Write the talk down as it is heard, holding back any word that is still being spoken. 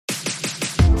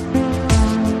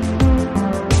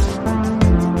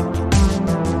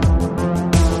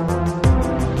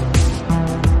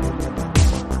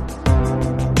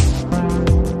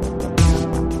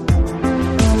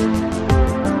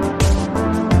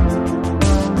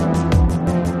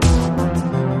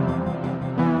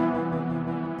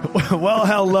Well,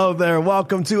 hello there.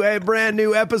 Welcome to a brand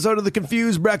new episode of the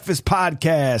Confused Breakfast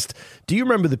Podcast. Do you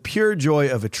remember the pure joy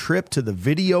of a trip to the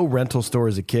video rental store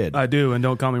as a kid? I do, and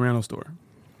don't call me rental store.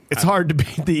 It's hard to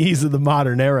beat the ease of the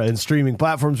modern era and streaming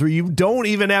platforms where you don't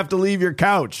even have to leave your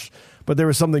couch. But there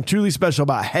was something truly special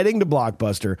about heading to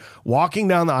Blockbuster, walking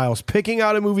down the aisles, picking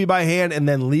out a movie by hand, and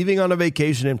then leaving on a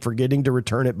vacation and forgetting to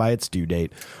return it by its due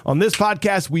date. On this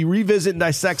podcast, we revisit and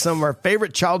dissect some of our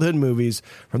favorite childhood movies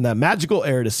from that magical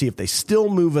era to see if they still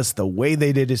move us the way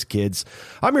they did as kids.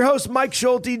 I'm your host, Mike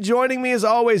Schulte. Joining me as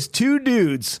always, two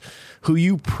dudes who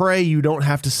you pray you don't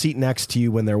have to seat next to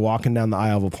you when they're walking down the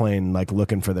aisle of a plane, like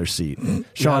looking for their seat.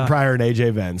 Sean Pryor and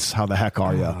AJ Vance, how the heck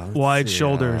are you? Wide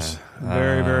shoulders.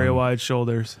 Very, very wide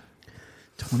shoulders.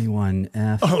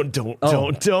 21F. Oh,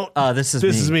 don't. This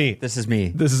is me. This is me.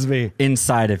 This is me.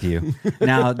 Inside of you.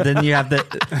 Now, then you have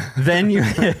then you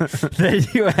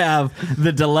have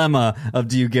the dilemma of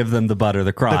do you give them the butt or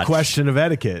the crotch? The question of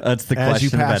etiquette. That's the As question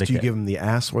you of pass, etiquette. do you give them the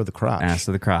ass or the crotch? Ass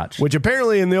or the crotch. Which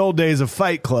apparently in the old days of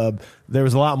Fight Club, there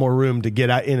was a lot more room to get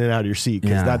in and out of your seat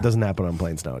because Yeah. that doesn't happen on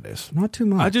planes nowadays. Not too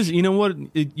much. You know what?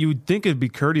 You would think it'd be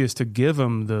courteous to give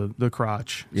them the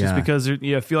crotch. Just Yeah. because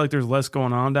I feel like there's less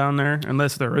going on down there,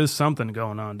 unless there is something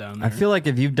going on down there. I feel like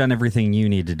if you've done everything you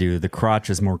need to do, the crotch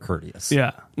is more courteous.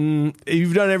 Yeah.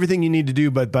 You've done everything you need to do,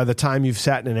 but by the time you've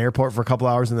sat in an airport for a couple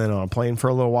hours and then on a plane for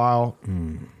a little while,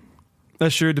 That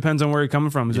sure depends on where you're coming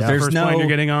from. Is it the There's first no- plane you're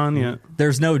getting on? Yeah.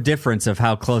 There's no difference of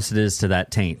how close it is to that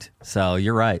taint. So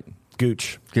you're right.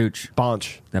 gooch, Gooch.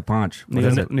 bonch, That paunch. What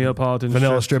is it? Neapolitan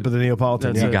vanilla strip of the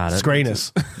Neapolitan. That's Yeah. it. Got it. It's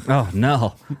greatness. Oh,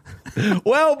 no.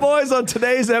 Well, boys, on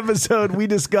today's episode, we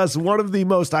discuss one of the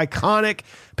most iconic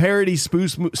parody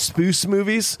spoofs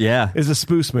movies. Yeah. Is a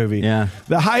spoofs movie. Yeah.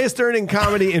 The highest earning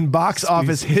comedy in box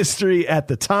office history at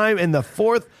the time and the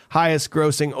fourth highest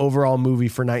grossing overall movie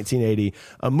for 1980.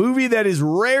 A movie that is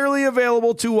rarely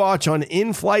available to watch on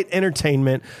in-flight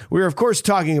entertainment. We're, of course,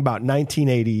 talking about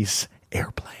 1980's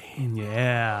Airplane.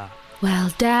 Yeah.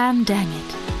 Well, dang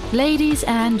it. Ladies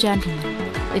and gentlemen,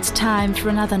 it's time for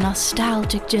another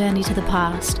nostalgic journey to the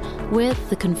past with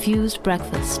The Confused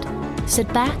Breakfast.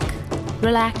 Sit back,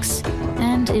 relax,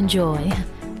 and enjoy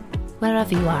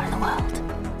wherever you are in the world.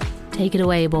 Take it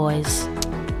away, boys.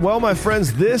 Well, my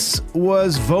friends, this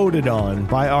was voted on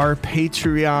by our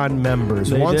Patreon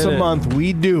members. They Once did a it. month,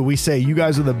 we say you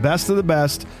guys are the best of the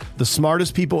best, the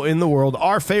smartest people in the world,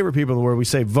 our favorite people in the world. We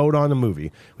say vote on a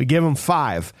movie. We give them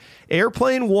 5.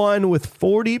 Airplane won with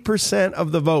 40%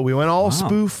 of the vote. We went all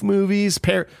spoof movies,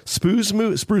 spruce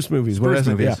movies. What is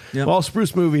it? movies. Yeah, Yep. all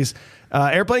spruce movies.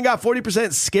 Airplane got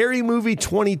 40%, Scary Movie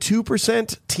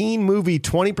 22%, Teen Movie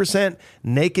 20%,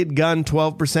 Naked Gun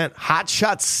 12%, Hot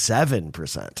Shot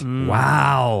 7%.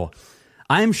 Wow.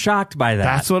 I'm shocked by that.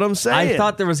 That's what I'm saying. I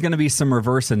thought there was going to be some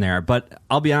reverse in there, but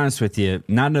I'll be honest with you.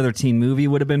 Not Another Teen Movie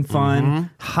would have been fun.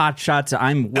 Hot Shots,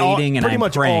 I'm waiting and pretty I'm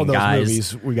much praying, all those guys.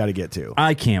 movies we got to get to.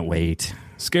 I can't wait.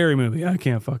 Scary movie. I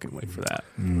can't fucking wait for that.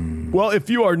 Well, if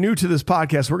you are new to this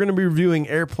podcast, we're going to be reviewing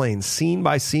Airplane scene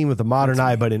by scene with a modern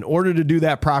eye. But in order to do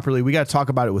that properly, we got to talk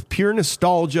about it with pure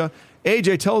nostalgia.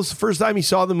 AJ, tell us the first time you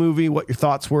saw the movie, what your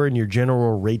thoughts were, and your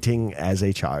general rating as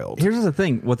a child. Here's the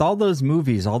thing. With all those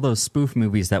movies, all those spoof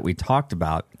movies that we talked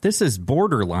about, this is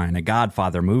borderline a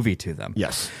Godfather movie to them.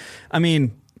 Yes. I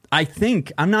mean, I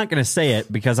think, I'm not going to say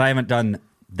it because I haven't done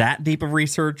that deep of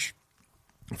research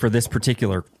for this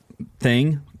particular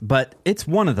thing, but it's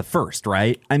one of the first,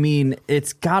 right? I mean,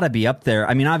 it's got to be up there.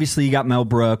 I mean, obviously you got Mel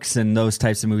Brooks and those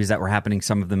types of movies that were happening,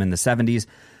 some of them in the 70s,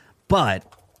 but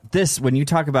this, when you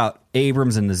talk about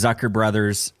Abrams and the Zucker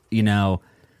brothers, you know,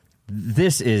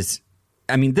 this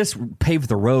paved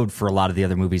the road for a lot of the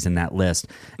other movies in that list.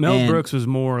 Mel Brooks was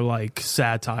more like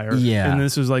satire. Yeah. And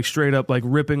this was like straight up like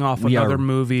ripping off another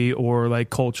movie or like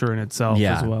culture in itself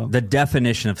as well. The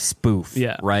definition of spoof.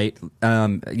 Yeah. Right.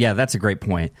 Yeah, that's a great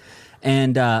point.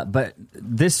 And but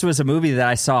this was a movie that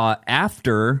I saw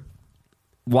after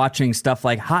watching stuff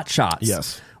like Hot Shots.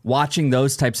 Yes. Watching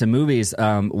those types of movies,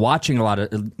 watching a lot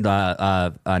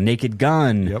of Naked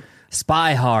Gun, Yep.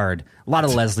 Spy Hard, a lot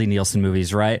of Leslie Nielsen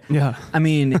movies, right? Yeah. I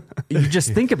mean, you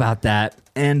just think about that,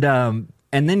 and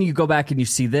then you go back and you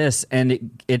see this,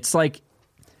 and it's like,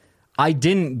 I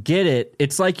didn't get it.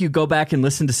 It's like you go back and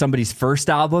listen to somebody's first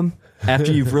album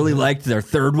after you've really liked their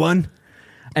third one,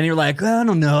 and you're like, I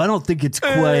don't know, I don't think it's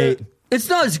quite, it's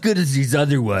not as good as these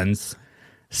other ones.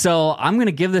 So I'm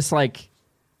gonna give this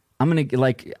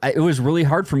it was really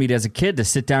hard for me as a kid to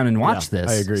sit down and watch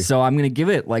this. I agree. So I'm going to give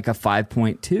it like a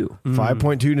 5.2.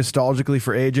 5.2 nostalgically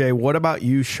for AJ. What about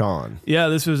you, Sean? Yeah,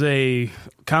 this was a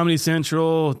Comedy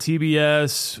Central,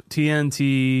 TBS,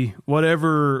 TNT,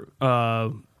 whatever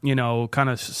kind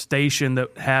of station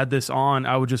that had this on,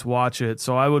 I would just watch it.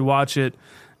 So I would watch it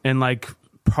in like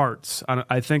parts.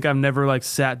 I think I've never like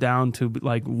sat down to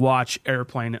like watch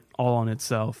Airplane all on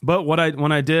itself. But when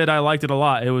I did, I liked it a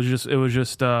lot. It was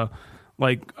just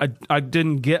like I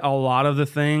didn't get a lot of the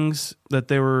things that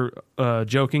they were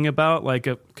joking about, like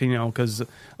because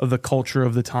of the culture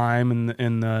of the time and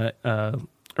in the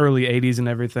early 80s and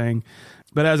everything.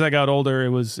 But as I got older,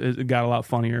 it got a lot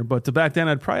funnier. But to back then,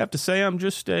 I'd probably have to say I'm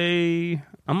going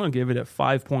to give it a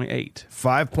 5.8.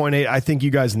 5.8. I think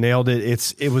you guys nailed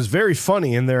it. It was very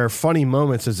funny, and there are funny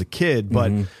moments as a kid,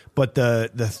 but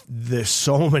there's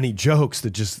so many jokes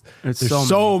that there's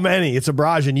so many. It's a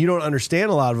barrage, and you don't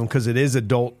understand a lot of them because it is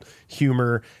adult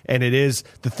humor, and it is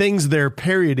the things they're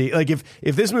parodying. Like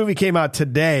if this movie came out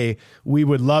today, we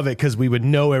would love it because we would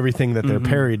know everything that they're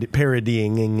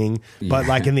parodying. But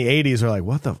like in the 80s, we're like,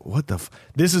 what the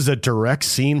this is a direct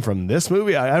scene from this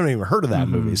movie. I haven't even heard of that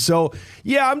movie. So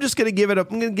yeah, I'm going to give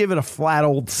it a flat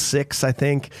old 6. I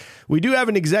think we do have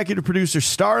an executive producer,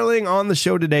 Starling, on the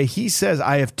show today. He says,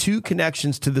 I have 2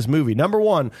 connections to this movie. Number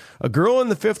 1, a girl in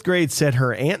the 5th grade said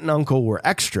her aunt and uncle were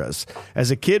extras. As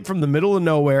a kid from the middle of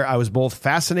nowhere, I was both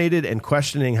fascinated and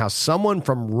questioning how someone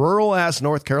from rural-ass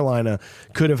North Carolina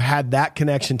could have had that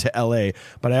connection to L.A.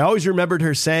 But I always remembered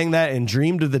her saying that and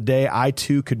dreamed of the day I,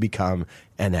 too, could become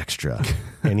an extra.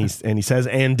 And he says,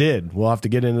 and did. We'll have to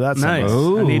get into that nice.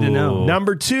 I need to know.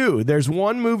 Number 2, there's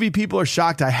one movie people are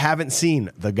shocked I haven't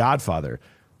seen, The Godfather.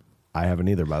 I haven't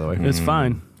either, by the way. It's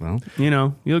fine. Well,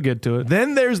 you'll get to it.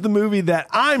 Then there's the movie that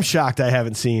I'm shocked I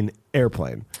haven't seen,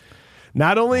 Airplane.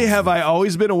 Not only have I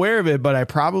always been aware of it, but I'm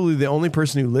probably the only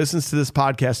person who listens to this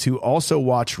podcast who also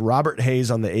watched Robert Hayes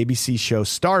on the ABC show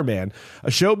Starman, a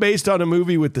show based on a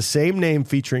movie with the same name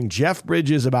featuring Jeff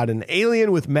Bridges about an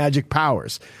alien with magic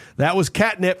powers. That was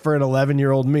catnip for an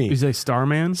 11-year-old me. You say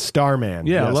Starman? Starman.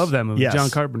 Yeah, yes. I love that movie. Yes. John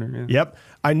Carpenter. Yeah. Yep.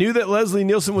 I knew that Leslie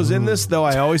Nielsen was in this, though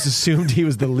I always assumed he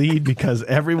was the lead because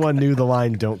everyone knew the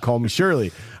line, "Don't call me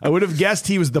Shirley." I would have guessed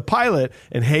he was the pilot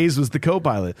and Hayes was the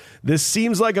co-pilot. This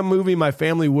seems like a movie my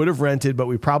family would have rented, but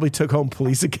we probably took home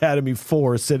Police Academy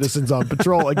 4, Citizens on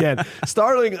Patrol. Again,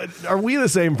 Starling, are we the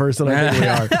same person? I think we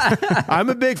are. I'm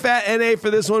a big fat NA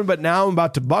for this one, but now I'm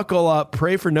about to buckle up,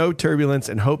 pray for no turbulence,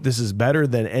 and hope this is better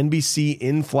than NBC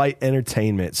in-flight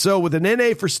entertainment. So with an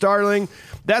NA for Starling,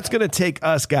 that's going to take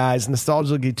us, guys,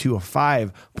 nostalgically to a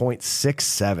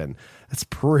 5.67. That's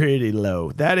pretty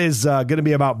low. That is going to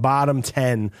be about bottom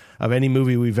 10 of any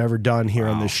movie we've ever done here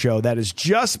on this show. That is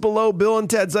just below Bill and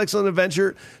Ted's Excellent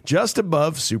Adventure, just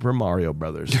above Super Mario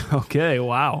Brothers. Okay,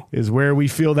 wow. Is where we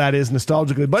feel that is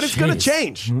nostalgically. But it's going to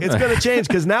change. It's going to change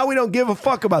because now we don't give a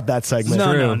fuck about that segment.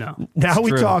 No. Now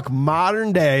we talk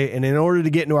modern day, and in order to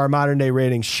get into our modern day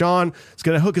ratings, Sean is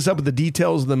going to hook us up with the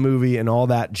details of the movie and all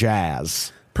that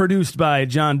jazz. Produced by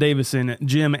John Davison,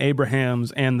 Jim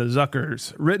Abrahams, and the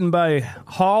Zuckers. Written by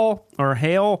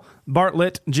Hale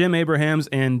Bartlett, Jim Abrahams,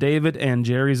 and David and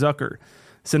Jerry Zucker.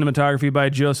 Cinematography by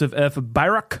Joseph F.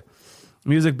 Byrock.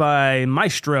 Music by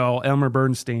Maestro Elmer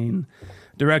Bernstein.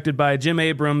 Directed by Jim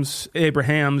Abrahams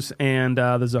and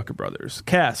the Zucker brothers.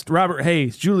 Cast: Robert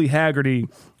Hayes, Julie Haggerty,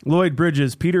 Lloyd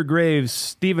Bridges, Peter Graves,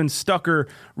 Steven Stucker,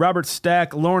 Robert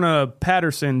Stack, Lorna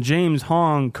Patterson, James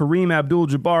Hong, Kareem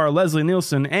Abdul-Jabbar, Leslie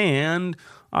Nielsen, and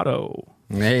Otto.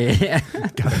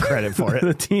 Got credit for it.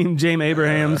 The team, James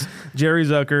Abrahams, Jerry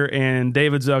Zucker, and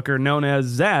David Zucker, known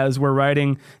as Zaz, were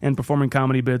writing and performing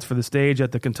comedy bits for the stage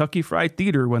at the Kentucky Fried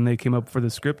Theater when they came up for the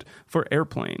script for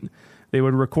Airplane. They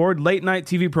would record late-night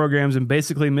TV programs and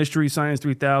basically Mystery Science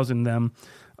 3000 them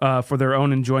for their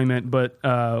own enjoyment. But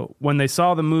when they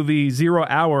saw the movie 0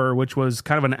 Hour, which was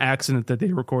kind of an accident that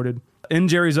they recorded, in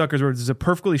Jerry Zucker's words, it's a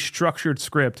perfectly structured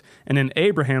script, and in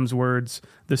Abraham's words,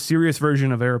 the serious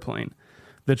version of Airplane.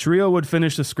 The trio would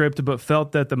finish the script, but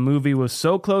felt that the movie was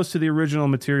so close to the original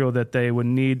material that they would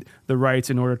need the rights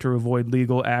in order to avoid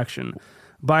legal action.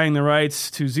 Buying the rights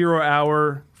to 0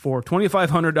 Hour for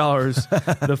 $2,500,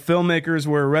 the filmmakers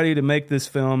were ready to make this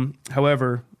film.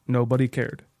 However, nobody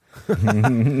cared.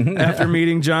 After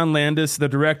meeting John Landis, the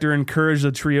director encouraged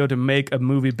the trio to make a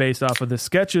movie based off of the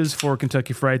sketches for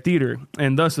Kentucky Fried Theater,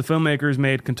 and thus the filmmakers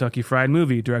made Kentucky Fried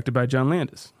Movie, directed by John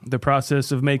Landis. The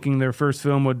process of making their first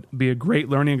film would be a great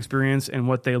learning experience, and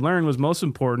what they learned was most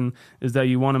important is that if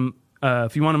you want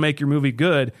to make your movie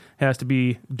good, it has to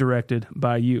be directed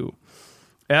by you.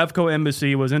 Avco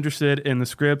Embassy was interested in the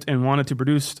script and wanted to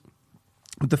produce,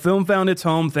 but the film found its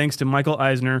home thanks to Michael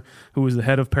Eisner, who was the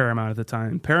head of Paramount at the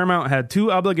time. Paramount had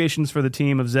two obligations for the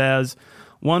team of Zaz.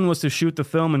 One was to shoot the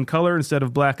film in color instead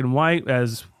of black and white,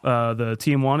 as the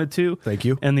team wanted to. Thank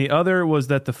you. And the other was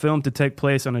that the film to take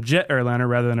place on a jet airliner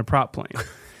rather than a prop plane.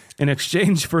 In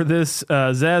exchange for this,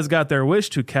 Zaz got their wish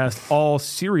to cast all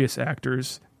serious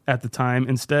actors at the time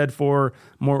instead for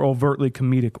more overtly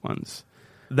comedic ones.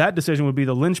 That decision would be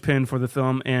the linchpin for the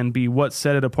film and be what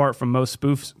set it apart from most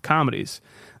spoof comedies.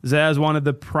 Zaz wanted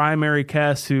the primary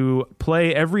cast to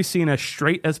play every scene as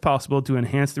straight as possible to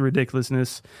enhance the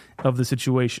ridiculousness of the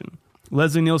situation.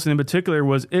 Leslie Nielsen in particular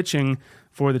was itching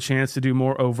for the chance to do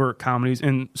more overt comedies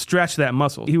and stretch that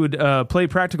muscle. He would play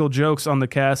practical jokes on the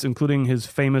cast, including his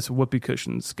famous whoopee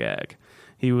cushions gag.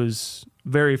 He was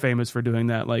very famous for doing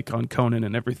that, like on Conan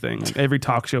and everything. Like, every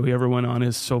talk show he ever went on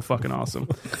is so fucking awesome.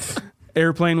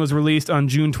 Airplane was released on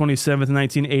June 27th,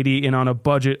 1980, and on a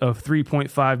budget of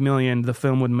 $3.5 million, the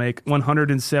film would make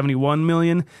 $171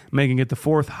 million, making it the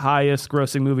fourth highest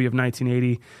grossing movie of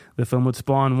 1980. The film would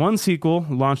spawn one sequel,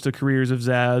 launch the careers of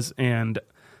Zaz, and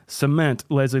cement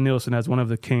Leslie Nielsen as one of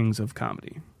the kings of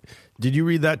comedy. Did you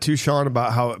read that too, Sean,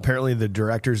 about how apparently the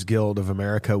Directors Guild of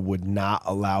America would not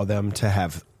allow them to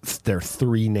have their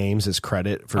three names as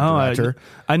credit for director?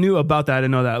 I knew about that. I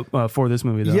didn't know that for this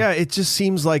movie, though. Yeah, it just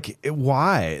seems like,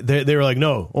 why? They were like,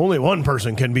 no, only one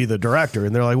person can be the director.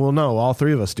 And they're like, well, no, all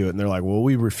three of us do it. And they're like, well,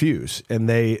 we refuse. And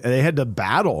they had to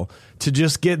battle to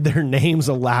just get their names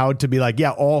allowed to be like,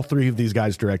 yeah, all three of these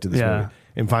guys directed this movie.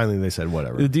 And finally they said,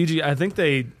 whatever. The DG, I think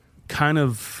they kind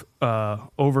of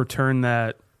overturned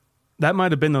that. That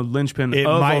might have been the linchpin of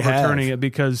overturning it,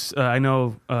 because I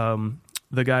know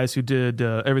the guys who did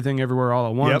Everything Everywhere All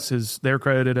at Once, they're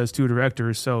credited as two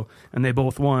directors, and they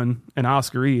both won an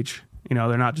Oscar each. You know,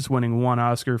 they're not just winning one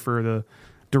Oscar for the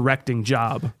directing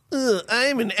job.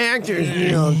 I'm an actor.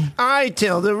 I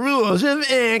tell the rules of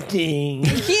acting.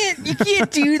 You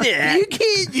can't do that. You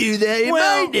can't do that. In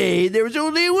my day, there was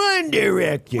only one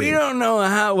director. We don't know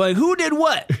how. Like, who did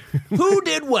what? Who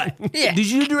did what? Yeah. Did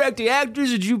you direct the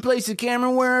actors? Did you place the camera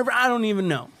wherever? I don't even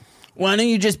know. Why don't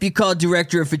you just be called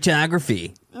director of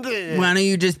photography? Why don't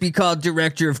you just be called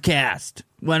director of cast?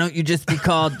 Why don't you just be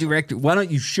called director? Why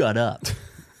don't you shut up?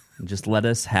 Just let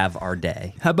us have our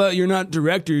day. How about you're not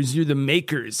directors, you're the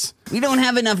makers? We don't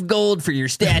have enough gold for your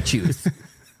statues.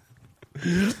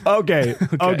 Okay.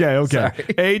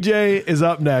 AJ is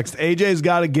up next. AJ's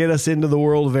got to get us into the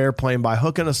world of Airplane by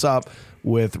hooking us up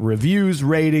with reviews,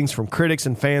 ratings from critics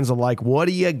and fans alike. What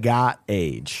do you got,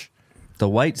 Age? The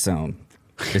white zone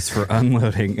is for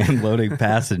unloading and loading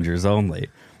passengers only.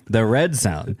 The red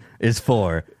zone is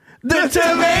for the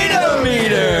tomato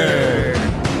meter.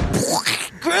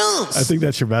 Gross. I think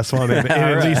that's your best one in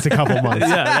at least a couple months.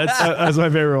 Yeah, that's my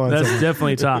favorite one. That's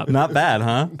definitely top. Not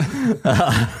bad,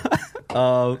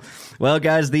 huh? Well,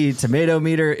 guys, the tomato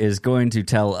meter is going to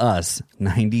tell us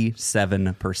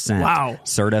 97% Wow.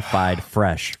 certified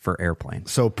fresh for Airplane.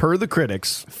 So per the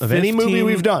critics of any movie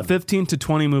we've done, 15 to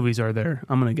 20 movies are there,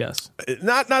 I'm going to guess.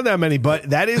 not that many, but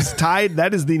that is tied.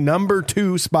 That is the number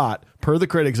 2 spot per the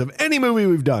critics of any movie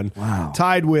we've done. Wow.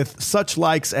 Tied with such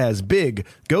likes as Big,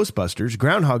 Ghostbusters,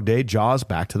 Groundhog Day, Jaws,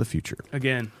 Back to the Future.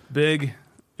 Again, Big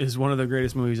is one of the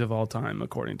greatest movies of all time,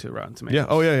 according to Rotten Tomatoes. Yeah.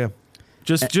 Oh, yeah.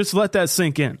 Just let that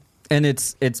sink in. And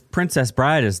it's Princess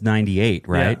Bride is 98,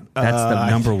 right? Yeah. That's the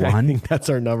number one. I think that's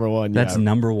our number one. That's yeah.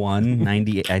 number one,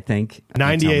 98, I think.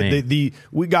 98.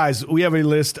 We have a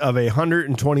list of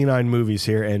 129 movies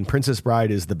here, and Princess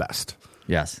Bride is the best.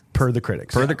 Yes. Per the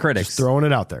critics. Per the critics. Just throwing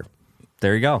it out there.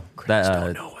 There you go. Critics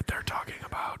don't know what they're talking about.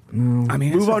 I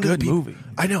mean, Move it's on a to good the movie.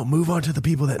 I know. Move on to the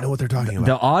people that know what they're talking about.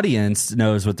 The audience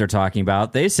knows what they're talking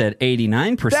about. They said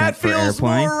 89% that for feels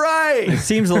Airplane. more right. It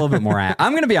seems a little bit more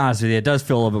I'm going to be honest with you. It does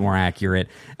feel a little bit more accurate.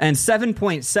 And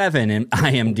 7.7 in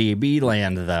IMDb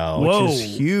land, though. Whoa. Which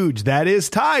is huge. That is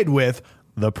tied with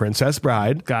The Princess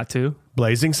Bride, Got to.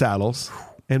 Blazing Saddles,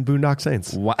 and Boondock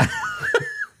Saints. Wow.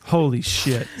 Holy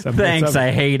shit. 7.7. Thanks,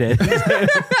 I hate it.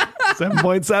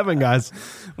 7.7, guys.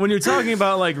 When you're talking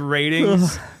about like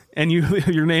ratings and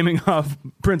you're naming off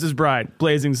Princess Bride,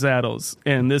 Blazing Saddles,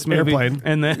 and this movie, Airplane.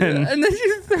 and then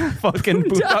you fucking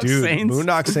Boondock Dude, Saints.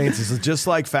 Boondock Saints is just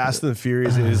like Fast and the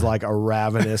Furious. It is like a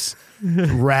ravenous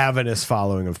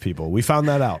following of people. We found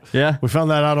that out. Yeah. We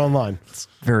found that out online.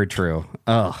 Very true.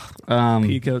 Ugh.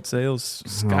 Peacoat sales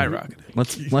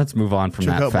skyrocketed. Let's move on from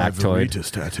Check that out my factoid.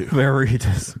 Veritas tattoo.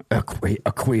 Veritas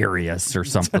Aquarius or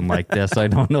something like this. I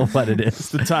don't know what it is.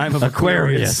 The time of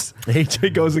Aquarius.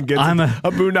 AJ goes and gets I'm a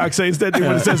a- Boondock Saints tattoo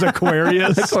when it says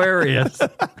Aquarius. Aquarius.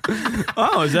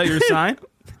 Oh, is that your sign?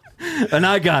 And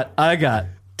I got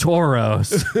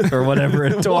Tauros or whatever,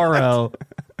 a Toro.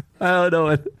 I don't know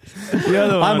it. The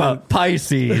other I'm one. a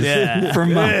Pisces for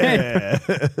mine.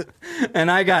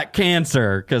 And I got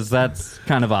Cancer because that's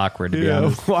kind of awkward to be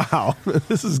honest. Wow.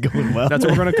 This is going well. That's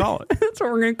what we're going to call it. That's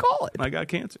what we're going to call it. I got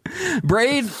cancer.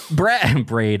 Brad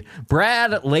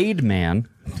Laidman.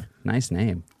 Nice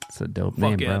name. It's a dope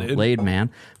name, yeah, bro. dude. Laidman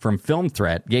from Film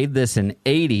Threat gave this an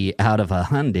 80 out of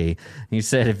 100. He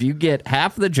said, if you get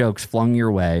half the jokes flung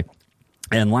your way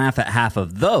and laugh at half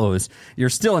of those, you're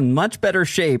still in much better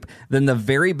shape than the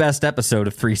very best episode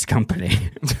of Three's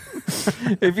Company.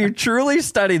 If you truly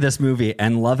study this movie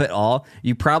and love it all,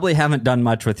 you probably haven't done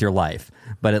much with your life,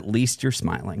 but at least you're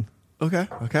smiling. Okay.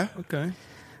 Okay. It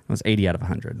was 80 out of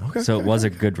 100. So it was a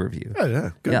good review.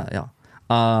 Yeah. Good. Yeah.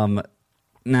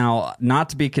 Now, not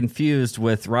to be confused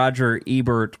with Roger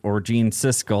Ebert or Gene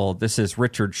Siskel, this is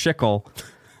Richard Schickel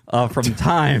from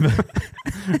Time.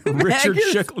 Richard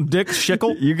Schickel. Dick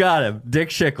Schickel? You got him. Dick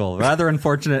Schickel. Rather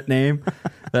unfortunate name.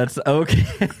 That's okay.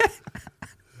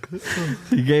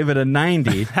 He gave it a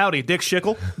 90. Howdy, Dick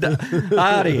Schickel.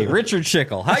 Howdy, Richard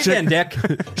Schickel. How you doing, Dick?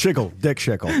 Dick Schickel. Dick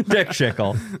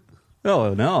Schickel.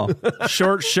 Oh, no.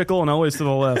 Short Schickel and always to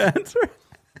the left. That's right.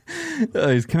 Oh,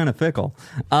 he's kind of fickle.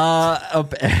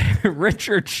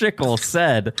 Richard Schickel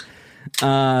said,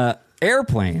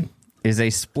 Airplane is a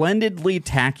splendidly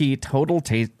tacky,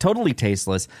 totally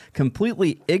tasteless,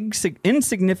 completely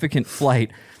insignificant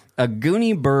flight, a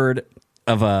goony bird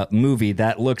of a movie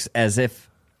that looks as if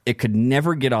it could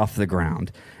never get off the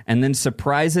ground, and then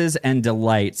surprises and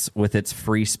delights with its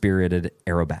free-spirited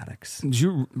aerobatics. Did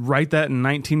you write that in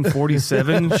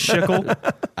 1947, Schickel?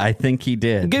 I think he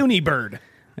did. Goonie bird.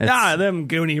 Them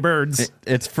Goonie birds.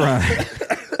 It's from...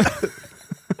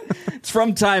 It's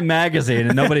from Time Magazine,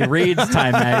 and nobody reads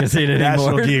Time Magazine anymore.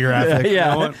 National Geographic.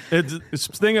 Yeah. It's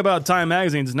the thing about Time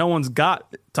Magazine is no one's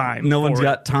got time. No one's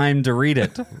got time to read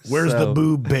it. Where's the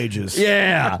boob pages?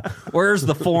 Yeah. Where's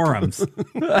the forums?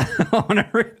 I wanna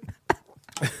read.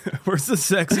 Where's the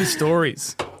sexy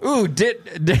stories? Ooh, Dick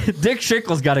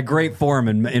Schickel's got a great forum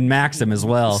in Maxim as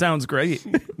well. Sounds great.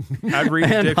 I'd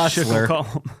read And Dick Hustler. Schickel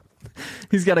column.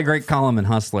 He's got a great column in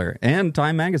Hustler and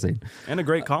Time Magazine. And a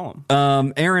great column.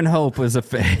 Aaron Hope was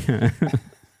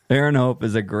Aaron Hope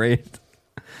is a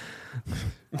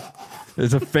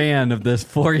fan of this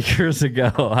 4 years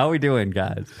ago. How we doing,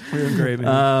 guys? We're doing great,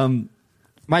 man.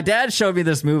 My dad showed me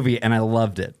this movie and I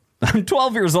loved it. I'm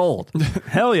 12 years old.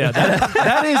 Hell yeah.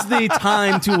 That is the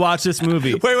time to watch this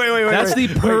movie. Wait. That's the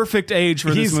perfect age for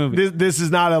this movie. This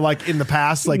is not a like in the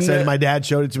past, like saying my dad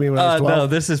showed it to me when I was 12. No,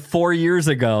 this is 4 years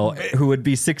ago, who would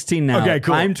be 16 now. Okay,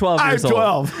 cool. I'm 12 years old.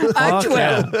 I'm 12. I'm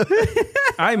 12.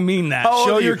 I mean that. How old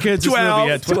Show are your you? kids this 12.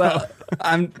 movie at 12.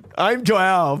 I'm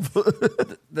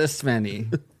 12. this many.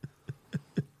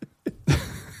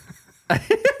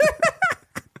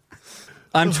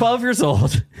 I'm 12 years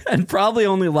old and probably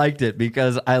only liked it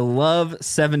because I love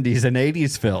 70s and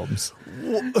 80s films.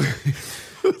 Who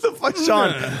the fuck?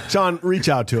 Sean, reach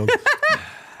out to him.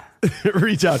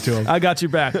 Reach out to him. I got your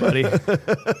back, buddy. I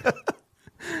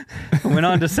went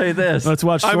on to say this. Let's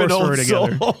watch I'm an Sorcerer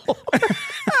old together. soul.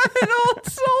 I'm an old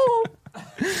soul.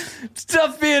 It's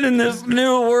tough being in this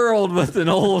new world with an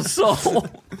old soul.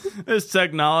 This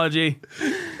technology.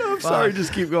 I'm sorry,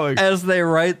 just keep going. As they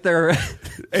write their...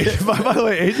 By the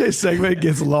way, AJ's segment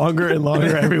gets longer and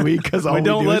longer every week because We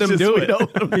don't let him do it.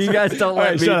 You guys don't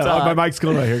let me shut talk. up. My mic's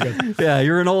going right here. Guys. Yeah,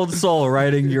 you're an old soul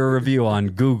writing your review on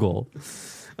Google.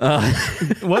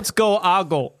 What's go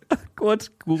ogle? What's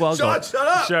Google? Shut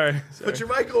up. Sorry. Put your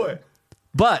mic away.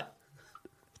 But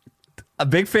a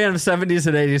big fan of 70s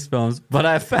and 80s films, but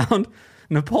I found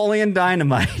Napoleon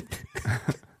Dynamite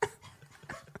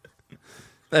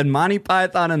and Monty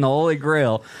Python and the Holy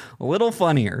Grail a little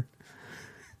funnier.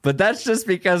 But that's just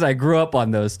because I grew up on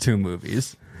those two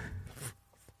movies.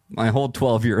 My whole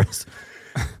 12 years.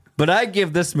 But I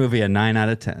give this movie a 9 out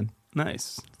of 10.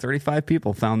 Nice. 35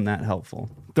 people found that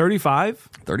helpful. 35?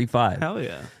 35. Hell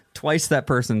yeah. Twice that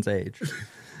person's age.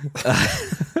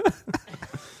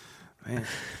 Man.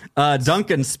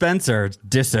 Duncan Spencer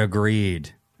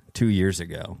disagreed 2 years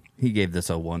ago. He gave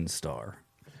this a 1 star.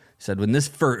 Said when this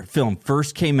film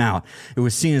first came out, it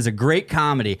was seen as a great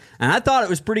comedy, and I thought it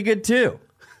was pretty good too.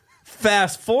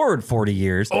 Fast forward 40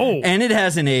 years, and it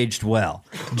hasn't aged well.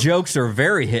 Jokes are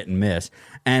very hit and miss,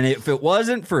 and if it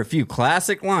wasn't for a few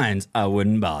classic lines, I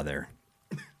wouldn't bother.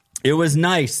 It was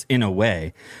nice, in a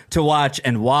way, to watch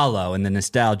and wallow in the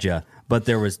nostalgia, but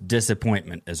there was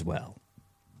disappointment as well.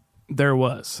 There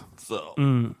was. So,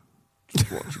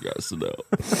 just want you guys to know.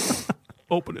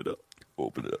 Open it up.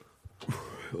 Open it up.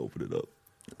 Open it up.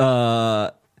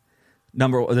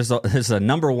 This is a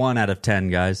number 1 out of 10,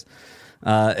 guys.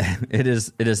 It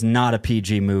is not a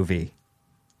PG movie.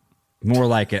 More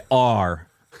like an R.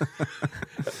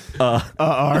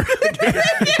 R.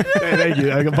 Hey, thank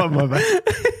you. I can pump my back.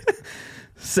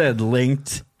 Said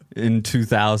Linked in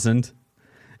 2000.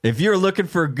 If you're looking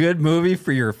for a good movie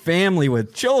for your family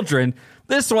with children,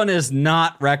 this one is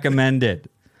not recommended.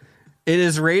 It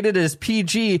is rated as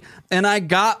PG, and I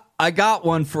got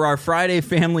one for our Friday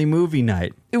family movie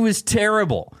night. It was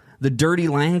terrible. The dirty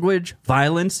language,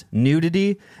 violence,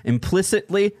 nudity,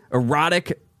 implicitly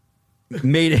erotic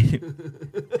made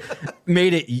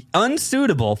it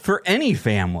unsuitable for any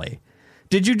family.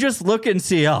 Did you just look and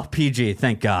see, oh, PG,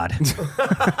 thank God.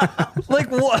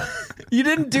 Like, what? You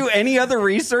didn't do any other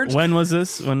research? When was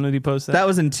this? When did he post that? That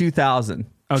was in 2000.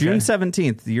 Okay. June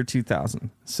 17th, the year 2000.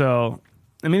 So,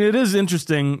 I mean, it is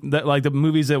interesting that like the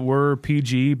movies that were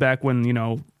PG back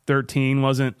when, 13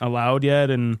 wasn't allowed yet.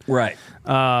 And Right.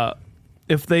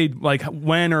 If they like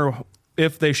when or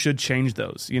if they should change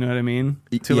those, you know what I mean?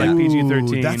 To like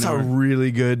PG-13. Ooh, that's a or,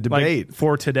 really good debate. like,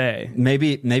 for today.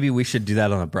 Maybe we should do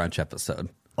that on a brunch episode.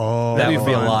 Oh, That would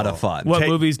be a fun. lot of fun. What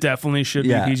movies definitely should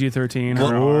Yeah. be PG-13?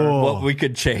 What we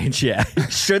could change, yeah.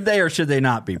 Should they or should they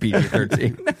not be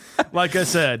PG-13? Like I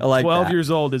said, I like 12 that. years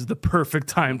old is the perfect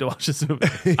time to watch this movie.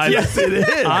 Yes, it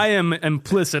is. I am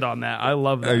implicit on that. I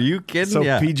love that. Are you kidding? So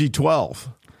yeah. PG-12.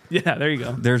 Yeah, there you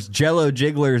go. There's Jello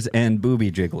jigglers and booby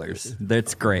jigglers.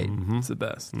 That's great. It's the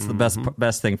best. It's the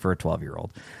best thing for a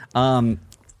 12-year-old. I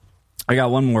got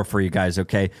one more for you guys,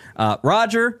 okay?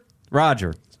 Roger,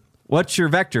 what's your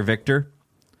vector, Victor?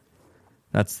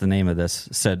 That's the name of this.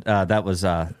 Said that was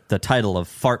the title of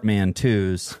Fartman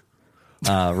 2's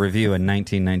review in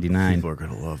 1999. People are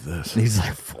going to love this. He's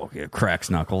like, fuck it, cracks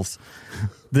knuckles.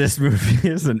 This movie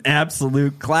is an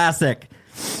absolute classic.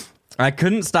 I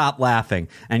couldn't stop laughing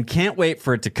and can't wait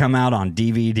for it to come out on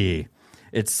DVD.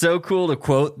 It's so cool to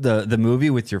quote the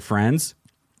movie with your friends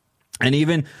and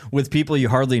even with people you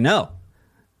hardly know.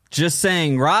 Just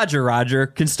saying Roger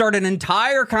can start an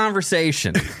entire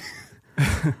conversation.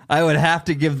 I would have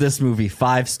to give this movie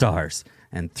 5 stars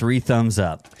and 3 thumbs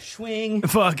up. Swing.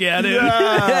 Fuck yeah, dude.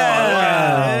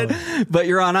 Yeah. But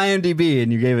you're on IMDb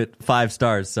and you gave it 5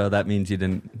 stars, so that means you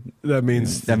didn't. That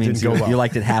means That means didn't go well. you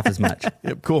liked it half as much.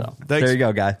 Yep, cool. So, Thanks. there you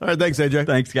go, guy. All right, thanks, AJ.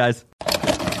 Thanks, guys.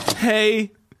 Hey,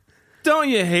 don't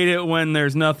you hate it when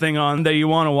there's nothing on that you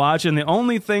want to watch and the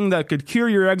only thing that could cure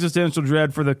your existential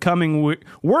dread for the coming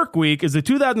work week is the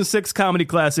 2006 comedy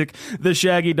classic The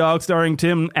Shaggy Dog starring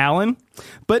Tim Allen?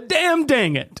 But damn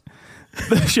dang it.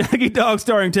 The Shaggy Dog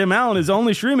starring Tim Allen is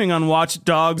only streaming on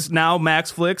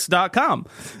WatchDogsNowMaxFlix.com,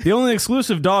 the only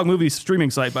exclusive dog movie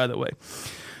streaming site, by the way.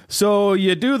 So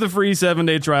you do the free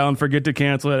 7-day trial and forget to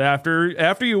cancel it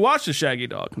after you watch The Shaggy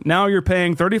Dog. Now you're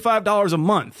paying $35 a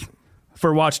month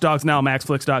for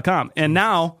WatchDogsNowMaxFlix.com, and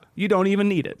now you don't even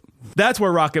need it. That's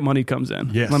where Rocket Money comes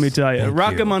in. Yes. Let me tell you. Thank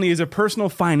Rocket you. Money is a personal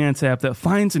finance app that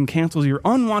finds and cancels your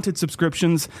unwanted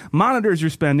subscriptions, monitors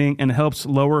your spending, and helps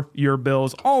lower your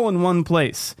bills all in one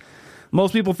place.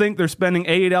 Most people think they're spending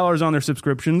 $80 on their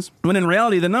subscriptions, when in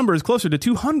reality, the number is closer to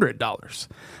 $200.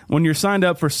 When you're signed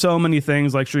up for so many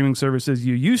things like streaming services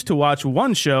you used to watch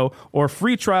one show or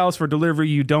free trials for delivery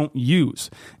you don't use,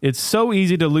 it's so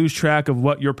easy to lose track of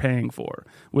what you're paying for.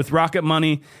 With Rocket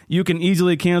Money, you can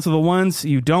easily cancel the ones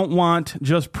you don't want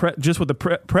just with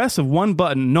the press of one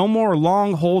button. No more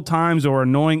long hold times or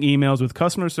annoying emails with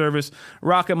customer service.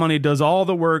 Rocket Money does all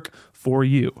the work for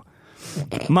you.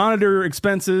 Monitor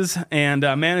expenses and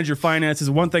manage your finances.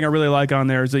 One thing I really like on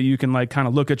there is that you can like kind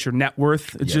of look at your net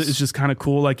worth. It's just kind of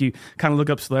cool. Like you kind of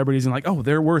look up celebrities and like, oh,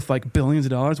 they're worth like billions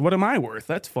of dollars. What am I worth?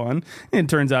 That's fun. And it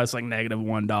turns out it's like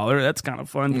 -$1. That's kind of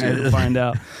fun to find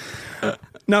out.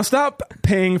 Now stop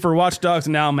paying for Watch Dogs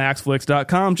Now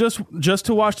Maxflix.com just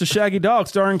to watch The Shaggy Dog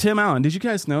starring Tim Allen. Did you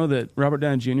guys know that Robert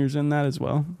Downey Jr. is in that as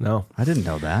well? No. I didn't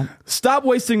know that. Stop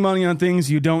wasting money on things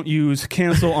you don't use.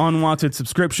 Cancel unwanted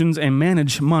subscriptions and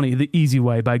manage money the easy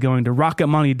way by going to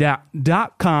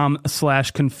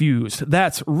rocketmoney.com/confused.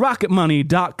 That's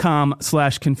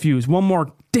rocketmoney.com/confused. One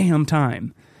more damn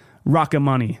time.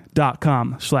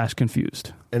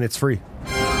 rocketmoney.com/confused. And it's free.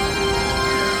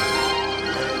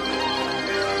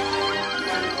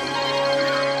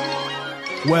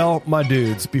 Well, my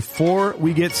dudes, before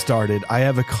we get started, I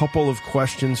have a couple of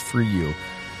questions for you.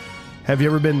 Have you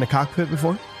ever been in the cockpit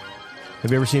before?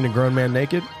 Have you ever seen a grown man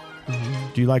naked?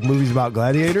 Mm-hmm. Do you like movies about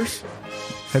gladiators?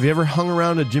 Have you ever hung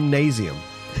around a gymnasium?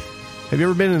 Have you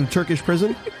ever been in a Turkish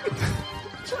prison?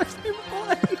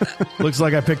 Looks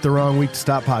like I picked the wrong week to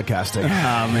stop podcasting. Oh,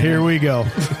 man. Here we go.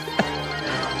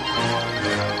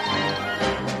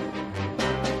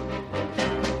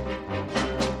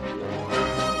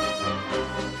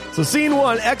 So scene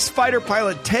 1, ex-fighter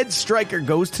pilot Ted Stryker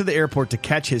goes to the airport to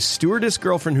catch his stewardess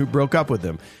girlfriend who broke up with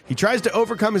him. He tries to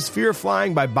overcome his fear of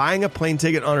flying by buying a plane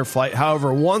ticket on her flight.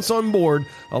 However, once on board,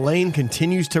 Elaine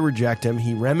continues to reject him.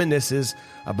 He reminisces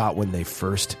about when they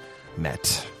first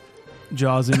met.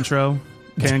 Jaws intro.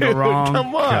 Can't go wrong.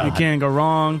 Come on. You can't go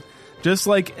wrong. Just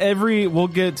like we'll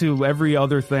get to every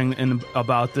other thing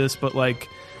about this, but like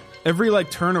every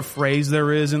like turn of phrase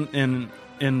there is in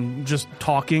just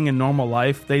talking in normal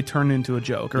life, they turn into a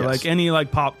joke. Or Yes. like any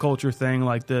like pop culture thing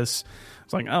like this.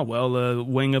 It's like, oh, well, the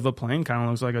wing of a plane kind of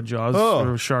looks like a Jaws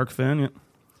or a shark fin. Yeah.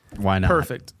 Why not?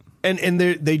 Perfect. And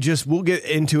they just, we'll get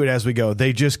into it as we go.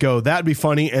 They just go, that'd be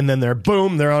funny, and then they're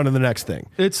on to the next thing.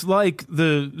 It's like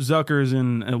the Zuckers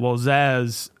and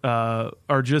Zaz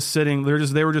are just sitting.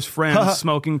 They were just friends,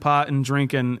 smoking pot and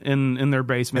drinking in their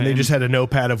basement. And they just had a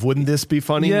notepad of, wouldn't this be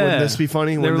funny? Yeah. Wouldn't this be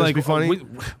funny? They were Wouldn't this like, be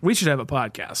funny? we should have a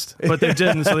podcast, but they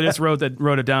didn't. So they just wrote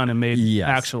it down and made Yes.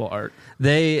 actual art.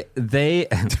 They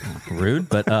rude,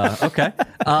 but okay.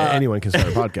 Anyone can start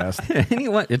a podcast.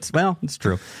 Anyway, it's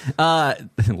true.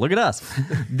 Look at us.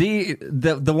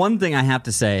 The one thing I have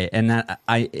to say, and that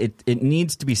it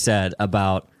needs to be said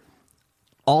about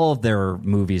all of their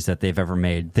movies that they've ever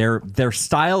made, their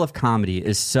style of comedy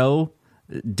is so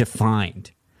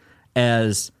defined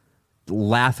as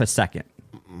laugh a second.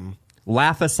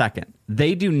 Laugh a second.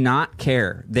 They do not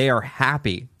care. They are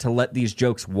happy to let these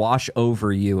jokes wash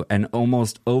over you and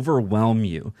almost overwhelm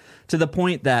you to the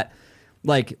point that,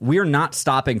 like, we're not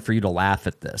stopping for you to laugh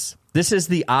at this. This is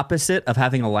the opposite of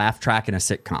having a laugh track in a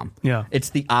sitcom. Yeah. It's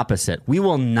the opposite. We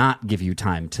will not give you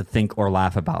time to think or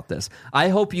laugh about this. I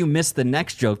hope you miss the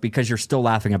next joke because you're still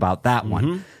laughing about that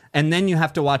one. And then you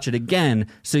have to watch it again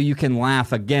so you can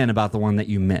laugh again about the one that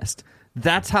you missed.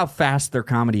 That's how fast their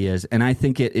comedy is, and I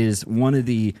think it is one of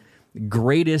the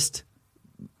greatest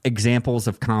examples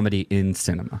of comedy in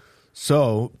cinema.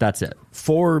 So That's it.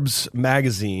 Forbes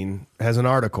magazine has an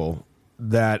article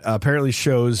that apparently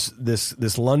shows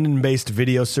this London-based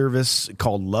video service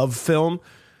called Love Film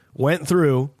went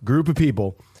through a group of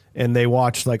people, and they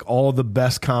watched like all the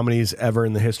best comedies ever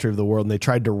in the history of the world, and they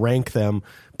tried to rank them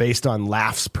based on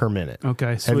laughs per minute.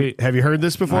 Okay, sweet. Have you heard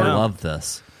this before? I love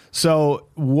this. So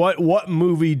what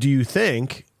movie do you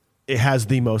think it has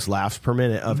the most laughs per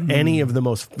minute of any of the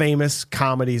most famous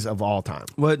comedies of all time?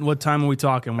 What time are we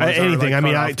talking? What's our, Anything. like, I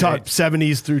mean, cutoff I talk date?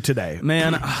 70s through today.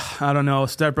 Man, I don't know.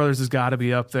 Step Brothers has got to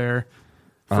be up there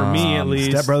for me at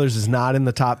least. Step Brothers is not in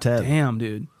the top 10. Damn,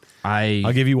 dude.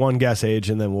 I'll give you one guess, Age,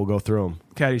 and then we'll go through them.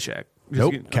 Caddyshack.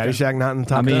 Nope. Okay. Caddyshack not in the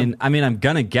top 10. I mean, I'm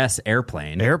gonna guess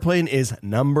Airplane. Airplane is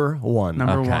number one.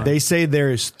 Number Okay. one. They say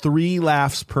there is 3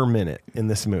 laughs per minute in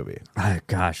this movie. Oh,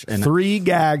 gosh, and 3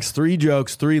 gags, 3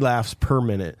 jokes, 3 laughs per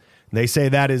minute. They say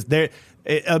that is there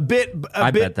a bit.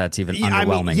 I bet that's even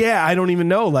underwhelming. Yeah, I don't even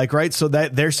know. Like, right? So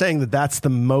that they're saying that that's the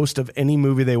most of any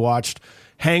movie they watched.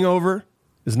 Hangover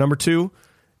is number 2.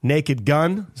 Naked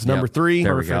Gun is number 3.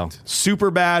 There we go.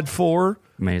 Superbad 4.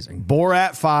 Amazing.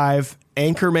 Borat 5.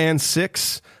 Anchorman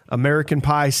 6. American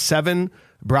Pie 7.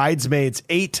 Bridesmaids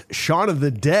 8. Shaun of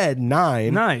the Dead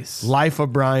 9. Nice. Life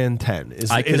of Brian 10. Is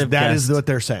I could have that is guessed- what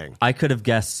they're saying. I could have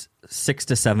guessed 6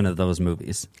 to 7 of those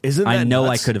movies. Isn't I that know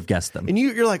nuts? I could have guessed them. And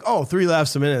you're like, oh, 3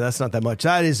 laughs a minute. That's not that much.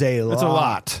 That is a lot. That's a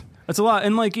lot. That's a lot.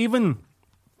 And like, even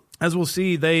as we'll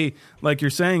see, they, like you're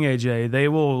saying, AJ, they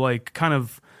will like kind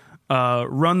of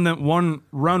run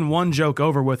one joke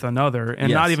over with another and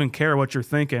Yes. not even care what you're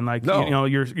thinking. Like, No. you know,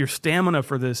 your stamina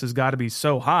for this has got to be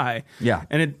so high. Yeah.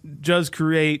 And it does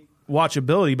create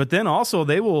watchability, but then also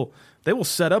they will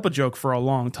set up a joke for a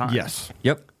long time. Yes.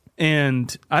 Yep.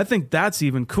 And I think that's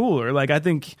even cooler. Like, I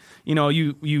think, you know,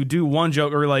 you do one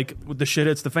joke or like the shit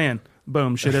hits the fan.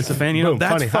 Boom, shit hits the fan. You know, Boom,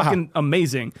 that's funny. fucking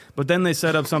amazing. But then they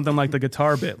set up something like the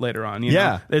guitar bit later on. You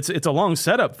Yeah. know? It's a long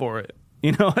setup for it.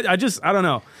 You know, I don't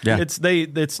know. Yeah.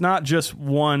 It's not just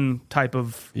one type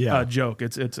of Yeah. joke.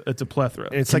 It's a plethora.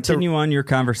 It's like the, Continue on your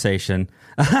conversation.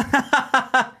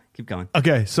 Keep going.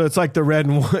 okay, so it's like the red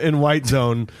and white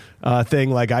zone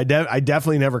thing. Like I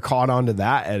definitely never caught on to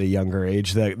that at a younger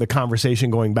age. The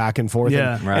conversation going back and forth,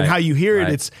 Yeah. and, Right. and how you hear it.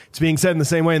 Right. It's being said in the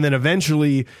same way, and then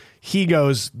eventually he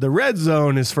goes, the red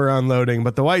zone is for unloading,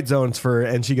 but the white zone's for,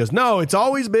 and she goes, no, it's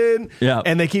always been. Yeah.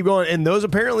 And they keep going. And those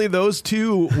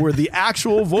 2 were the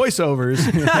actual voiceovers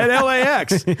at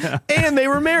LAX. And they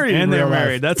were married. in and they're real life.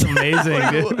 married. That's amazing,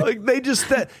 dude. Like they just,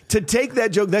 to take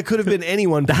that joke, that could have been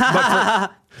anyone.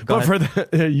 But for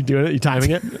you doing it, you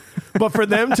timing it. But for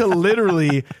them to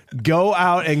literally go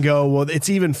out and go, well, it's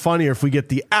even funnier if we get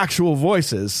the actual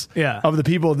voices Yeah. of the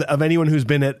people, of anyone who's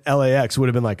been at LAX would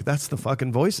have been like, that's the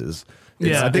fucking voices.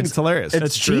 I think it's hilarious.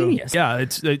 It's true. genius. Yeah,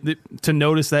 it's to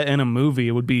notice that in a movie,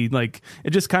 it would be like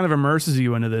it just kind of immerses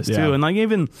you into this too, and like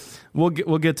even we'll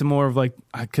get to more of like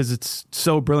because it's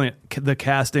so brilliant the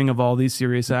casting of all these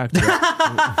serious actors,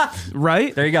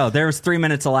 right? There you go. There's 3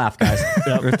 minutes to laugh, guys.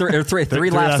 Or three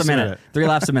laughs a minute. 3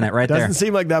 laughs a minute, right Doesn't there.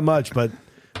 seem like that much, but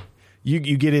you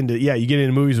get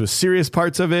into movies with serious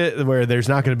parts of it where there's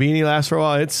not going to be any laughs for a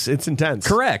while. It's intense.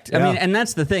 Correct. Yeah. I mean, and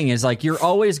that's the thing is like you're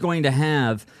always going to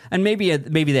have, and maybe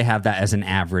they have that as an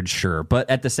average, sure, but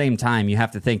at the same time, you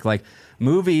have to think like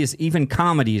movies, even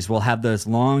comedies, will have those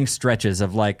long stretches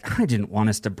of like, I didn't want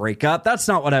us to break up. That's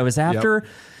not what I was after.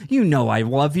 You know, I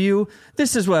love you.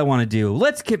 This is what I want to do.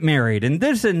 Let's get married and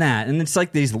this and that. And it's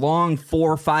like these long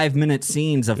 4 or 5 minute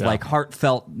scenes of like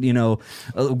heartfelt,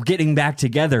 getting back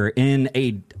together in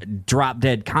a drop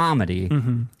dead comedy.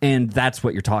 And that's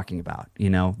what you're talking about.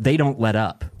 They don't let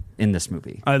up in this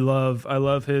movie. I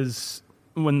love his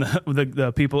when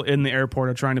the people in the airport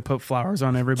are trying to put flowers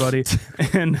on everybody,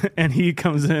 and he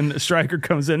comes in, Stryker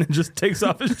comes in and just takes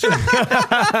off his jacket.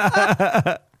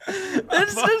 I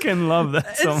fucking love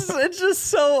that. It's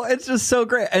just so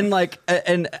great.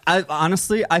 And I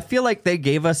honestly, I feel like they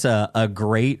gave us a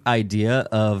great idea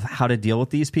of how to deal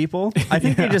with these people. I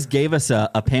think they just gave us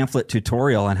a pamphlet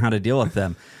tutorial on how to deal with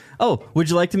them. Oh, would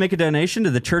you like to make a donation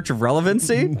to the Church of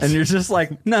Relevancy? And you're just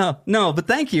like, no, but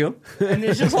thank you. And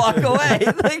you just walk away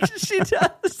like she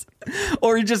does.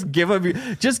 Or you just give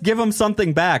them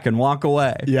something back and walk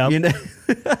away. Yeah.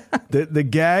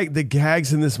 The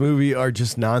gags in this movie are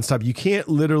just nonstop. You can't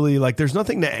literally there's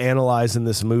nothing to analyze in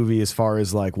this movie as far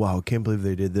as like, wow, I can't believe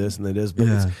they did this and they did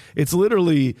this. But it's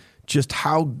literally just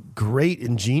how great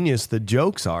and genius the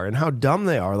jokes are and how dumb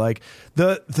they are. Like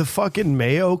the fucking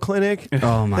Mayo Clinic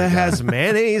has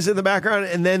mayonnaise in the background,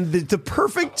 and then the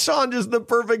perfect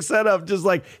setup, just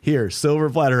like here, silver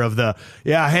platter of the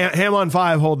ham on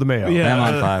 5, hold the mayo. Ham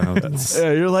on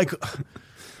 5. You're like,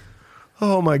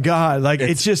 oh my God. Like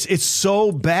it's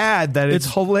so bad that it's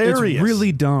hilarious. It's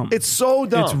really dumb. It's so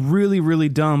dumb. It's really, really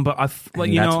dumb. But that's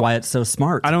why it's so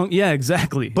smart. Yeah,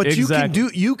 exactly. But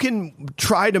you can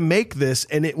try to make this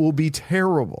and it will be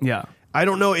terrible. Yeah. I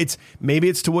don't know. Maybe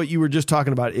it's to what you were just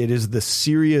talking about. It is the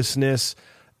seriousness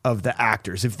of the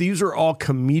actors. If these are all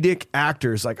comedic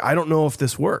actors, I don't know if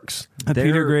this works.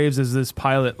 Peter Graves is this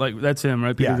pilot. That's him,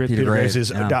 right? Peter Graves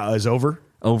is over.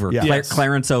 Over. Yeah. Yes.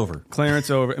 Clarence Over.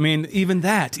 Clarence Over. I mean, even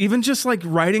just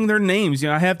writing their names,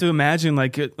 I have to imagine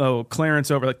Clarence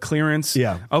Over, Clearance.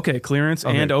 Yeah. Okay, Clearance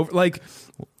and Over.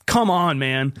 Come on,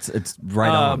 man. It's right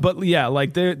on. But yeah,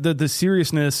 the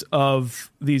seriousness of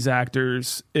these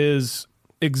actors is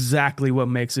exactly what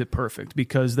makes it perfect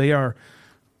because they are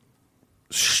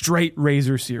straight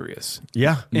razor serious.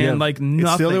 Yeah. And nothing.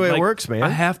 It's the only way it works, man. I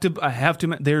have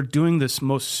to they're doing this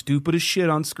most stupidest shit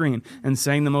on screen and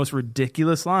saying the most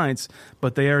ridiculous lines,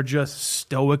 but they are just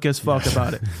stoic as fuck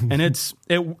about it. And it's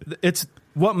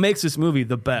what makes this movie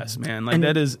the best, man.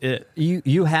 That is it.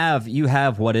 You have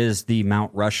what is the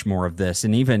Mount Rushmore of this,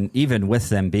 and even with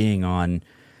them being on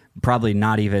probably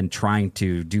not even trying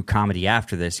to do comedy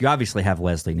after this, you obviously have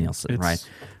Leslie Nielsen, right?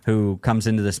 Who comes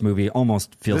into this movie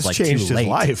almost feels this like changed too late. His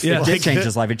life. Yeah, it did change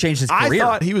his life. It changed his career. I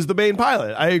thought he was the main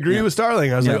pilot. I agree with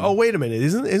Starling. I was like, oh, wait a minute.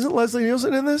 Isn't Leslie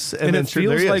Nielsen in this? And it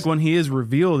feels like when he is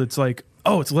revealed, it's like,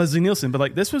 oh, it's Leslie Nielsen.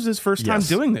 But this was his first time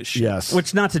doing this shit. Yes.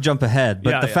 Which, not to jump ahead,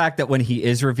 but the fact that when he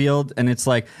is revealed and it's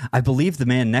like, I believe the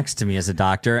man next to me is a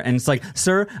doctor. And it's like,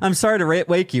 sir, I'm sorry to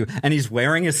wake you. And he's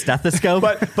wearing his stethoscope.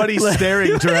 but he's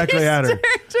staring directly at her.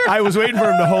 I was waiting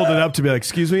for him to hold it up to be like,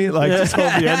 excuse me? Just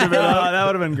hold the end of it up. That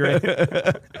would have been great.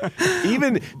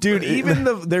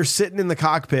 They're sitting in the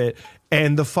cockpit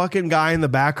and the fucking guy in the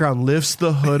background lifts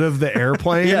the hood of the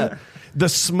airplane. Yeah. The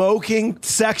smoking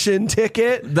section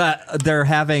ticket. They're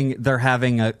having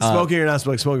a smoking or not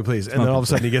smoking, please. And then all of a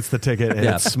sudden he gets the ticket and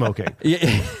it's smoking.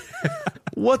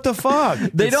 What the fuck?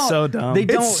 It's so dumb.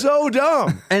 It's so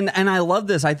dumb. And I love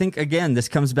this. I think again, this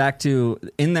comes back to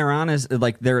in their honest,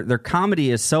 their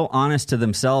comedy is so honest to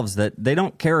themselves that they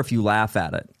don't care if you laugh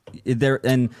at it.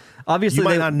 And obviously you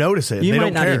might not notice it. You they might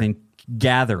don't not care. even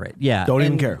gather it. Yeah, don't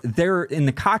even care. They're in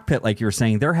the cockpit, like you were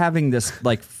saying. They're having this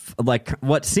like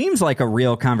what seems like a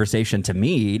real conversation to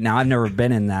me. Now I've never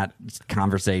been in that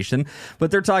conversation,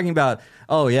 but they're talking about,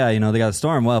 oh yeah, they got a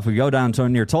storm. Well, if we go down to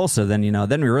near Tulsa, then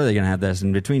then we're really gonna have this.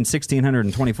 And between 1600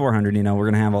 and 2400, we're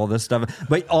gonna have all this stuff.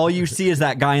 But all you see is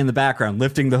that guy in the background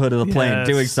lifting the hood of the plane,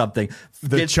 doing something.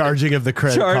 The charging of the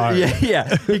credit card.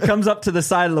 Yeah. He comes up to the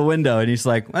side of the window and he's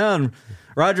like, well,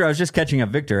 Roger, I was just catching up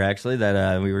Victor, actually,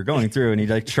 that we were going through, and he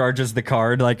like charges the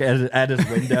card like at his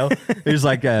window. He's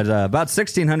like at about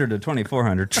 1,600 to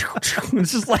 2,400.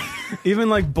 It's just like Even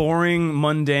like boring,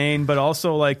 mundane, but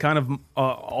also like kind of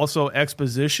also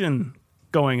exposition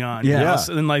going on. Yeah. You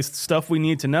know? And like stuff we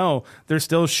need to know. There's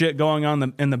still shit going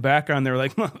on in the background. They're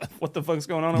like, what the fuck's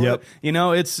going on over Yep. there? You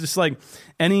know, it's just like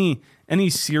any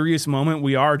serious moment,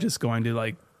 we are just going to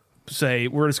like say,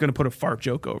 we're just going to put a fart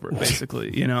joke over it,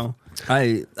 basically, you know?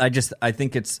 I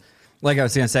think it's like I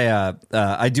was going to say.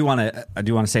 I do want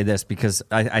to say this because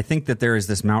I think that there is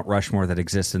this Mount Rushmore that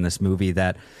exists in this movie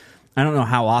that I don't know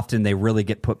how often they really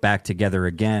get put back together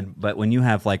again. But when you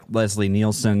have like Leslie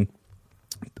Nielsen,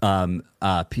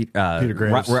 Peter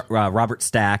Graves. Robert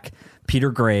Stack,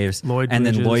 Peter Graves, Lloyd and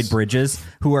then Bridges. Lloyd Bridges,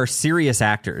 who are serious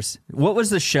actors. What was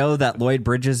the show that Lloyd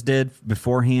Bridges did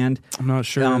beforehand? I'm not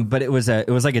sure. But it was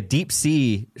like a deep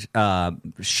sea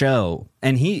show,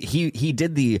 and he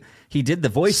did the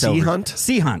voiceover.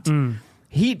 Sea Hunt.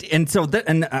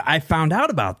 And I found out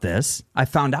about this.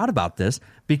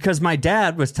 Because my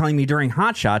dad was telling me during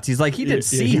Hot Shots, he's like, he did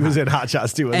Sea He Hunt. was in Hot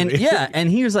Shots too. And wasn't he? and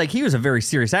he was like, he was a very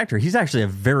serious actor. He's actually a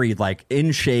very like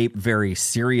in shape, very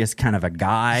serious kind of a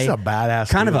guy. He's a badass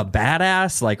kind dude. of a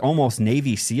badass, like almost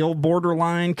Navy SEAL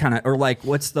borderline kind of, or like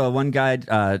what's the one guy,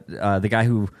 the guy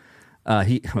who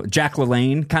Jack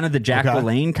LaLanne, kind of the Jack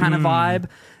LaLanne kind of vibe.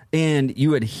 And you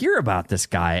would hear about this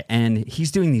guy, and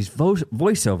he's doing these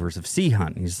voiceovers of Sea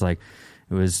Hunt. He's like,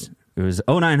 it was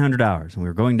 900 hours, and we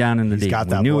were going down in the deep. got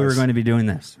We that knew we were voice. going to be doing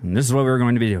this, and this is what we were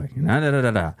going to be doing. Da, da, da,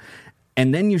 da, da.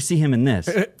 And then you see him in this.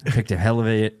 Picked a hell of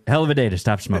a day to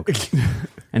stop smoking.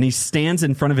 And he stands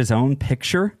in front of his own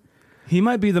picture. He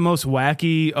might be the most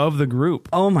wacky of the group.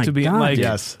 Oh my to be, God, Like,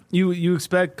 yes. You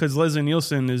expect, because Leslie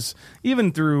Nielsen is,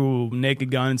 even through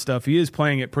Naked Gun and stuff, he is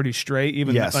playing it pretty straight,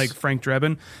 even Yes. like Frank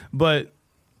Drebin. But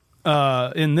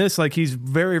in this, like, he's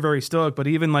very, very stoic. But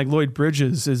even like Lloyd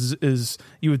Bridges is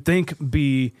you would think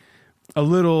be a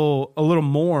little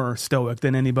more stoic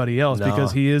than anybody else, No.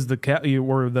 because he is the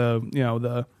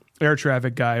the air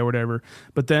traffic guy or whatever.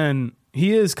 But then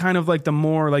he is kind of like the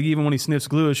more, like, even when he sniffs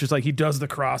glue, it's just like he does the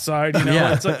cross-eyed, you know?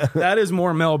 Yeah. It's like, that is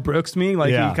more Mel Brooks to me.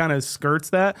 Like, Yeah. he kind of skirts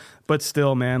that, but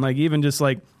still, man, like, even just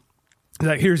like,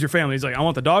 here's your family. He's like, I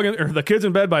want the dog or the kids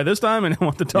in bed by this time, and I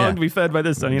want the dog Yeah. to be fed by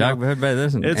this time. You Dog know? fed by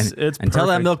this, and It's and tell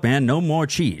that perfect. milkman no more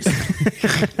cheese.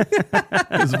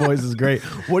 His voice is great.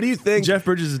 What do you think? Jeff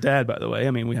Bridges' dad, by the way.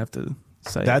 I mean, we have to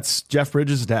say That's Jeff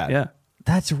Bridges' dad. yeah.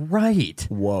 That's right.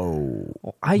 Whoa.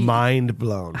 I- Mind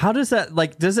blown. How does that,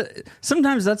 like, does it,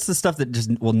 sometimes that's the stuff that just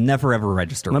will never ever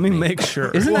register. Let with me make sure.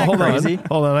 Isn't that Hold crazy? on.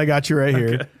 Hold on. I got you right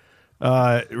here.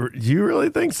 Do you really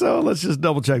think so? Let's just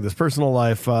double check this. Personal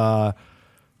life.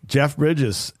 Jeff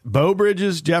Bridges. Bo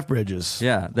Bridges, Jeff Bridges.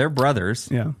 Yeah, they're brothers.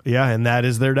 Yeah. Yeah, and that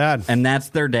is their dad. And that's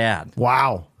their dad.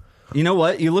 Wow. You know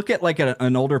what? You look at like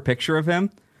an older picture of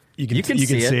him. You can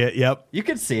see it. Yep. You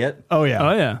could see it. Oh, yeah.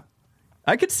 Oh, yeah.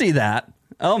 I could see that.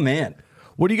 Oh man.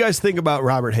 What do you guys think about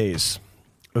Robert Hayes,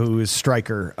 who is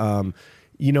Stryker?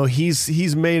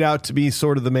 He's made out to be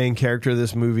sort of the main character of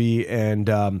this movie, and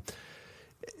on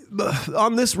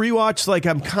this rewatch, like,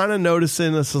 I'm kind of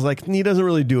noticing this is like he doesn't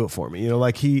really do it for me. You know,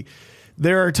 like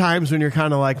there are times when you're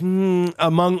kind of like,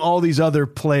 among all these other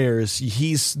players,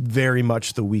 he's very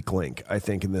much the weak link, I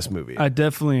think, in this movie. I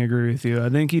definitely agree with you. I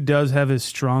think he does have his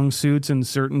strong suits in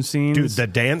certain scenes. Dude, the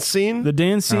dance scene? The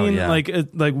dance scene, yeah. like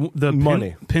the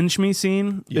Money. pinch me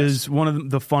scene, Yes. is one of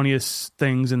the funniest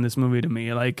things in this movie to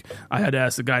me. Like, I had to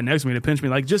ask the guy next to me to pinch me.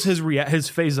 Like, just his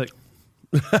face, like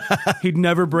he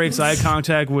never breaks eye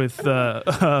contact with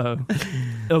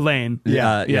Elaine.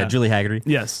 Yeah. Julie Haggerty.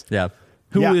 Yes. Yeah.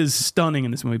 Who is Yeah. stunning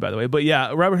in this movie, by the way. But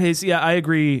yeah, Robert Hayes. Yeah, I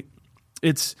agree.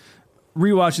 It's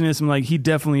rewatching this. I'm like, he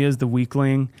definitely is the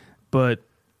weakling, but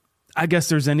I guess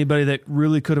there's anybody that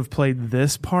really could have played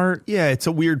this part. Yeah, it's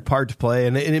a weird part to play,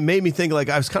 and it made me think, like,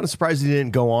 I was kind of surprised he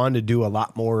didn't go on to do a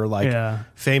lot more, like, Yeah.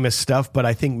 famous stuff, but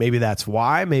I think maybe that's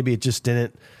why. Maybe he just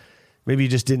didn't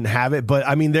have it. But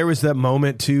I mean, there was that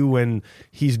moment too when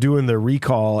he's doing the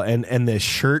recall and the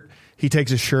shirt, he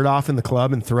takes his shirt off in the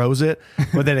club and throws it,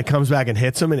 but then it comes back and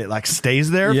hits him and it like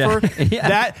stays there Yeah. for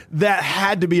Yeah. that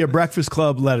had to be a Breakfast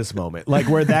Club lettuce moment, like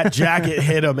where that jacket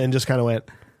hit him and just kind of went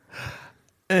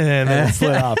and then it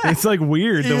slid off. It's like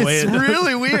weird the way It's it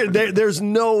really weird. There's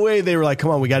no way they were like,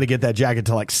 come on, we got to get that jacket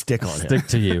to like stick on him. Stick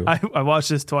to you. I watched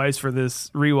this twice for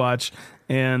this rewatch,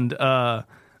 and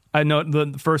I know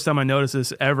the first time I noticed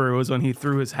this ever was when he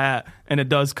threw his hat, and it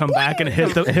does come back and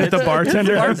hit the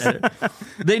bartender.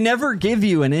 They never give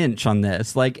you an inch on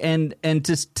this. Like, and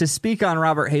to speak on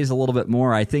Robert Hayes a little bit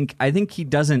more, I think he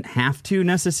doesn't have to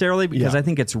necessarily, because I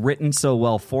think it's written so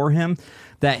well for him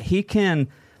that he can,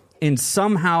 in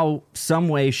some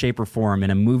way, shape, or form,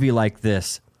 in a movie like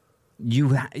this,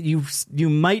 you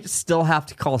might still have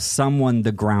to call someone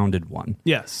the grounded one.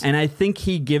 Yes, and I think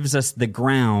he gives us the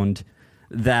ground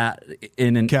that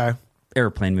in an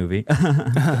airplane movie.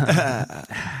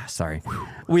 Sorry,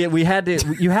 we had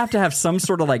to. You have to have some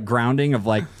sort of like grounding of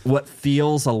like what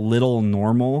feels a little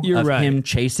normal. You're right. Him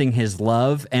chasing his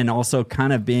love and also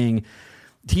kind of being.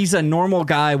 He's a normal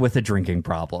guy with a drinking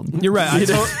problem. You're right.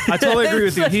 I totally agree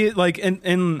with you. He like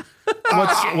in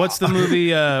what's the movie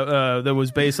that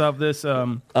was based off this?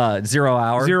 0 Hour.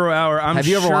 0 Hour. Have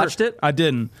you ever watched it? I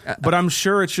didn't, but I'm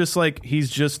sure it's just like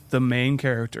he's just the main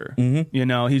character. Mm-hmm. You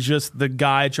know, he's just the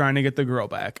guy trying to get the girl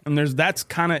back, and that's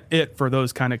kind of it for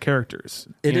those kind of characters.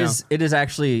 It is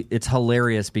actually, it's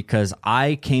hilarious because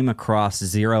I came across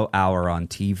 0 Hour on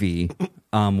TV.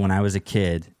 When I was a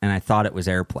kid, and I thought it was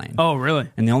Airplane. Oh, really?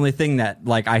 And the only thing that,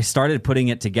 like, I started putting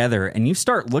it together, and you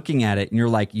start looking at it, and you're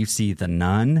like, you see the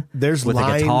nun. There's with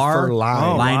line a guitar, for line.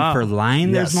 Oh, line wow. for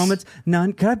line. Yes. There's moments.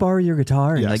 Nun, can I borrow your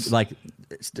guitar? And Yes. like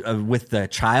with the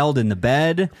child in the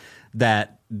bed,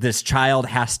 that this child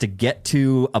has to get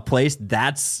to a place.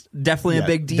 That's definitely a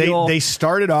big deal. They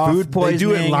started off, food they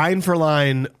do it poisoning. line for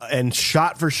line and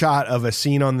shot for shot of a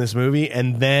scene on this movie,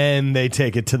 and then they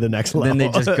take it to the next level. Then they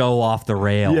just go off the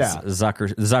rails, Yeah.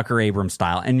 Zucker Abrams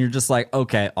style, and you're just like,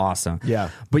 okay, awesome. Yeah.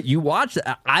 But you watch.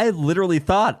 I literally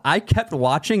thought, I kept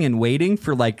watching and waiting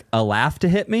for like a laugh to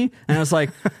hit me, and I was like,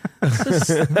 this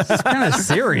is kind of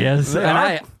serious.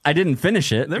 And I didn't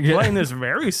finish it. They're playing this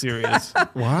very serious.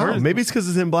 Wow, maybe it's because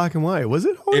it's in black and white. Was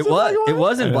it? It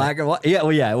was in black and white. Yeah,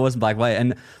 well, yeah, it was in black and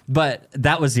white. But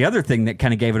that was the other thing that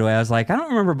kind of gave it away. I was like, I don't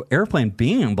remember Airplane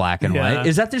being in black and white.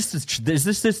 Is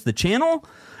this the channel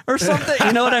or something?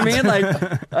 You know what I mean? Like,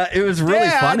 it was really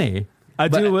funny.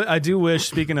 I do wish.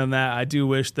 Speaking of that, I do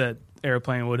wish that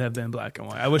Airplane would have been black and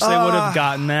white. I wish they would have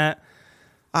gotten that.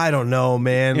 I don't know,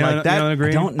 man. You like don't, that. you don't agree?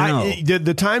 I don't know.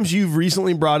 The times you've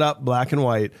recently brought up black and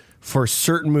white for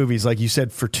certain movies, like you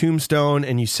said for Tombstone,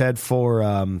 and you said for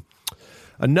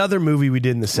another movie we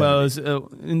did in the 70s. Well, it was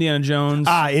Indiana Jones.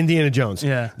 Indiana Jones.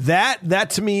 Yeah. That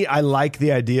to me, I like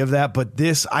the idea of that, but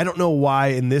this, I don't know why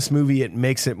in this movie it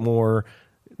makes it more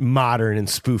modern and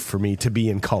spoof for me to be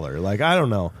in color. Like, I don't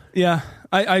know. Yeah,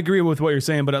 I agree with what you're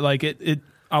saying, but like it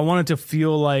I wanted to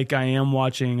feel like I am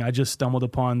watching. I just stumbled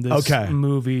upon this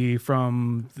movie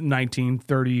from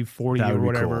 1930, 40 or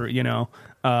whatever, cool. you know.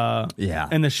 Yeah.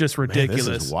 And it's just ridiculous.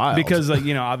 this is wild. Because, like,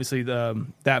 you know, obviously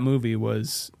that movie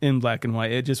was in black and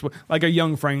white. It just like a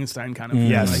Young Frankenstein kind of thing.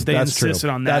 Yes, like they that's true. insisted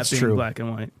on that That's being true. black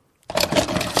and white.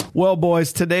 Well,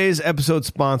 boys, today's episode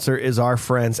sponsor is our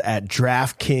friends at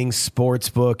DraftKings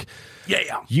Sportsbook.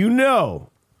 Yeah. You know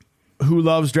who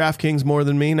loves DraftKings more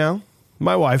than me now?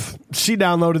 My wife. She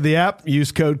downloaded the app,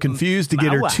 used code CONFUSED to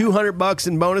get her $200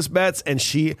 in bonus bets, and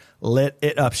she lit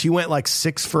it up. She went like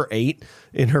 6 for 8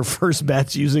 in her first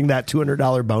bets using that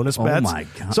 $200 bonus bets. my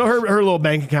God. So her little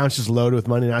bank account's just loaded with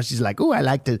money now. She's like, "Ooh, I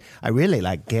really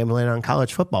like gambling on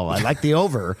college football. I like the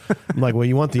over." I'm like, "Well,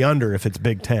 you want the under if it's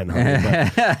Big Ten, honey."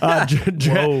 But,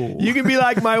 you can be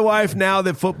like my wife now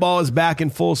that football is back in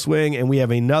full swing, and we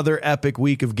have another epic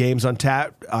week of games on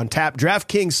tap.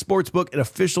 DraftKings Sportsbook, an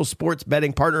official sports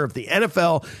betting partner of the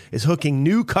NFL, is hooking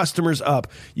new customers up.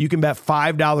 You can bet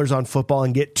 $5 on football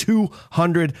and get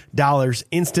 $200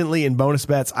 instantly in bonus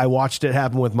bets. I watched it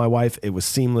happen with my wife. It was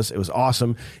seamless. It was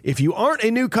awesome. If you aren't a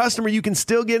new customer, you can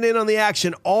still get in on the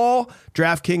action. All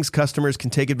DraftKings customers can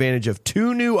take advantage of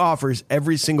 2 new offers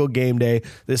every single game day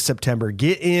this September.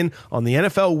 Get in on the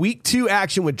NFL Week 2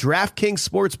 action with DraftKings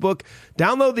Sportsbook.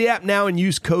 Download the app now and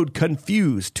use code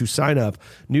CONFUSED to sign up.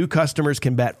 New customers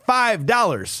can bet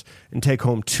 $5 and take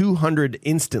home $200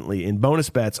 instantly in bonus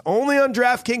bets only on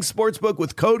DraftKings Sportsbook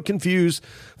with code CONFUSED.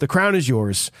 The crown is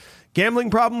yours. Gambling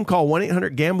problem? Call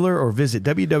 1-800-GAMBLER or visit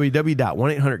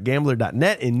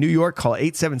www.1800gambler.net. In New York, call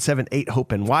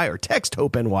 877-8-HOPE-NY or text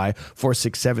HOPE-NY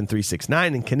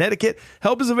 467-369. In Connecticut,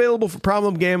 help is available for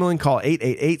problem gambling. Call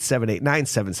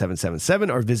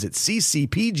 888-789-7777 or visit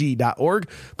ccpg.org.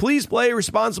 Please play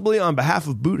responsibly on behalf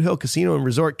of Boot Hill Casino and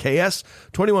Resort KS.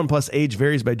 21 plus age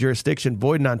varies by jurisdiction.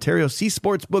 Void in Ontario. See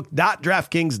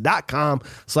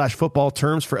sportsbook.draftkings.com/football.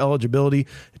 Terms for eligibility,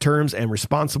 terms, and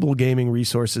responsible gaming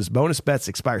resources. Bonus bets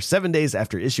expire 7 days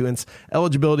after issuance.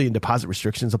 Eligibility and deposit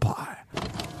restrictions apply.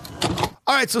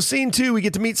 All right, so scene 2, we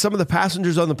get to meet some of the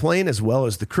passengers on the plane as well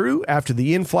as the crew. After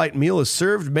the in-flight meal is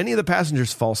served, many of the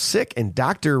passengers fall sick, and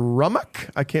Dr. Rumack,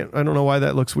 I don't know why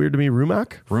that looks weird to me.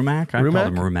 Rumack? Rumack? I called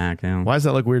him Rumack, yeah. Why does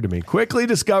that look weird to me? Quickly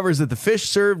discovers that the fish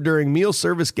served during meal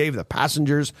service gave the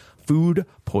passengers food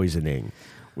poisoning.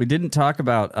 We didn't talk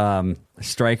about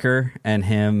Stryker and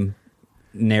him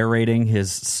narrating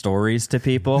his stories to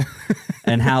people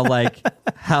and how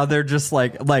they're just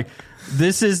like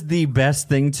this is the best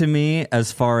thing to me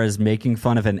as far as making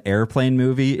fun of an airplane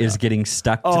movie is getting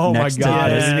stuck next to I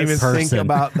this didn't even person. think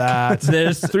about that.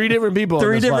 There's three different people.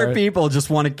 people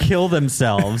just want to kill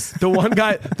themselves. The one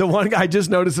guy I just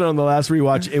noticed it on the last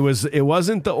rewatch. It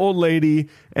wasn't the old lady,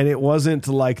 and it wasn't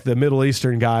like the Middle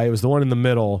Eastern guy. It was the one in the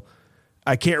middle.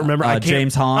 I can't remember.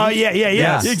 James Hong? Oh, yeah.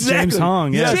 Exactly. James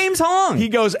Hong, yeah. James Hong. He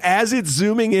goes, as it's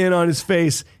zooming in on his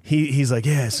face, he's like,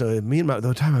 yeah, so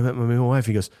the time I met my wife,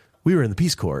 he goes, we were in the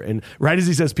Peace Corps. And right as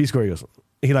he says Peace Corps,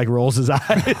 he like rolls his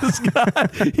eyes. God,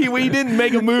 he didn't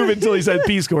make a move until he said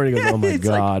Peace Corps. And he goes, oh my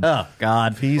God. Like, oh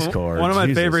God. Peace Corps. One of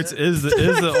my favorites is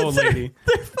the old lady.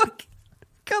 They're fucking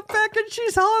come back and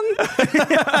she's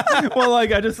hung. Well,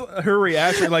 like her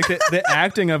reaction, like the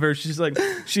acting of her,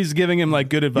 she's giving him like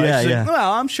good advice. Yeah, She's yeah. like,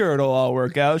 well, I'm sure it'll all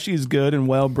work out. She's good and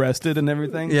well breasted and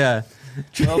everything. Yeah.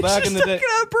 Well, back in the day.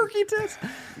 Perky test.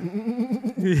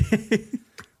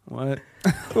 What?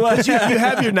 Well, you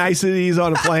have your niceties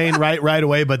on a plane right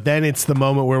away, but then it's the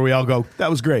moment where we all go, that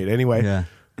was great. Anyway, Yeah.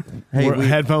 Hey,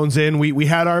 headphones in. We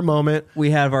had our moment.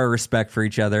 we have our respect for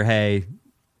each other. Hey,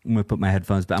 I'm gonna put my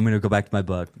headphones back. I'm gonna go back to my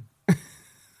book.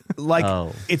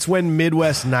 It's when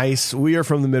Midwest Nice. We are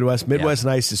from the Midwest. Midwest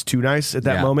Nice is too nice at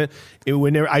that Yeah. moment.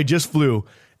 I just flew,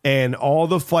 and all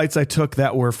the flights I took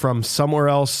that were from somewhere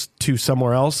else to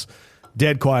somewhere else,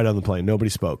 dead quiet on the plane. Nobody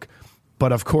spoke.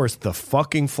 But of course, the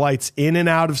fucking flights in and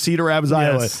out of Cedar Rapids,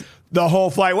 Iowa. The whole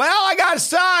flight. Well, I got a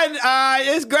son.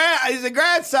 He's a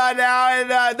grandson now, and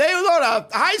they go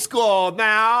to high school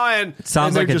now. And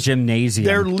Sounds like a gymnasium.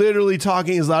 They're literally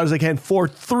talking as loud as they can for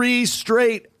 3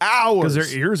 straight hours. Because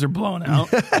their ears are blown out.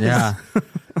 Yeah.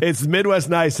 It's Midwest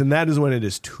Nice, and that is when it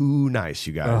is too nice,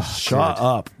 you guys. Shut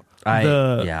up.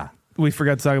 We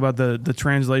forgot to talk about the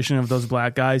translation of those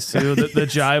black guys too. The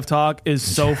jive talk is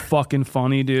so fucking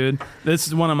funny, dude. This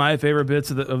is one of my favorite bits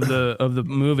of the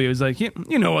movie. It was like, you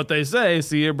know what they say: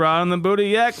 see a broad on the booty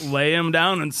yak, lay him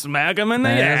down and smack him in the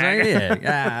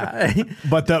yak.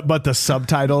 But the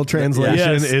subtitle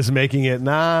translation is making it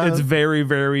It's very,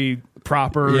 very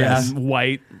proper and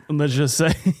white. Let's just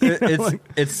say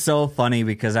it's so funny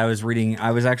because I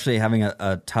was actually having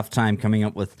a tough time coming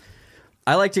up with.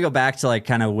 I like to go back to like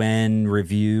kind of when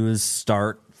reviews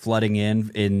start flooding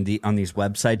on these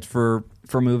websites for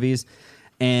movies,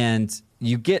 and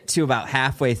you get to about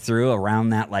halfway through around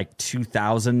that like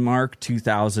 2000 mark,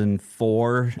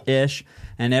 2004 ish,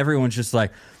 and everyone's just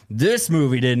like, this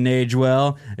movie didn't age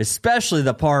well, especially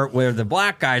the part where the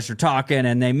black guys are talking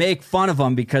and they make fun of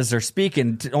them because they're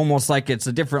speaking almost like it's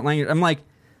a different language. I'm like,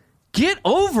 get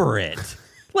over it.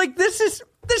 Like this is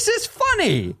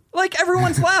funny. Like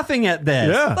everyone's laughing at this.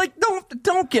 Yeah. Like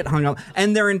don't get hung up.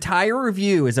 And their entire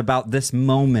review is about this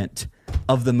moment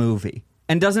of the movie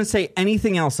and doesn't say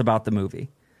anything else about the movie.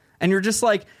 And you're just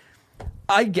like,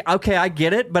 I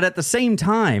get it, but at the same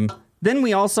time, then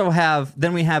we have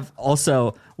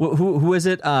who is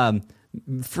it?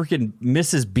 Freaking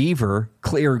Mrs. Beaver,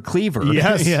 Cleaver,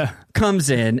 Yes. comes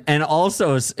in and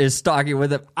also is talking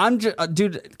with him. I'm just,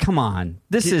 dude, come on,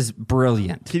 this is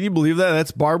brilliant. Can you believe that?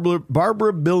 That's Barbara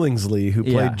Billingsley who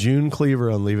played June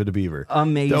Cleaver on Leave It to Beaver.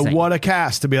 Amazing. What a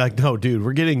cast to be like, no, dude,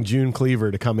 we're getting June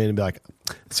Cleaver to come in and be like,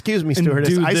 excuse me,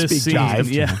 stewardess, I speak jive.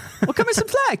 Yeah. Well, come in some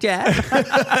slack, Jack.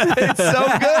 It's so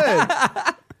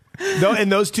good.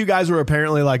 And those two guys were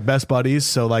apparently like best buddies,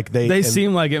 so like they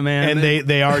seem like it, man. And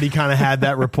they already kind of had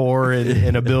that rapport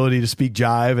and ability to speak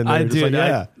jive, and they're just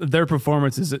like, their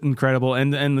performance is incredible.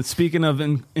 And speaking of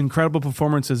incredible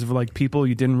performances of like people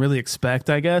you didn't really expect,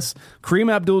 I guess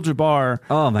Kareem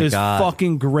Abdul-Jabbar is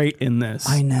fucking great in this.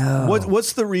 I know.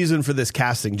 What's the reason for this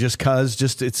casting? Just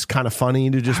it's kind of funny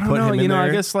to just put him in there.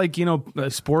 I guess like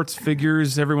sports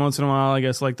figures every once in a while. I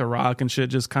guess like The Rock and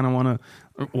shit just kind of want to.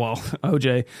 Well,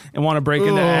 OJ, and want to break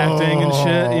into acting and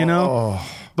shit,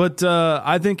 But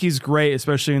I think he's great,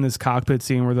 especially in this cockpit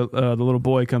scene where the little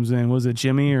boy comes in. Was it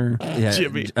Jimmy or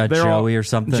Jimmy? Joey or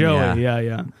something? Joey,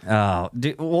 yeah. Oh,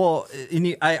 well,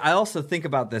 I also think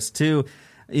about this too.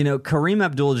 Kareem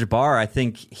Abdul-Jabbar, I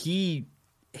think he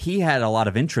had a lot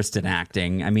of interest in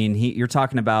acting. I mean, you're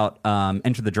talking about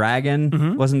Enter the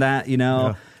Dragon, wasn't that?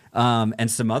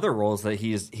 And some other roles that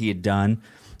he had done.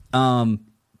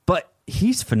 But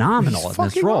he's phenomenal in this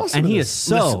fucking role, awesome and in he this. is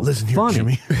so Listen here, funny.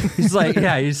 Jimmy. He's like,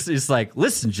 he's like,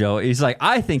 listen, Joe. He's like,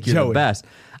 I think you're the Joey. best.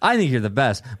 I think you're the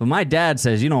best, but my dad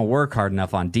says you don't work hard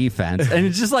enough on defense, and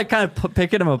it's just like kind of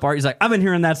picking him apart. He's like, I've been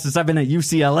hearing that since I've been at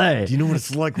UCLA. Do you know what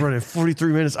it's like running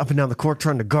 43 minutes up and down the court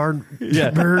trying to guard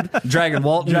Bird? Dragon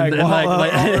Walton, Drag and Wall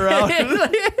like, all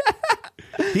around.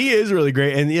 He is really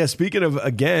great. And yeah, speaking of,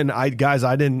 again, I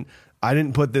didn't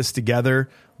put this together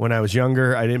when I was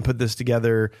younger. I didn't put this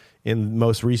together in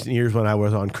most recent years when I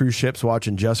was on cruise ships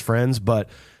watching Just Friends. But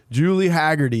Julie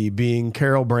Haggerty being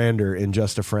Carol Brander in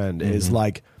Just a Friend is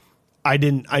like, I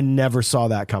never saw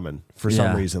that coming for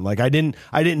some reason. Like I didn't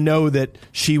know that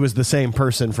she was the same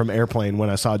person from Airplane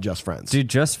when I saw Just Friends. Dude,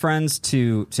 Just Friends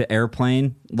to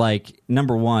Airplane, like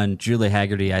number one, Julie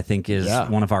Haggerty, I think is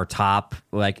one of our top,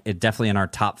 like definitely in our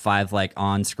top 5 like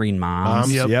on-screen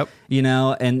moms. Yep. You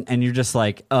know, and you're just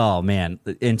like, oh man,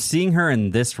 and seeing her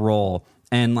in this role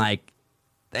and like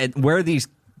where these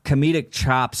comedic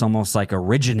chops almost like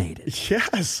originated,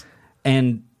 Yes.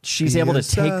 and she's Be able to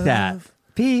yourself. take that.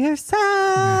 Be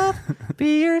yourself,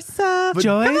 be yourself,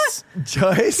 Joyce?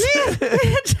 Joyce?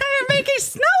 You're making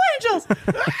snow angels.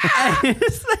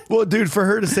 Well, dude, for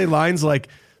her to say lines like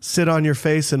 "sit on your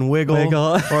face and wiggle,"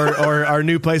 Wiggle. or our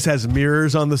new place has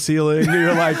mirrors on the ceiling,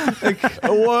 you're like,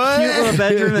 what? Cute little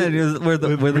bedroom where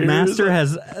the mirrors. master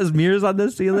has mirrors on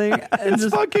the ceiling. And It's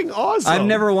fucking awesome. I've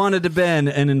never wanted to been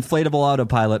an inflatable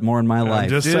autopilot more in my life.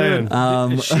 just Dude,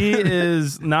 saying. she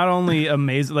is not only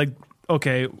amazing, like,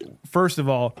 okay, first of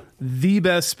all, the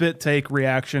best spit take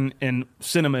reaction in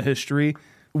cinema history.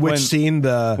 Which scene?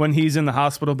 When he's in the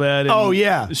hospital bed. And Oh,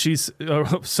 yeah. she's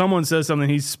someone says something,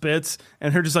 he spits,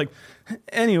 and her just like,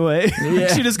 anyway,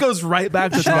 she just goes right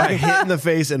back to She got talking. hit in the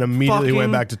face and immediately Fucking-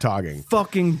 went back to talking.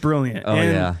 Fucking brilliant. Oh,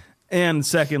 yeah. And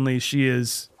secondly, she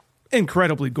is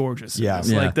incredibly gorgeous. Yes.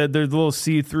 Yeah. Like the little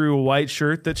see-through white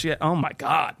shirt that she had. Oh my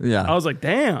God. Yeah. I was like,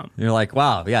 damn. You're like,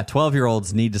 wow, yeah,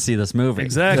 12-year-olds need to see this movie.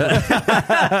 Exactly.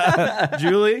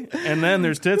 Julie, and then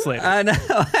there's tits later. I know.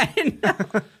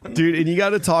 Dude, and you got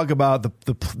to talk about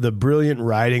the brilliant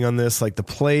writing on this, like the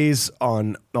plays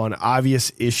on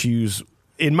obvious issues.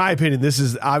 In my opinion, this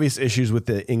is obvious issues with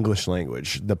the English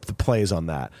language, the plays on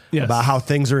that, Yes. about how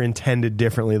things are intended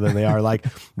differently than they are. Like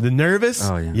the nervous,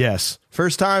 Oh, yeah. yes.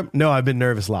 First time, no, I've been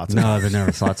nervous lots of No, times. I've been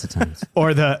nervous lots of times.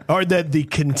 Or the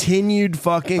continued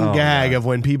fucking gag of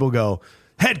when people go,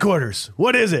 headquarters,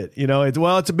 what is it? You know,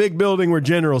 it's a big building where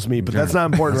generals meet, but that's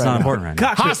not important That's right not now. important right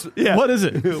now. Cockpit. yeah. What is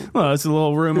it? Well, it's a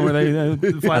little room where they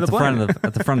fly At the the plane.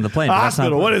 front of the plane. but that's not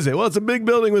Hospital, what important. is it? Well, it's a big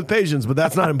building with patients, but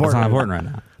that's not important. That's not right important now.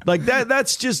 right now. Like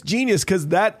that's just genius because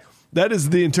that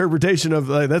is the interpretation of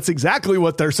that's exactly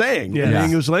what they're saying in the Yeah.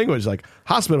 English language. Like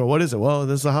hospital, what is it? Well,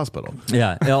 this is a hospital.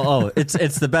 Yeah.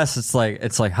 It's the best. It's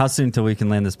like how soon till we can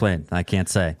land this plane? I can't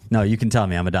say. No, you can tell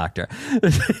me. I'm a doctor.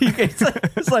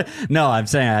 It's like no, I'm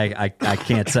saying I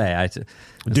can't say.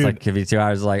 It's Dude. like give you 2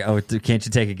 hours. Like can't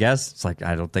you take a guess? It's like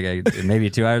I don't think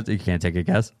maybe 2 hours. You can't take a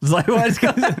guess. It's like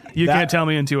what? You can't tell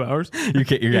me in 2 hours. You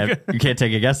can't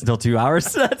take a guess until 2 hours.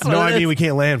 That's what No, it I mean is. we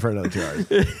can't land for another 2 hours.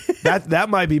 that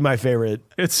might be my favorite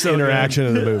It's so interaction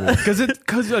in the movie.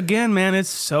 Because again, man, it's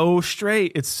so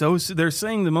straight. It's so they're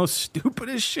saying the most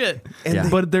stupidest shit, Yeah.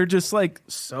 but they're just like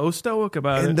so stoic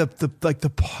about And it.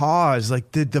 the pause,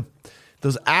 like the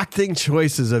those acting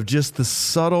choices of just the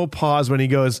subtle pause when he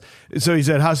goes. So he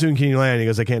said, "How soon can you land?" He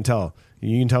goes, "I can't tell.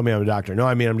 You can tell me I'm a doctor." No,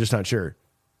 I mean I'm just not sure.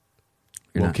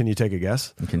 You're Well, not- can you take a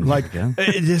guess? Can you Like take a guess?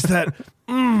 it's just that.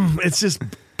 It's just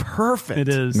perfect. It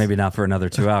is Maybe not for another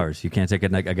 2 hours. You can't take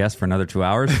a guess for another 2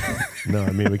 hours. No, I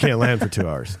mean we can't land for 2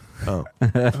 hours. Oh,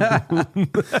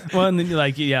 Well, and then you're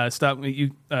like, yeah,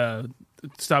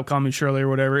 stop calling me Shirley or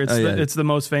whatever. It's yeah. it's the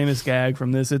most famous gag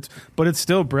from this. But it's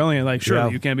still brilliant. Like, Shirley,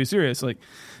 Yeah. you can't be serious. Like,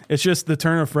 it's just the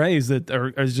turn of phrase that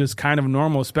is just kind of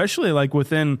normal, especially like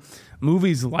within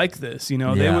movies like this. You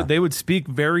know, Yeah. they would speak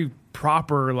very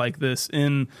proper like this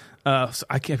in.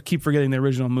 I keep forgetting the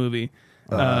original movie.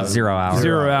 0 hour.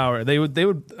 0 hour. They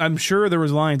would. I'm sure there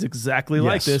was lines exactly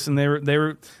like Yes. this, and they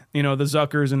were. You know, the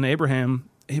Zuckers and Abraham.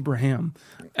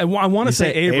 I want to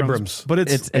say say Abrams, Abrams. but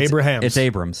it's Abrahams. It's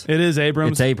Abrams. it is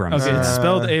Abrams. It's Abrams. Okay, it's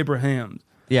spelled Abraham.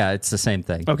 Yeah, it's the same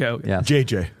thing. Okay. Yeah.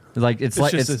 JJ, Like it's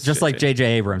just like JJ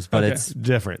Abrams, but Okay. it's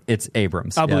different.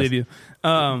 Abrams. I'll Yes. believe you.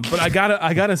 But I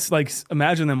gotta like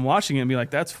imagine them watching it and be like,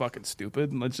 "That's fucking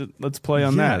stupid." Let's play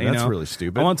on Yeah, that. You that's know? really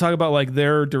stupid. I want to talk about like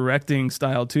their directing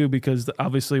style too, because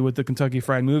obviously with the Kentucky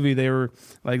Fried Movie, they were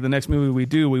like the next movie we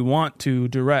do, we want to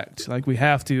direct, like we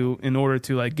have to in order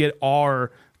to like get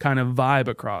our kind of vibe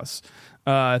across.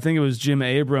 I think it was Jim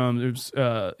Abrams.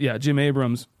 Jim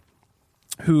Abrams.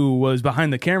 who was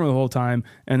behind the camera the whole time,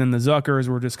 and then the Zuckers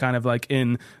were just kind of like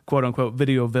in quote unquote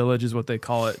video village is what they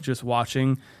call it, just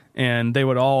watching. And they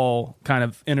would all kind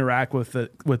of interact with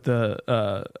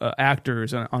the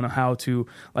actors on how to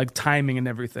like timing and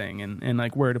everything, and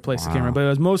like where to place the camera. But it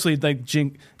was mostly like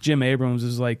Jim Abrams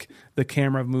is like the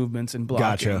camera movements and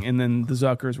blocking, Gotcha. and then the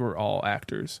Zuckers were all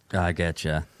actors. I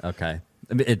getcha. Okay.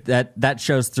 I mean, that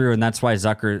shows through, and that's why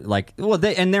Zucker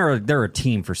they're a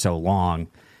team for so long,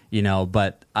 you know.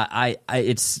 But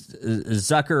it's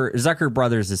Zucker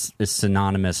Brothers is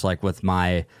synonymous like with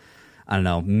my, I don't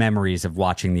know, memories of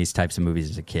watching these types of movies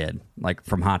as a kid, like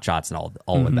from Hot Shots and all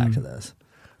the way back to this.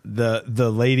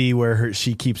 The lady where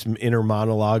she keeps in her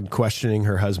monologue questioning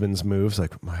her husband's moves,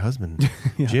 like, my husband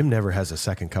Jim never has a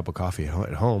second cup of coffee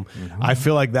at home. I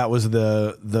feel like that was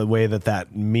the way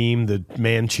that meme, the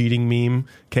man cheating meme,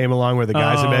 came along, where the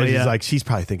guy's in bed, he's like, she's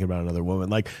probably thinking about another woman.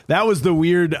 Like, that was the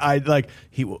weird. What's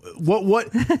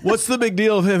the big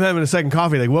deal of him having a second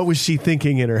coffee? Like, what was she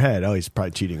thinking in her head? Oh, he's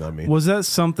probably cheating on me. Was that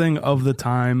something of the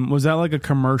time? Was that like a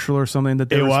commercial or something that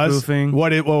they were spoofing?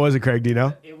 What was it, Craig? Do you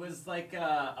know? It was like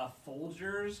a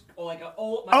Folgers, or like a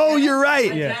old. Oh, you're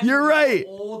right. You're right.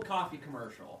 Old coffee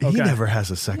commercial. He never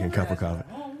has a second cup of coffee.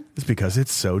 It's because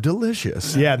it's so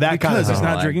delicious. Yeah, that kind of because he's thing.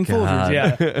 not drinking Folgers.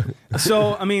 Yeah.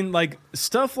 So I mean, like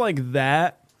stuff like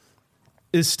that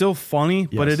is still funny,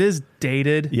 but Yes. it is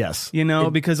dated. Yes. You know,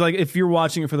 because like if you're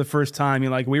watching it for the first time,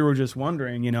 you're like, we were just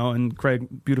wondering, you know, and Craig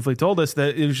beautifully told us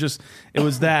that it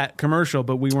was that commercial,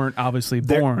 but we weren't obviously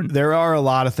born. There are a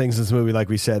lot of things in this movie, like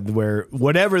we said, where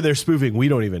whatever they're spoofing, we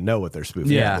don't even know what they're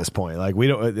spoofing Yeah. at this point. Like, we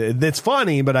don't. It's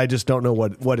funny, but I just don't know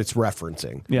what it's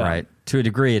referencing. Yeah. Right. To a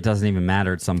degree, it doesn't even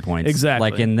matter at some points.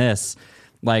 Exactly. Like in this,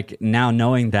 like now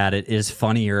knowing that it is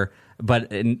funnier,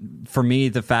 but for me,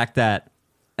 the fact that,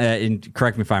 and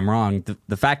correct me if I'm wrong,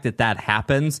 the fact that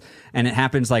happens, and it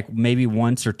happens like maybe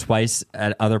once or twice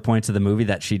at other points of the movie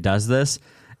that she does this,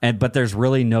 but there's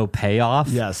really no payoff.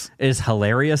 Yes. Is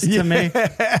hilarious to me.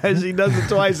 She does it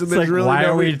twice, and It's there's like, really why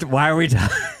no. are we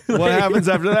What happens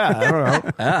after that? I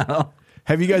don't know.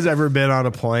 Have you guys ever been on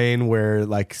a plane where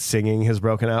like singing has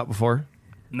broken out before?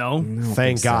 No.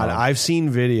 Thank God. so. I've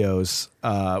seen videos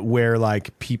where like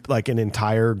an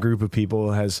entire group of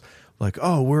people has like,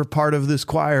 oh, we're part of this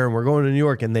choir and we're going to New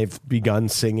York, and they've begun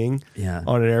singing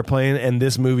on an airplane, and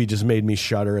this movie just made me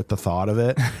shudder at the thought of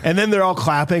it. And then they're all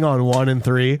clapping on 1 and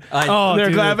 3. They're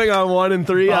dude. clapping on 1 and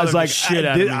 3. I was Bothered like, the shit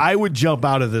out of me. I would jump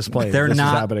out of this plane. if They're this was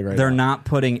not. happening right They're now. not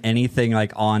putting anything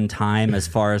like on time as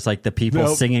far as like the people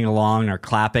Nope. singing along or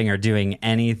clapping or doing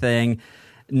anything.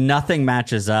 Nothing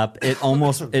matches up. It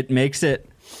almost it makes it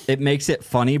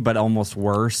funny, but almost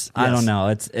worse. I Yes. don't know.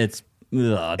 It's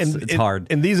hard.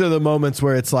 And these are the moments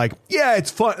where it's like, yeah,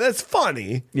 it's fun. That's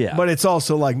funny. Yeah. But it's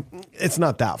also like, it's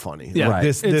not that funny. Yeah. Like Right.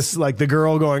 this like the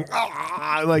girl going,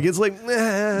 ah, like it's like,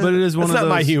 But it is one it's of not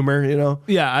my those- humor, you know?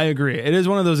 Yeah, I agree. It is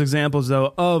one of those examples,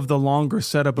 though, of the longer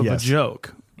setup of Yes. a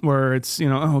joke, where it's, you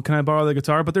know, oh, can I borrow the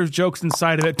guitar? But there's jokes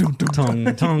inside of it. Dun, dun, dun.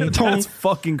 Tung, tung, tung. That's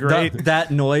fucking great. That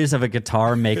noise of a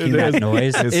guitar making that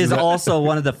noise is also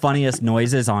one of the funniest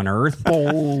noises on earth.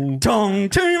 Tung, tung, tung.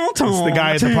 It's the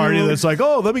guy at the party that's like,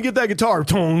 oh, let me get that guitar.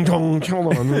 Tong, tong,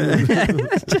 tong.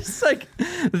 Just like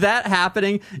that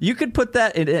happening. You could put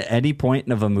that at any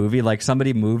point of a movie, like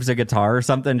somebody moves a guitar or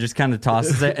something, just kind of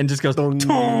tosses it and just goes tong,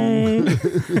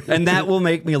 and that will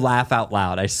make me laugh out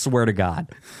loud. I swear to God,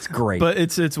 it's great. But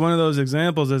it's one of those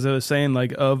examples, as I was saying,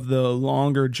 like of the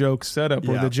longer joke setup,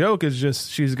 where Yeah. the joke is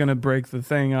just she's gonna break the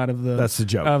thing out of the That's the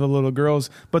joke. out of the little girls.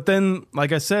 But then,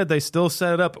 like I said, they still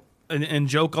set it up and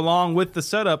joke along with the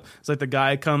setup. It's like the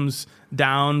guy comes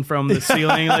down from the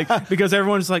ceiling, like because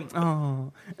everyone's like,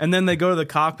 oh, and then they go to the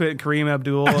cockpit. Kareem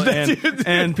Abdul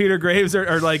and Peter Graves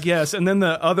are like, yes, and then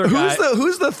the other guy,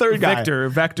 Who's the third guy? Vector.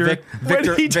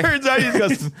 When he turns out, he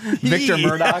goes, Victor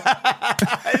Murdoch.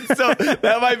 So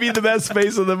that might be the best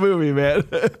face of the movie, man.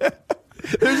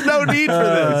 There's no need for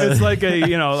this. It's like a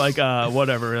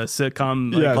whatever, a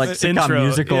sitcom Like sitcom intro.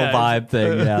 musical Yeah, vibe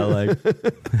thing. Yeah, like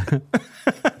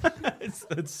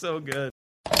It's so good.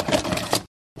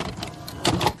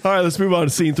 All right, let's move on to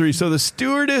scene 3. So the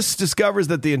stewardess discovers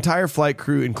that the entire flight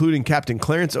crew, including Captain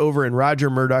Clarence Over and Roger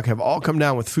Murdoch, have all come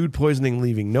down with food poisoning,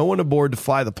 leaving no one aboard to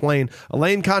fly the plane.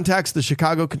 Elaine contacts the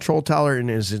Chicago control tower and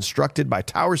is instructed by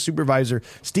tower supervisor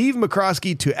Steve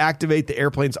McCroskey to activate the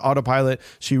airplane's autopilot.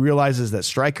 She realizes that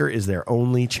Stryker is their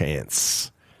only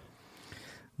chance.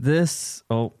 this.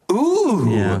 Oh, Ooh,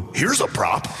 Yeah. here's a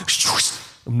prop.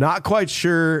 I'm not quite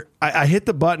sure. I hit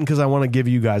the button because I want to give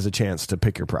you guys a chance to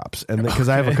pick your props, and because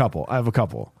I have a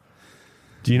couple.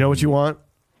 Do you know what you want?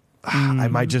 I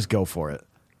might just go for it.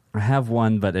 I have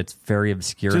one, but it's very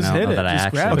obscure. Just and I hit don't know it. that I Just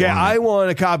actually. grab it. Okay, want I want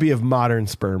a copy of Modern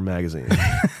Sperm magazine.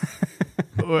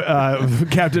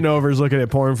 Captain Over's looking at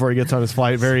porn before he gets on his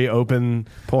flight. Very open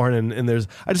porn, and there's.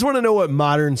 I just want to know what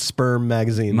Modern Sperm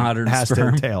magazine has Sperm.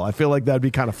 to entail. I feel like that'd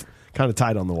be kind of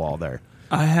tight on the wall there.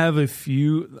 I have a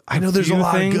few. I know there's a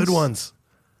lot of good ones.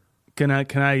 Can I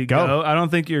go? I don't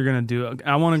think you're gonna do it.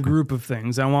 I want a group of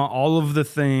things. I want all of the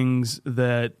things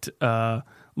that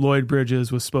Lloyd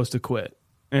Bridges was supposed to quit.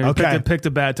 And Okay. picked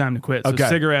a bad time to quit. So Okay.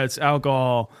 cigarettes,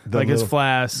 alcohol, The like his little-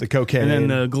 flask, the cocaine, and then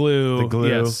the glue. the glue.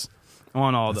 Yes, I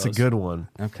want all That's those. a good one.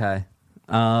 Okay.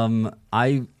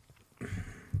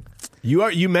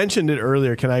 You mentioned it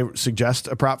earlier. Can I suggest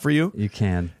a prop for you? You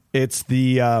can. It's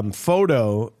the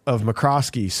photo of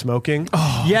McCroskey smoking.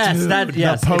 Yes,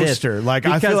 The poster. It is. Like I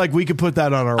feel Because like we could put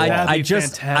that on our wall. That'd I be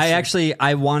just, fantastic.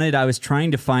 I was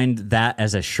trying to find that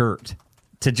as a shirt,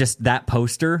 to just that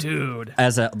poster, Dude.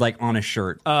 as a like on a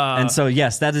shirt. And so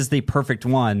yes, that is the perfect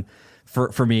one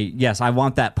for me. Yes, I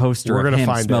want that poster We're of gonna him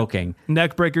find it. smoking.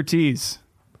 Neckbreaker tees.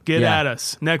 Get Yeah. at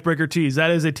us. Neckbreaker tees. That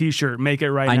is a T-shirt. Make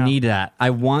it right I now. need that. I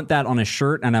want that on a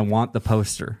shirt, and I want the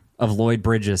poster of Lloyd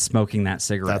Bridges smoking that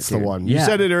cigarette. That's the dude. one. Yeah. You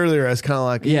said it earlier. I was kind of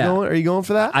like, Yeah. are you going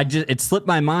for that? It slipped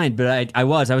my mind, but I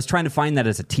was trying to find that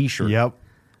as a T-shirt. Yep.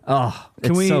 Oh,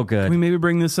 Can it's we, so good. Can we maybe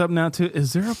bring this up now too?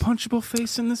 Is there a punchable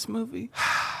face in this movie?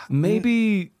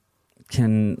 Maybe.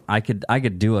 I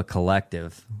could do a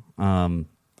collective.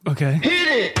 Okay.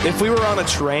 If we were on a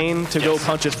train to go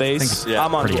punch a face,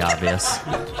 I'm on Pretty board. obvious.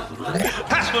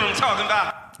 That's what I'm talking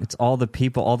about. It's all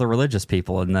the religious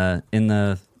people in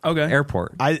the Okay.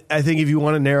 airport. I think if you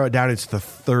want to narrow it down, it's the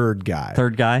third guy.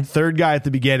 Third guy? Third guy at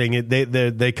the beginning.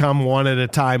 They come one at a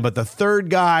time, but the third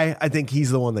guy, I think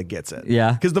he's the one that gets it.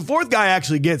 Yeah. Because the fourth guy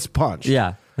actually gets punched.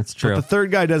 Yeah, that's true. But the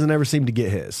third guy doesn't ever seem to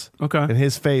get his. Okay. And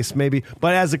his face, maybe.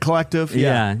 But as a collective,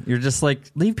 yeah, you're just like,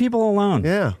 leave people alone.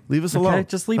 Yeah, leave us Okay, alone.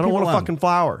 just leave I don't people want a alone. fucking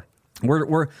flower.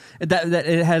 We're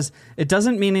that it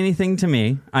doesn't mean anything to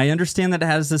me. I understand that it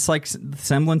has this like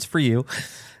semblance for you.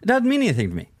 It doesn't mean anything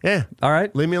to me. Yeah. All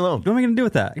right, Leave me alone. What am I going to do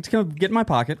with that? It's going to get in my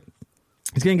pocket.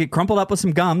 It's going to get crumpled up with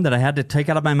some gum that I had to take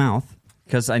out of my mouth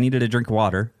because I needed a drink of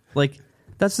water. Like,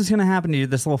 that's just going to happen to you.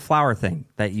 This little flower thing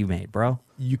that you made, bro.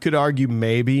 You could argue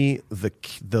maybe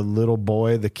the little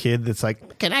boy, the kid that's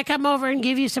like, Can I come over and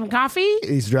give you some coffee?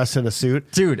 he's dressed in a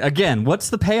suit. Dude, again,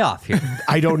 what's the payoff here?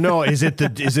 I don't know. Is it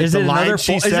the line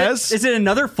she says? Is it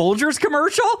another Folgers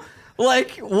commercial?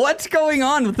 Like, what's going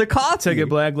on with the coffee? Take it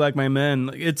black like my men.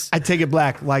 Like, it's I take it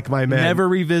black like my man. never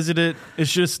revisit it.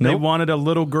 It's just they Nope. wanted a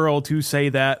little girl to say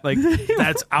that. Like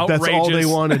that's outrageous. That's all they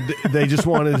wanted. They just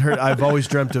wanted her. I've always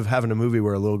dreamt of having a movie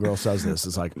where a little girl says this.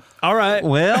 It's like, All right.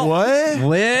 Well, what?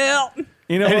 Well,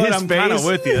 You know And what? his I'm kind of face-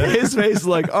 with you. His face is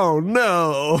like, oh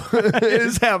no,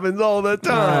 this happens all the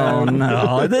oh time.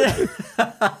 no.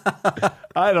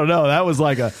 I don't know. That was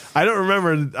like I don't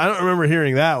remember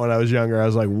hearing that when I was younger. I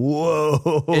was like,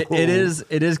 whoa. It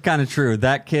is kind of true.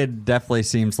 That kid definitely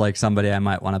seems like somebody I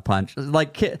might want to punch.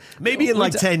 Like Maybe in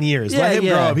like 10 years. Yeah, Let him yeah.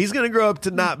 grow up. He's going to grow up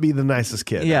to not be the nicest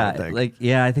kid. I don't think.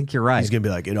 I think you're right. He's going to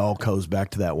be like, it all goes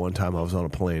back to that one time I was on a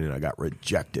plane and I got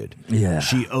rejected. Yeah.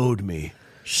 She owed me.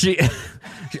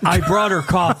 I brought her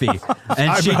coffee,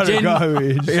 and she brought her didn't.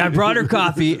 coffee. I brought her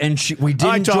coffee, and we I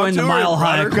didn't talked join to the her, Mile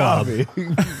brought High her Club. coffee.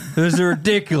 This is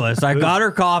ridiculous. I got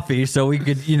her coffee so we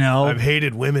could, I've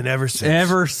hated women ever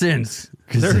since.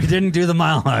 because we didn't do the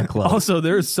Mile High Club. Also,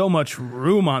 there's so much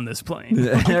room on this plane,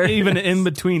 even in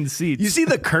between seats. You see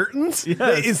the curtains?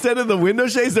 Yes. Instead of the window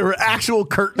shades, there were actual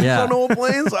curtains Yeah. on old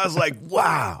planes. I was like,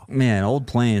 wow. Man, old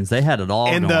planes, they had it all.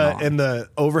 And going on. the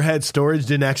overhead storage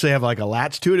didn't actually have like a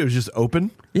latch to it. It was just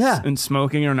open. yeah, and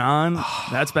smoking or non,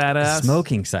 that's badass.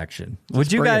 smoking section.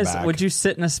 Would you bring it guys? back. Would you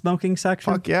sit in a smoking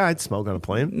section? Fuck yeah, I'd smoke on a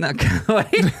plane. No,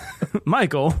 wait.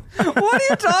 Michael, What are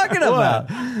you talking about?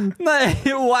 Like,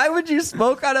 why would you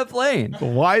smoke on a plane?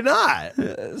 Why not?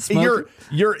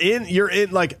 You're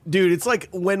in like, dude, it's like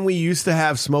when we used to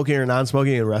have smoking or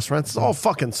non-smoking in restaurants. It's all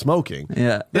fucking smoking.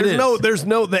 Yeah. There's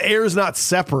no the air's not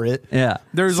separate. Yeah.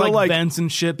 there's So, like vents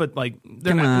and shit, but like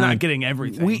they're Come on. not getting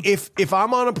everything. If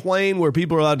I'm on a plane where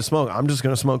people are allowed to smoke, I'm just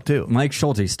gonna smoke too. Mike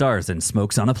Schulte stars in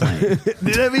Smokes on a Plane.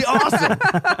 That'd be awesome.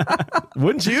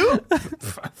 Wouldn't you?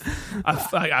 I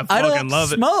fucking I don't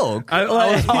love it. smoke. I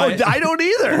don't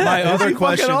either. My That'd other be fucking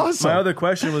question. awesome. My other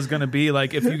question was going to be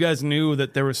like, if you guys knew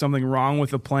that there was something wrong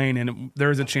with the plane and there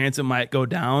was a chance it might go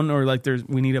down, or like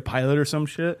we need a pilot or some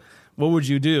shit. What would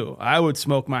you do? I would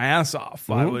smoke my ass off.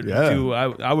 I would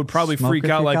I would probably Smoke freak if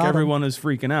out you like got 'em. everyone is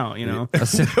freaking out. You know.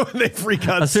 They freak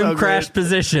out. Assume so crash great.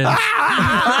 position.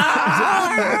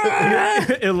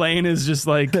 Elaine is just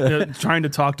like trying to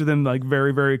talk to them like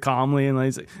very, very calmly, and like,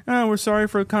 he's like, oh, we're sorry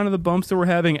for kind of the bumps that we're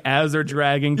having as they're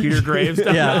dragging Peter Graves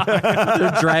down.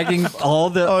 They're dragging all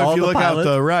the. if you look pilots.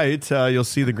 out the right, you'll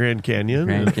see the Grand Canyon.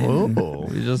 Grand Canyon.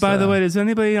 Oh. By the way, does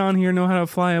anybody on here know how to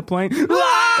fly a plane?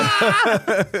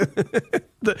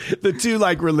 The two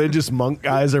like religious monk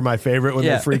guys are my favorite when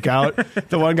they freak out.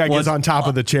 The one guy gets on top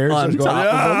of the chair, on starts going,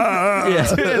 top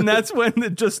of them. And that's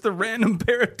when just the random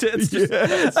pair of tits just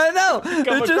I know.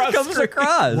 It just comes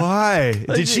across. Why?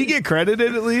 Did she get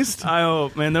credited at least? I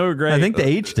hope, man, they were great. I think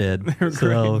they each did. They were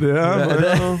great.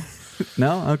 Yeah.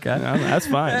 No? Okay. No, that's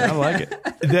fine. I like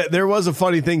it. There was a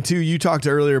funny thing too. You talked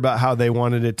earlier about how they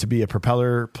wanted it to be a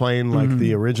propeller plane like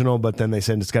the original, but then they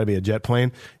said it's got to be a jet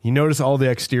plane. You notice all the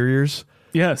exteriors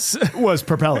Yes. was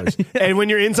propellers. And when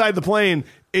you're inside the plane,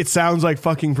 it sounds like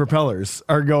fucking propellers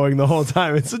are going the whole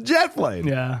time. It's a jet plane.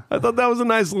 Yeah. I thought that was a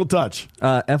nice little touch.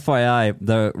 FYI,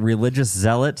 the religious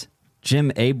zealot,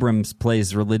 Jim Abrams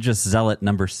plays religious zealot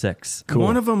number 6. Cool.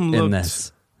 One of them in looked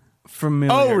this.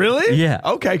 familiar. Oh, really? Yeah.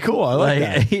 Okay, cool. I like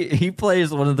that. He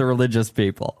plays one of the religious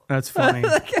people. That's funny.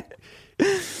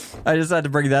 I just had to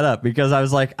bring that up because I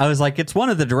was like, it's one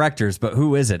of the directors, but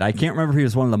who is it? I can't remember if he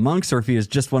was one of the monks or if he was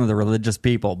just one of the religious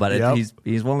people, but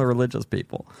he's one of the religious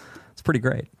people. It's pretty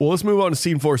great. Well, let's move on to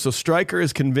scene 4. So Stryker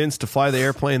is convinced to fly the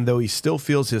airplane, though he still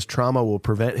feels his trauma will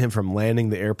prevent him from landing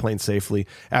the airplane safely.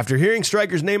 After hearing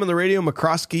Stryker's name on the radio,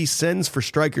 McCroskey sends for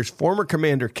Stryker's former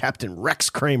commander, Captain Rex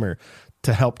Kramer,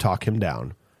 to help talk him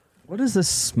down. What is this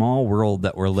small world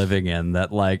that we're living in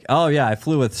that like, oh yeah, I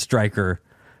flew with Stryker.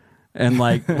 And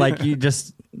like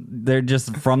they're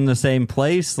just from the same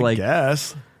place. Like,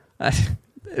 yes,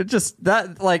 it just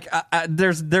that like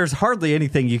there's hardly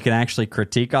anything you can actually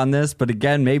critique on this. But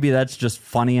again, maybe that's just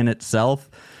funny in itself.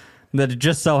 That it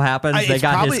just so happens they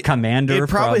got his commander. It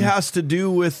probably from, has to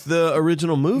do with the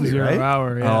original movie, Zero right?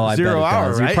 Hour. Yeah. Oh, I Zero bet it Hour,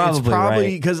 does. right? You're probably it's probably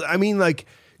right. because I mean, like.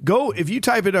 Go if you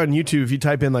type it on YouTube. If you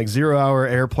type in like 0 Hour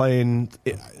airplane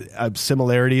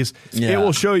similarities, it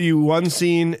will show you one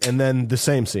scene and then the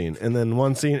same scene, and then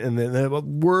one scene and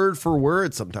then word for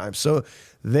word sometimes. So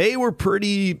they were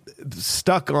pretty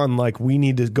stuck on like we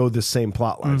need to go the same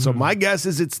plot line. So my guess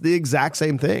is it's the exact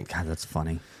same thing. God, that's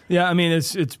funny. Yeah, I mean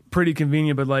it's pretty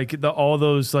convenient, but like all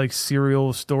those like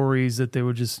serial stories that they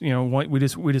would just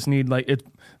we just need like it.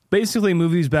 Basically,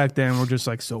 movies back then were just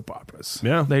like soap operas.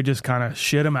 Yeah. They just kind of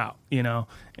shit them out, and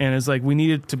it's like we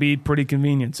need it to be pretty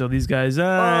convenient. So these guys, they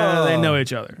know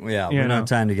each other. Yeah, we don't have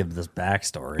time to give this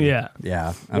backstory. Yeah.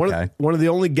 Yeah, okay. One of the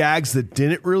only gags that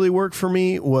didn't really work for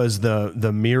me was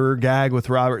the mirror gag with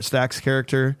Robert Stack's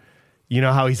character. You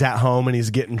know how he's at home and he's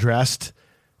getting dressed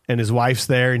and his wife's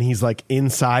there and he's like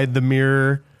inside the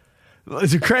mirror.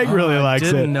 So Craig really likes it.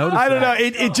 I don't know.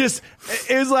 It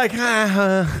was like,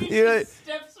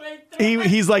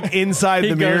 he's like inside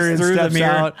the mirror and through steps the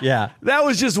mirror. out. Yeah. That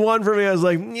was just one for me. I was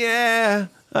like, yeah,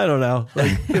 I don't know.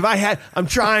 Like I'm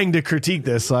trying to critique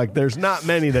this. Like there's not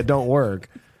many that don't work.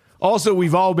 Also,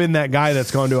 we've all been that guy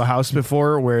that's gone to a house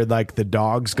before where like the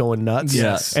dog's going nuts.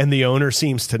 Yes. And the owner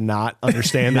seems to not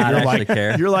understand that. Not actually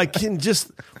care. You're like, can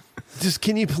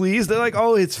you please? They're like,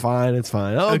 oh, it's fine.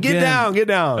 Oh, get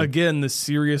down. Again, the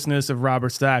seriousness of Robert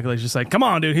Stack. Like, just like, come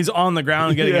on, dude. He's on the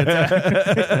ground getting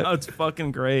attacked. Oh, it's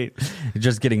fucking great.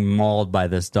 Just getting mauled by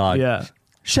this dog. Yeah.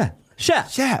 Shut.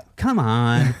 Come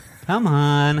on. Come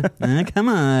on.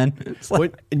 It's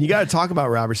like, And you got to talk about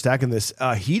Robert Stack in this.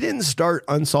 He didn't start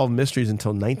Unsolved Mysteries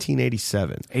until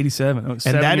 1987. 87.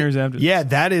 7 years after. Yeah,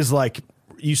 that is like,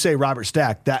 you say Robert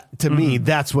Stack, that to me,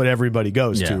 that's what everybody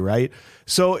goes to, right?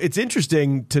 So it's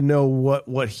interesting to know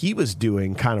what he was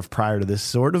doing kind of prior to this.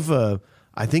 Sort of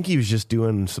I think he was just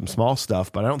doing some small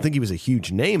stuff, but I don't think he was a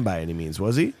huge name by any means,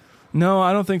 was he? No,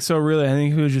 I don't think so, really. I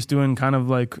think he was just doing kind of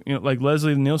like, like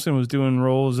Leslie Nielsen was doing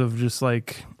roles of just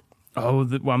like,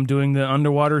 I'm doing the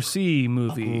underwater sea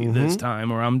movie this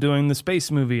time, or I'm doing the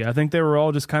space movie. I think they were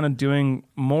all just kind of doing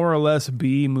more or less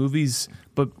B movies,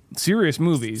 but serious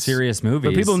movies.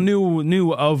 But people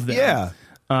knew of them. Yeah.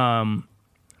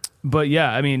 But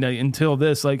yeah, I mean, until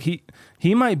this, like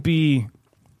he might be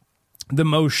the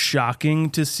most shocking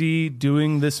to see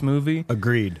doing this movie.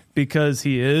 Agreed. Because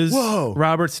he is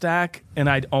Robert Stack, and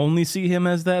I'd only see him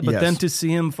as that. But then to see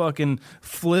him fucking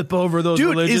flip over those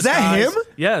religious is that guys, him?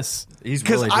 Yes.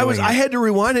 Because I had to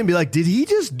rewind and be like, did he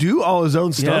just do all his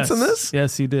own stunts in this?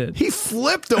 Yes, he did. He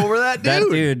flipped over that dude. That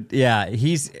dude,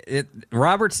 yeah,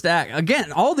 Robert Stack.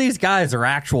 Again, all these guys are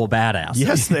actual badasses.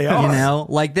 Yes, they are.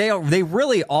 Like they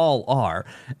really all are,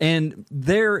 and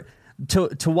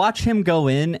to watch him go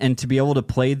in and to be able to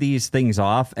play these things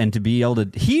off and to be able to,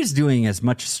 he's doing as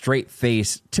much straight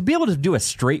face, to be able to do a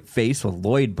straight face with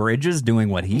Lloyd Bridges doing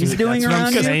what he's doing that's what I'm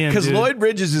around here. saying. Because dude. Lloyd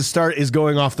Bridges is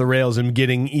going off the rails and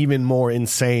getting even more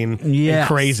insane and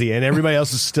crazy, and everybody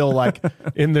else is still like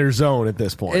in their zone at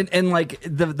this point. And like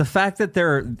the fact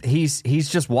that he's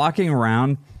just walking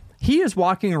around. He is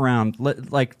walking around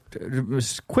like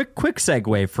quick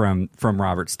segue from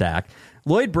Robert Stack.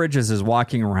 Lloyd Bridges is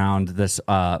walking around this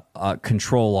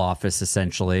control office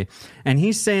essentially, and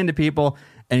he's saying to people,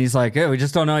 and he's like, "Oh, we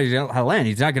just don't know how to land.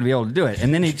 He's not going to be able to do it."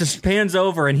 And then he just pans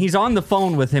over, and he's on the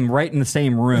phone with him right in the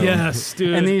same room. Yes,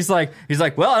 dude. And he's like,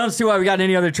 "Well, I don't see why we got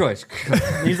any other choice."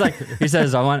 He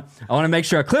says, "I want to make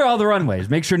sure I clear all the runways,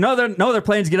 make sure no other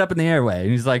planes get up in the airway." And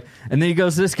he's like, and then he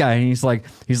goes to this guy, and he's like,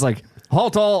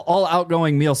 "Halt all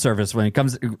outgoing meal service when it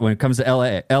comes to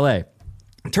L.A."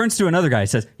 Turns to another guy,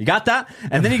 says, "You got that?"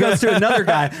 And then he goes to another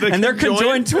guy, and they're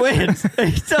conjoined twins. And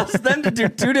he tells them to do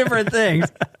two different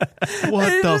things.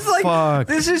 What the fuck?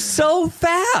 This is so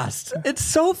fast. It's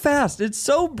so fast. It's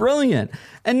so brilliant.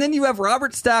 And then you have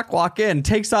Robert Stack walk in,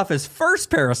 takes off his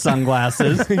first pair of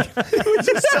sunglasses. Which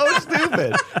is so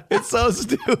stupid. It's so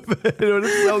stupid.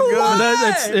 It's so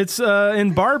good. It's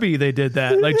in Barbie they did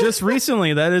that. Like just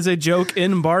recently, that is a joke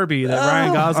in Barbie that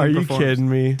Ryan Gosling Are you performs. kidding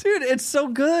me? Dude, it's so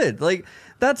good. Like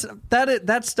that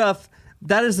stuff.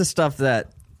 That is the stuff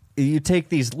that you take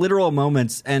these literal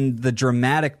moments and the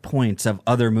dramatic points of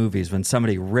other movies when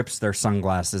somebody rips their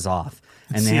sunglasses off.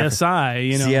 And they CSI,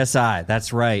 you know. CSI,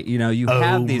 that's right. You know, you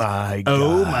have these my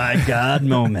oh God. my God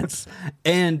moments.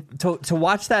 And to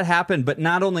watch that happen, but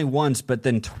not only once, but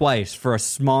then twice for a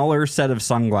smaller set of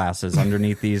sunglasses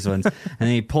underneath these ones. And then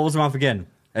he pulls them off again.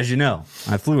 As you know,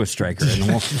 I flew a Stryker.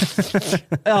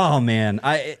 Oh man,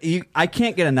 I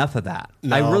can't get enough of that.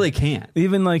 No. I really can't.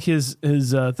 Even like his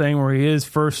thing where he is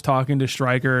first talking to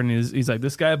Stryker and he's like,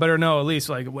 this guy better know at least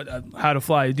like what how to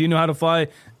fly. Do you know how to fly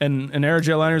an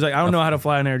aerogel liner? He's like, I don't know how to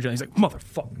fly an aerogel. He's like,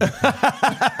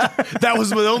 motherfucker. That was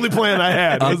the only plan I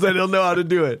had, was that he'll know how to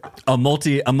do it. A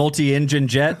multi-engine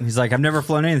jet. He's like, I've never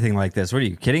flown anything like this. What are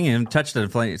you kidding? You haven't touched a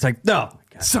plane. It's like, no.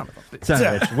 Son of a bitch. Son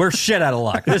of a bitch. We're shit out of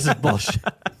luck. This is bullshit.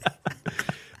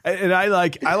 And I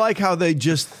like how they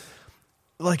just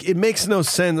like, it makes no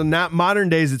sense. Not modern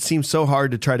days, it seems so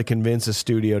hard to try to convince a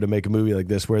studio to make a movie like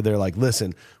this, where they're like,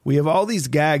 listen, we have all these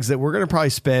gags that we're going to probably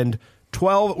spend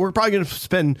 12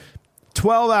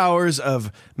 hours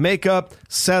of makeup,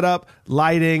 setup,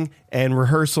 lighting, and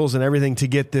rehearsals and everything to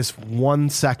get this 1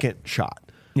 second shot.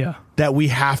 Yeah. That we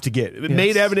have to get.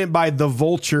 Made evident by the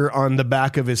vulture on the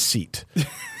back of his seat.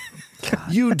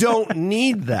 You don't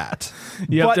need that.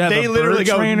 You have but to have they a literally bird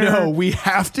go, trainer. no, we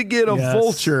have to get a Yes.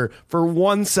 vulture for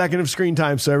 1 second of screen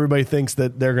time so everybody thinks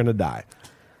that they're going to die.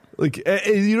 Like,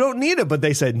 you don't need it, but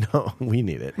they said, no, we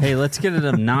need it. Hey, let's get an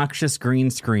obnoxious green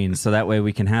screen so that way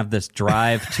we can have this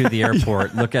drive to the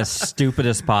airport look as stupid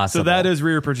as possible. So that is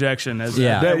rear projection.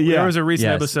 Yeah. There was a recent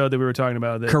Yes. episode that we were talking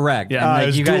about. That, Correct. Yeah. Like, It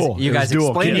was you guys- Duel. you It was guys Duel.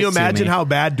 explained Can it you to imagine me. how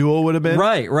bad Duel would have been?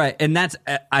 Right.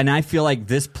 And I feel like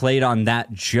this played on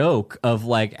that joke of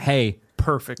like, hey,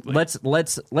 Perfectly.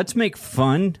 let's make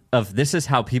fun of this is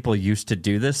how people used to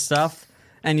do this stuff.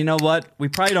 And you know what? We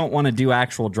probably don't want to do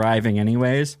actual driving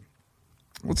anyways.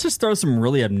 Let's just throw some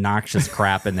really obnoxious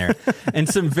crap in there, and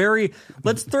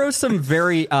let's throw some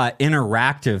very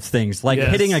interactive things like Yes.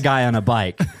 hitting a guy on a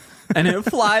bike. And it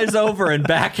flies over and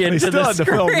back into still the had to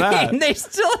film screen. that. They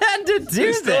still had to do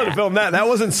They still had to that. film that. That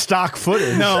wasn't stock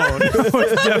footage. No,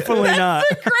 definitely not.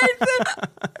 Great thing.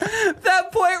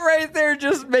 That point right there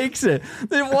just makes it.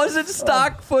 It wasn't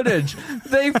stock footage.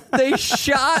 They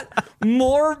shot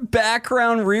more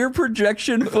background rear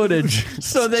projection footage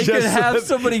so they could have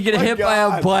somebody get My hit by a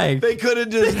God. bike. They could have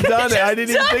just done it. I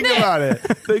didn't even think about it.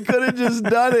 They could have just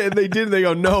done it, and they didn't. They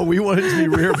go, no, we want it to be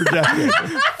rear projected.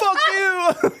 Fuck you.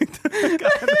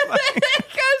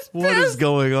 What is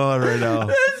going on right now?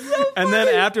 And then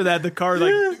after that, the car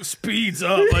like speeds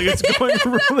up, like it's going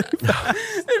really fast.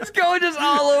 It's going just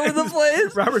all over the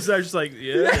place. Robert's just like,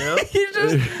 yeah. He's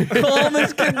just calm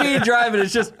as can be driving.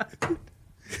 It's just.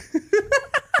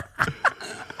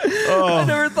 I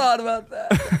never thought about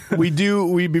that. We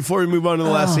before we move on to the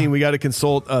last scene, we got to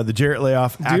consult the Jarrett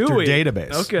Layoff actor Do we?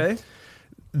 database. Okay.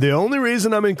 The only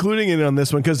reason I'm including it on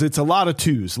this one, because it's a lot of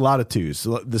twos.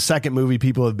 The second movie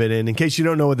people have been in case you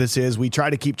don't know what this is, we try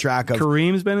to keep track of.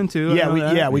 Kareem's been in two.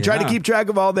 We try to keep track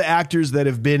of all the actors that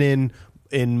have been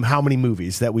in how many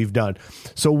movies that we've done.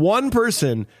 So one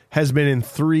person has been in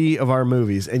 3 of our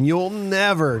movies, and you'll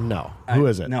never know. Who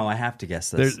is it? No, I have to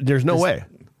guess this. There's no way.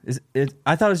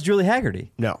 I thought it was Julie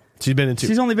Haggerty. No, she's been in 2.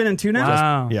 She's only been in 2 now.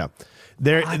 Wow. Yeah.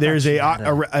 There's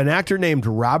an actor named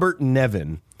Robert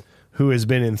Nevin who has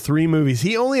been in 3 movies.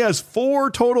 He only has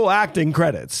 4 total acting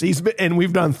credits. And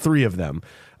we've done 3 of them.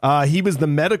 He was the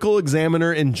medical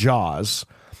examiner in Jaws.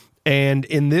 And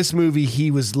in this movie,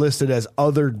 he was listed as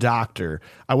other doctor.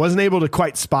 I wasn't able to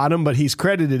quite spot him, but he's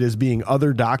credited as being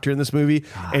other doctor in this movie.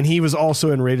 And he was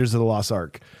also in Raiders of the Lost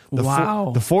Ark. The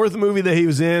 4th movie that he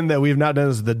was in that we have not done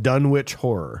is The Dunwich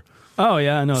Horror. Oh,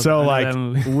 yeah, I know. So,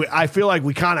 I feel like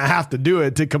we kind of have to do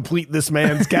it to complete this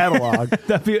man's catalog.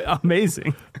 That'd be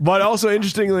amazing. But also,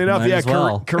 interestingly enough, Might as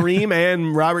well. Kareem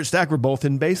and Robert Stack were both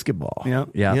in basketball. Yeah.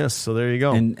 Yes, so there you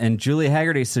go. And Julie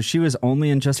Haggerty, so she was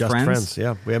only in Just Friends?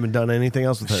 Yeah. We haven't done anything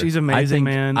else with her. She's amazing,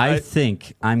 man. I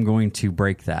think I'm going to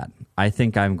break that. I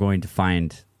think I'm going to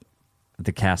find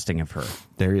the casting of her.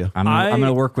 There you go. I'm going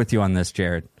to work with you on this,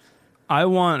 Jared. I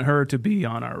want her to be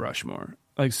on our Rushmore.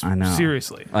 Like, I know.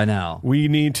 seriously. I know. We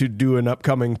need to do an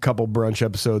upcoming couple brunch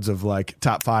episodes of like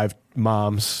top 5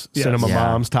 moms, cinema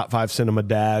moms, top 5 cinema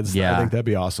dads. Yeah. I think that'd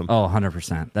be awesome. Oh,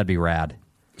 100%. That'd be rad.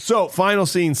 So, final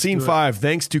scene 5.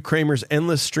 Thanks to Kramer's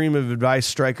endless stream of advice,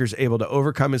 Stryker's able to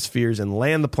overcome his fears and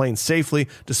land the plane safely,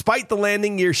 despite the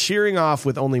landing gear shearing off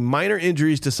with only minor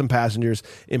injuries to some passengers.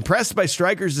 Impressed by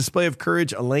Stryker's display of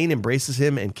courage, Elaine embraces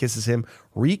him and kisses him,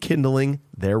 rekindling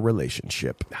their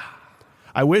relationship.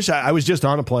 I wish I was just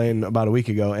on a plane about a week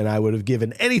ago, and I would have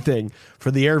given anything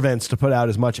for the air vents to put out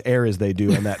as much air as they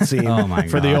do on that scene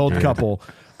for the old couple.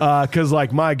 Because,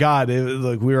 my God,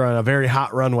 we were on a very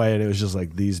hot runway, and it was just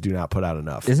like, these do not put out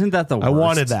enough. Isn't that the worst? I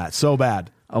wanted that so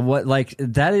bad.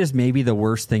 That is maybe the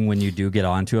worst thing when you do get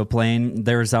onto a plane.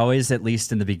 There's always, at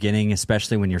least in the beginning,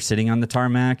 especially when you're sitting on the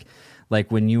tarmac,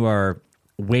 like when you are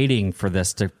waiting for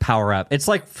this to power up. It's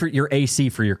like for your AC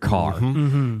for your car.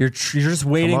 Mm-hmm. You're just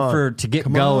waiting to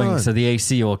get going so the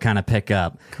AC will kind of pick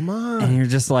up. Come on. And you're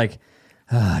just like,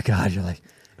 oh God, you're like,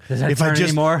 does that turn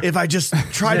anymore? If I just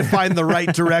try to find the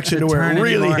right direction to where it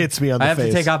really hits me on the face. I have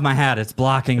to take off my hat. It's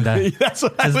blocking the. That's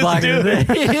what I was blocking doing.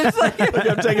 It's like,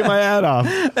 I'm taking my hat off.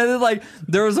 And then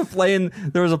there was a plane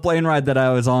ride that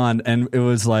I was on, and it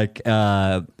was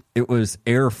it was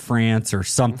Air France or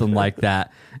something like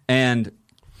that, and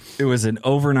it was an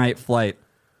overnight flight,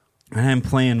 and I'm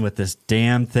playing with this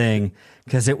damn thing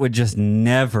because it would just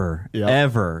never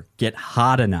ever get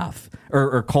hot enough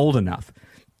or cold enough.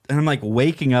 And I'm like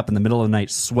waking up in the middle of the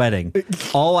night sweating.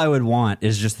 All I would want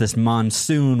is just this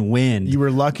monsoon wind. You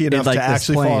were lucky enough to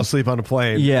actually fall asleep on a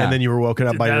plane. Yeah. And then you were woken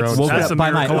up by your own woken sweat. up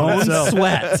by my own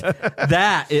sweat.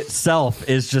 That itself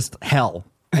is just hell.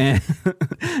 And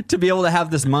to be able to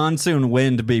have this monsoon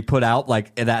wind be put out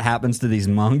like that happens to these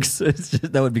monks,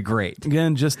 that would be great.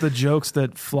 Again, just the jokes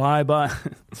that fly by.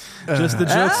 Just the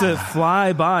jokes that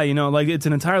fly by. It's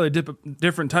an entirely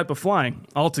different type of flying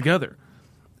altogether.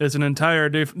 It's an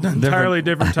entirely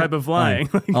different type of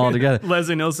flying. Altogether.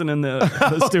 Leslie Nielsen and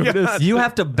the stewardess. You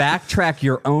have to backtrack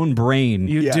your own brain.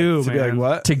 You do, to man. be like,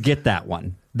 what? To get that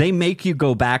one. They make you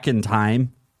go back in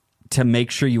time to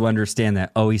make sure you understand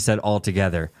that. Oh, he said all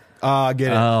together. I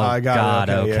get it. I got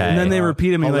it. Okay. And then they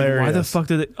repeat it. And you're like, why the Hilarious. fuck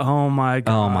did they? Oh my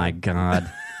God. Oh my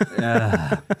God.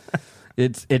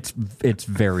 It's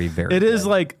very, very. It is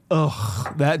like,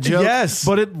 that joke. Yes.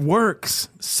 But it works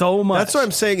so much. That's what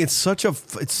I'm saying. It's such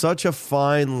a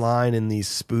fine line in these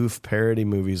spoof parody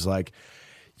movies. Like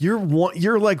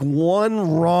you're like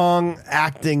one wrong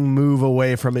acting move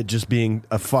away from it just being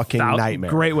a fucking nightmare.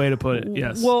 Great way to put it.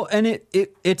 Yes. Well, and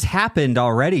it's happened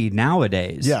already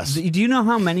nowadays. Yes. Do you know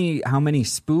how many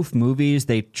spoof movies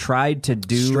they tried to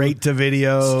do Straight to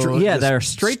video. that are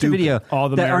straight to video. All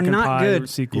the that American are not Pie good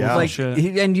sequels Yeah. and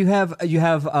shit. And you have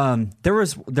there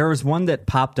was one that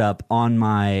popped up on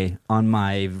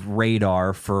my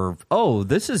radar for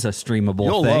this is a streamable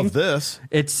You'll thing. love this.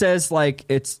 It says like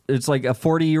it's like a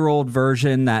 40-year-old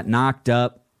version that knocked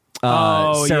up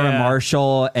Sarah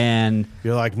Marshall and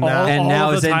You're like, nah. and all now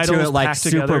of is the into titles it like packed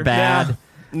super together. bad. Yeah.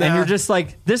 Nah. And you're just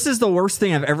like, this is the worst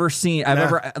thing I've ever seen.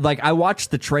 I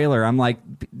watched the trailer. I'm like,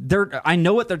 I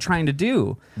know what they're trying to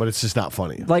do. But it's just not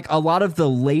funny. Like a lot of the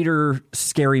later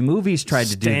scary movies tried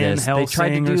to do Stan this. They tried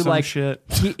to Helsing or do some like shit.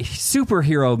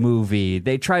 superhero movie.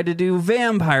 They tried to do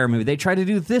vampire movie. They tried to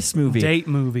do this movie. Date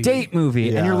movie.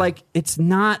 Yeah. And you're like, it's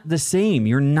not the same.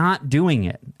 You're not doing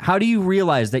it. How do you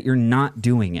realize that you're not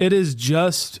doing it? It is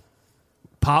just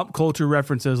pop culture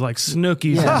references like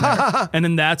Snooki's in there. And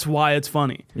then that's why it's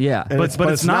funny. Yeah. But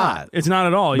it's not. It's not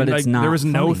at all. But it's not there was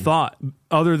no funny. thought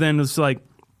other than it's like,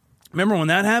 remember when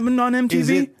that happened on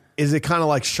MTV? is it kind of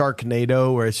like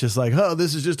Sharknado, where it's just like, oh,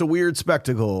 this is just a weird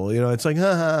spectacle? You know, it's like,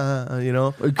 you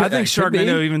know. I think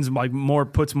Sharknado even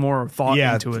like puts more thought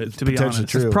into it. To be honest,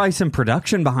 true. There's probably some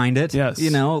production behind it. Yes,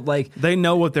 you know, like they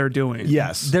know what they're doing.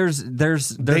 Yes,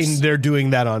 they're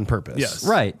doing that on purpose. Yes,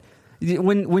 right.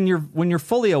 When you're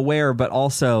fully aware, but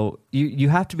also you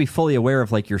have to be fully aware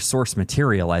of like your source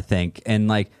material, I think, and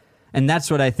that's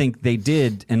what I think they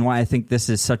did, and why I think this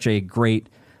is such a great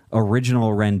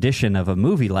original rendition of a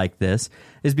movie like this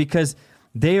is because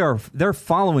they're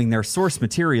following their source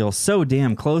material so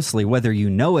damn closely, whether you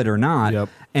know it or not,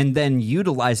 and then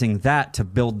utilizing that to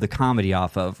build the comedy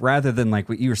off of, rather than like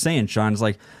what you were saying, Sean. It's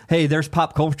like, hey, there's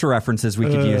pop culture references we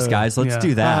could use, guys. Let's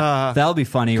do that. That'll be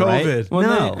funny, COVID. right? Well,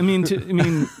 no, I mean,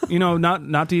 you know,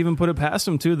 not to even put it past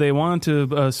them too. They wanted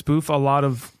to spoof a lot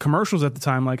of commercials at the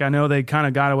time. Like I know they kind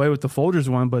of got away with the Folgers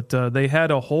one, but they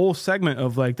had a whole segment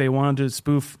of like they wanted to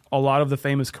spoof a lot of the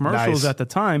famous commercials at the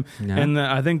time, and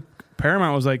I think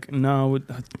Paramount was like, no,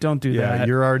 don't do that. Yeah,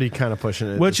 you're already kind of pushing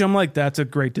it. Which I'm like, that's a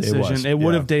great decision. It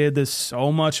would have dated this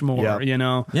so much more, you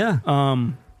know? Yeah.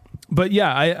 But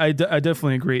yeah, I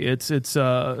definitely agree. It's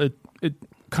kind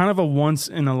of a once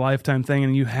in a lifetime thing,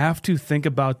 and you have to think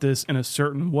about this in a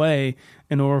certain way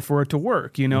in order for it to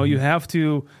work. You know, you have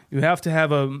to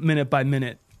have a minute by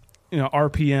minute, you know,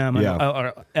 RPM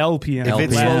or LPM.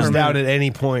 If it slows down at any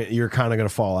point, you're kind of going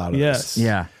to fall out of this.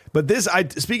 Yeah. But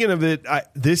speaking of it,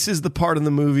 this is the part of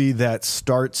the movie that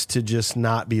starts to just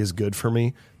not be as good for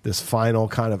me. This final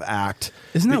kind of act.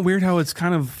 Isn't that weird how it's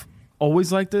kind of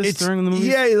always like this during the movie?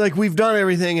 Yeah, like we've done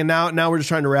everything, and now we're just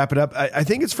trying to wrap it up. I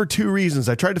think it's for two reasons.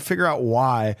 I tried to figure out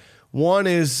why. One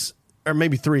is, or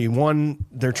maybe three. One,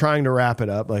 they're trying to wrap it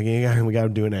up. Like, yeah, we got to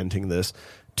do an ending to this.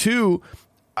 Two,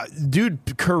 dude,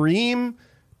 Kareem,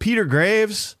 Peter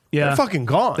Graves, they're fucking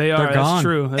gone. They are. They're That's gone.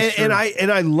 true. That's true.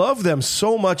 And I love them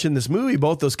so much in this movie,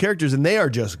 both those characters, and they are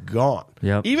just gone.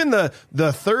 Yep. Even the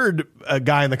third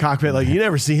guy in the cockpit, like you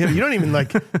never see him. You don't even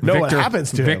like know what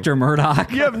happens to him. Victor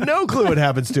Murdoch. You have no clue what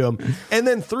happens to him. And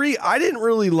then three, I didn't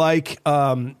really like.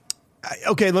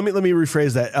 Okay, let me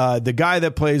rephrase that. The guy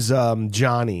that plays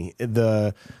Johnny,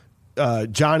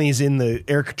 Johnny's in the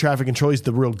air traffic control. He's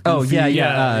the real goofy. Oh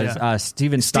yeah.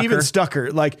 Steven Stucker. Steven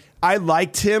Stucker. Like I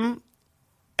liked him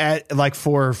at like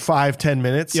for 5-10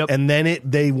 minutes, and then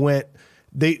they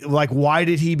why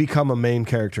did he become a main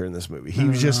character in this movie? He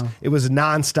was just it was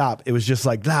nonstop. It was just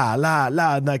like la la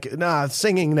la, like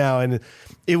singing now, and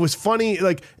it was funny.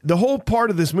 Like the whole part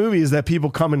of this movie is that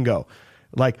people come and go.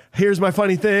 Like, here's my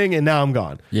funny thing, and now I'm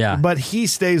gone. Yeah. But he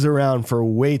stays around for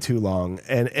way too long,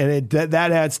 and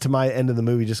that adds to my end of the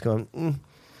movie just going,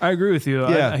 I agree with you.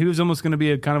 Yeah. He was almost going to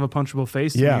be a kind of a punchable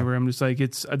face to me, where I'm just like,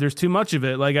 there's too much of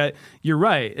it. Like, you're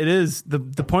right. It is the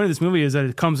point of this movie is that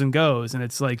it comes and goes, and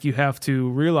it's like you have to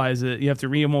realize it. You have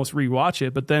to almost rewatch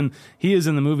it. But then he is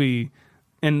in the movie,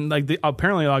 and like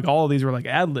apparently, like all of these were like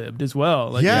ad-libbed as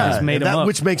well. Like, just made them up,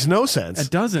 which makes no sense.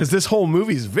 It doesn't, because this whole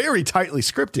movie is very tightly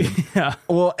scripted. Yeah.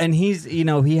 Well, and he's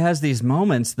he has these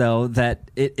moments though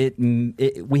that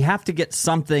we have to get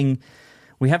something.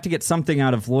 We have to get something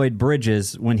out of Lloyd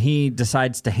Bridges when he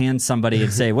decides to hand somebody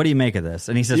and say, "What do you make of this?"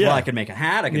 And he says, "Well, I can make a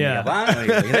hat. I can make a bun. I can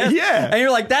make this." And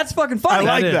you're like, "That's fucking funny."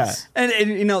 I like that.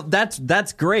 And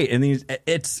that's great.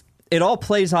 And it all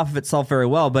plays off of itself very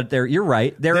well. But you're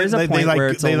right. There is a point where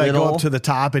it's a little go up to the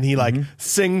top, and he like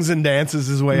sings and dances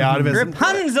his way out of it.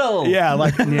 Rapunzel. Yeah,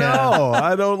 like no,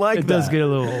 I don't like it. That. It does get a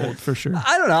little old for sure.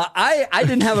 I don't know. I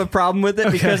didn't have a problem with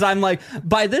it because I'm like,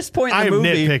 by this point in the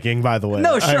movie, I'm nitpicking, by the way.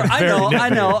 No, sure, I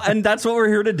know, and that's what we're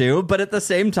here to do. But at the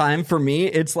same time, for me,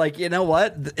 it's like, you know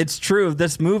what? It's true.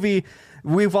 This movie.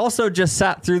 We've also just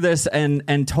sat through this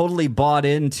and totally bought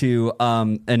into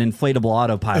an inflatable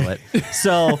autopilot.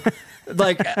 So,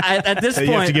 like at this point,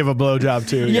 you have to give a blowjob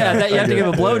to. Yeah, that you have to give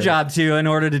a blowjob to in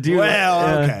order to do.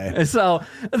 Well, okay. So,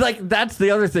 like that's the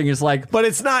other thing is like, but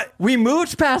it's not. We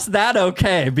moved past that.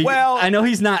 Okay. Well, I know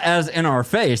he's not as in our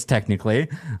face technically,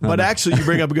 but actually, you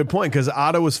bring up a good point because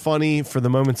Otto was funny for the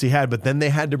moments he had, but then they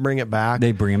had to bring it back.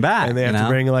 They bring him back, and they have to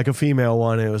bring like a female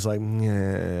one. And it was like,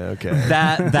 yeah, okay.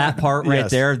 That part right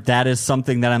there, that is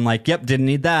something that I'm like, yep, didn't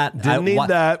need that. Didn't need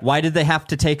that. Why did they have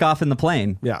to take off in the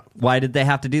plane? Yeah. Why did they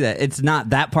have to do that? It's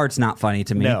not that part's not funny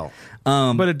to me. No.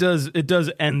 But it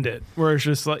does end it where it's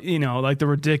just like, like the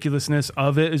ridiculousness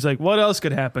of it is like, what else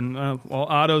could happen? Well,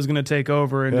 Otto's going to take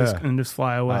over and just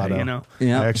fly away. Otto.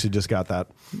 Yeah. I actually just got that.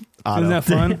 Otto. Isn't that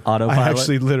fun? Autopilot. I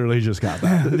actually literally just got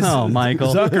that. Oh,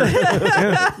 Michael. Zucker.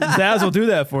 Zaz will do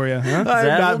that for you. Huh? I'm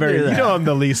Zaz not will very. do that. You know, I'm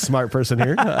the least smart person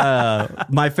here.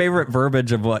 My favorite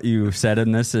verbiage of what you said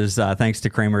in this is thanks to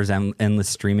Kramer's endless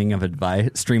stream of advice.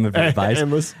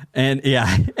 Endless. And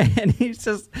and he's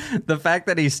just the fact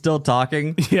that he's still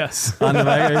talking. Yes. On the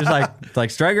back, it's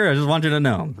like Stryker, I just want you to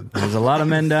know there's a lot of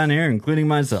men down here, including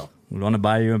myself, who want to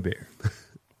buy you a beer.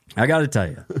 I got to tell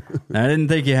you, I didn't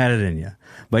think you had it in you,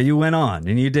 but you went on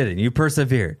and you did it. And you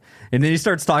persevered. And then he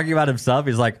starts talking about himself.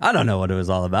 He's like, I don't know what it was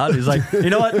all about. He's like, you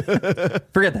know what?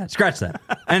 Forget that. Scratch that.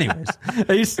 Anyways,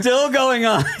 he's still going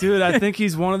on. Dude, I think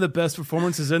he's one of the best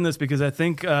performances in this because I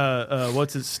think,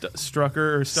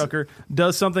 Stucker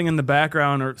does something in the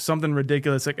background or something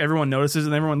ridiculous. Like everyone notices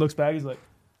and everyone looks back. He's like,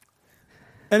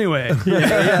 anyway, what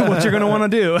you're going to want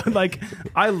to do. Like,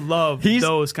 I love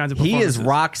those kinds of performances. He is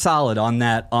rock solid on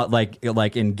that,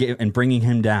 in bringing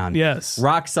him down. Yes.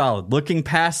 Rock solid. Looking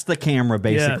past the camera,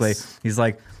 basically. Yes. He's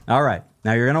like, all right,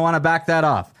 now you're going to want to back that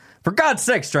off. For God's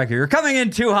sake, Stryker, you're coming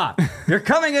in too hot. You're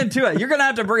coming in too hot. You're going to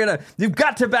have to bring it up. You've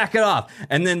got to back it off.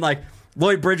 And then,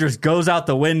 Lloyd Bridgers goes out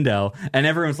the window, and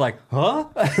everyone's like, huh?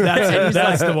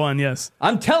 That's the one, yes.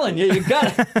 I'm telling you, you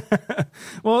got it.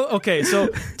 Well, okay, so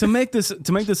to make this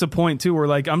a point too, where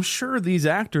I'm sure these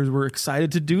actors were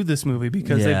excited to do this movie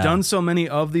because they've done so many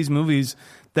of these movies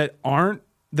that are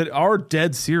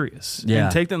dead serious. Yeah.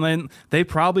 And take them, and they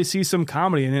probably see some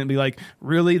comedy in it and be like,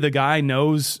 really, the guy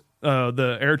knows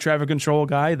the air traffic control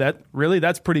guy?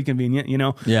 That's pretty convenient,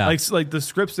 Yeah. Like the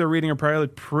scripts they're reading are probably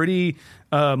pretty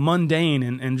mundane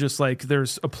and just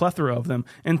there's a plethora of them.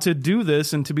 And to do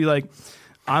this and to be like,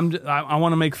 I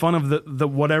want to make fun of the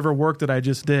whatever work that I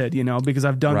just did, because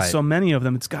I've done so many of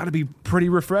them. It's got to be pretty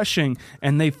refreshing,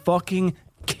 and they fucking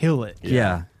kill it.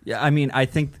 Yeah. I mean, I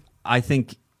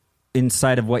think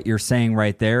inside of what you're saying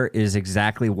right there is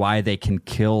exactly why they can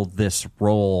kill this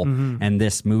role and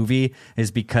this movie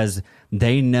is because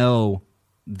they know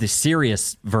the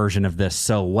serious version of this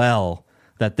so well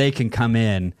that they can come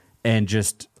in and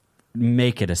just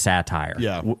make it a satire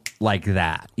like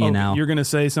that, you know? You're going to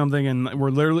say something, and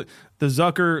we're literally the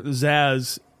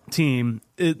Zucker-Zaz team,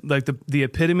 the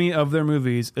epitome of their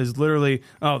movies is literally,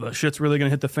 the shit's really going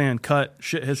to hit the fan. Cut,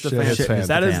 shit hits the fan.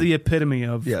 That is the epitome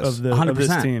of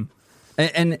this team.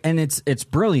 And it's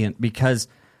brilliant because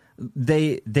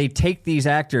they take these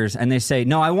actors and they say,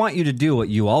 no, I want you to do what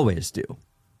you always do.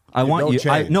 I want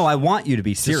you to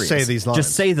be serious. Just say these lines.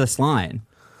 Just say this line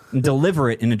and deliver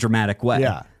it in a dramatic way.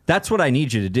 Yeah. That's what I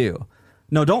need you to do.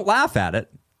 No, don't laugh at it.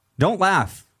 Don't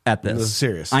laugh at this. This is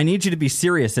serious. I need you to be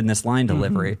serious in this line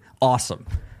delivery. Awesome.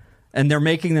 And they're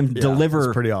making them deliver.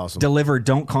 That's pretty awesome. Deliver.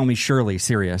 Don't call me Shirley.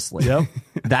 Seriously. Yep.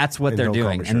 That's what they're Don't Call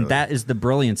doing, Me Shirley. and that is the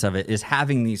brilliance of it. Is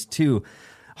having these two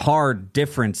hard,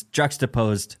 different,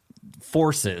 juxtaposed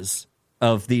forces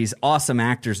of these awesome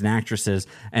actors and actresses,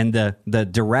 and the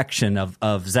direction of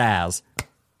Zaz.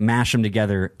 Mash them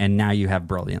together, and now you have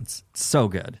brilliance. It's so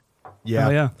good. Yeah. Oh,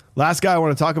 yeah. Last guy I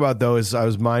want to talk about, though, is I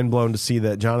was mind blown to see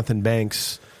that Jonathan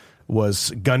Banks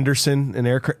was Gunderson, an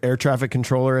air traffic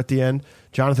controller at the end.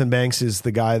 Jonathan Banks is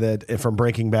the guy that from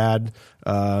Breaking Bad,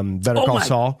 Better Call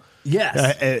Saul.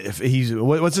 Yes.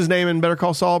 What's his name in Better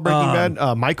Call Saul, Breaking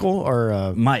Bad? Michael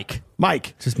or Mike?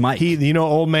 Mike. Just Mike.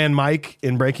 Old man Mike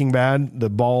in Breaking Bad,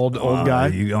 the bald old guy.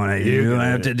 You're gonna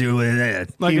have to do with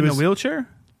it. Like in the wheelchair?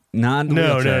 Not in the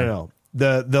No. wheelchair.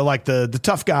 The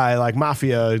tough guy, like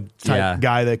mafia type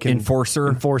guy that can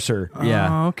Enforcer.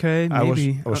 Yeah. Oh, okay.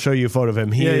 Maybe. I will show you a photo of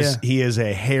him. He is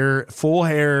a full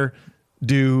hair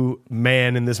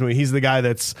man in this movie. He's the guy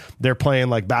they're playing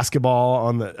like basketball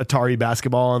on the Atari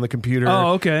basketball on the computer.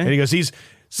 Oh, okay. And he goes, he's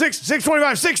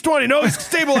 625, 620. No, he's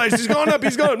stabilized. He's going up.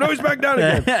 He's going up. No, he's back down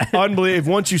again.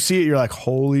 Unbelievable. Once you see it, you're like,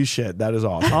 holy shit, that is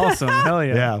awesome. Awesome. Hell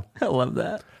yeah. Yeah. I love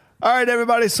that. All right,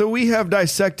 everybody. So we have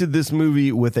dissected this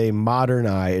movie with a modern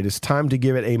eye. It is time to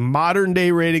give it a modern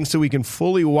day rating so we can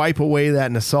fully wipe away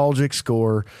that nostalgic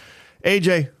score.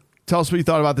 AJ, tell us what you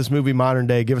thought about this movie modern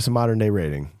day. Give us a modern day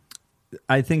rating.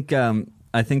 I think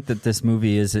that this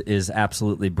movie is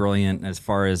absolutely brilliant as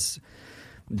far as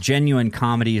genuine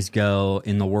comedies go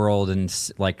in the world, and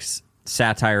like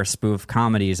satire spoof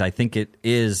comedies. I think it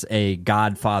is a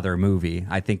Godfather movie.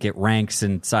 I think it ranks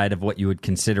inside of what you would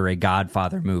consider a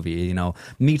Godfather movie,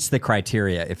 meets the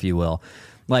criteria, if you will.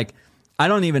 Like, I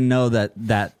don't even know that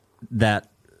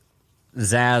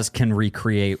Zaz can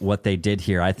recreate what they did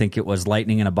here. I think it was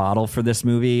lightning in a bottle for this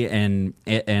movie, and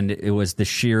it was the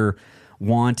sheer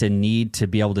want and need to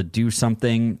be able to do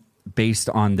something based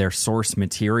on their source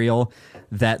material,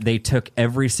 that they took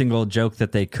every single joke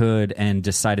that they could and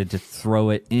decided to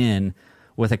throw it in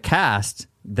with a cast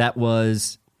that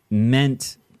was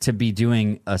meant to be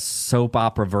doing a soap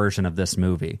opera version of this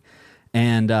movie.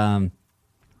 And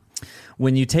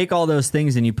when you take all those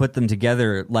things and you put them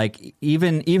together, like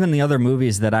even the other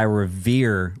movies that I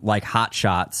revere, like Hot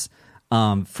Shots,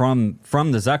 from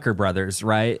the Zucker brothers,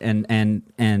 right,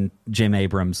 and Jim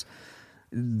Abrams,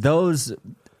 those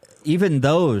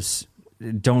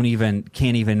can't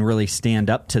even really stand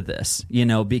up to this,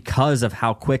 because of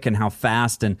how quick and how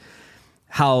fast and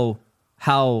how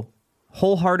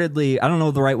wholeheartedly, I don't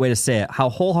know the right way to say it, how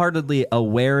wholeheartedly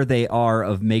aware they are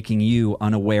of making you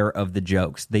unaware of the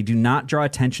jokes. They do not draw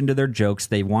attention to their jokes.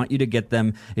 They want you to get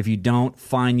them. If you don't,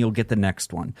 fine, you'll get the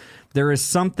next one. There is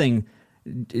something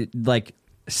like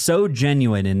so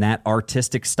genuine in that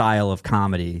artistic style of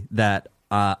comedy that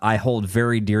I hold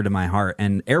very dear to my heart.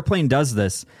 And Airplane does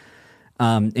this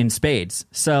in spades.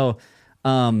 So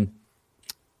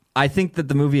I think that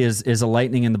the movie is a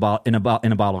lightning in a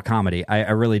bottle comedy.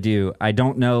 I really do. I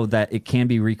don't know that it can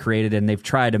be recreated, and they've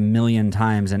tried a million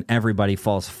times, and everybody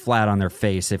falls flat on their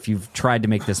face if you've tried to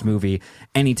make this movie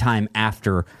anytime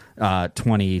after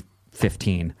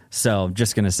 2015. So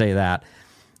just going to say that.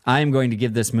 I am going to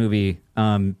give this movie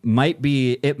might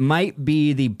be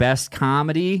the best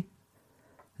comedy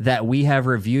that we have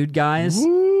reviewed, guys.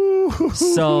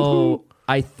 So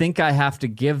I think I have to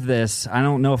give this, I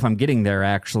don't know if I'm getting there,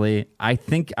 actually. I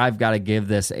think I've got to give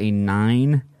this a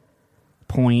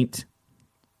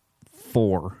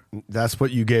 9.4. That's what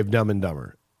you gave Dumb and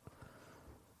Dumber.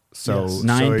 So yes.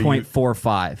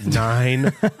 9.45.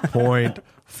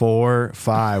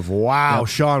 9.45. Wow. Yep.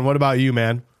 Sean, what about you,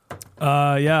 man?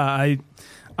 I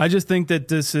just think that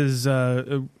this is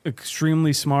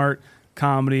extremely smart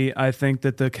comedy. I think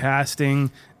that the casting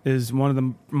is one of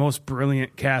the most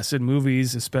brilliant casted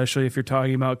movies, especially if you're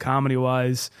talking about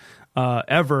comedy-wise,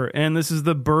 ever. And this is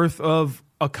the birth of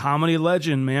a comedy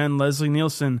legend, man, Leslie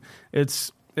Nielsen.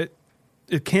 It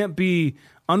can't be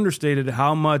understated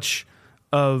how much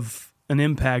of an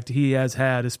impact he has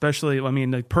had, especially,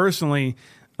 personally,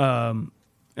 and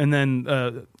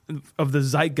then of the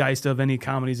zeitgeist of any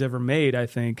comedies ever made. I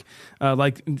think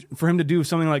like for him to do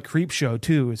something like Creepshow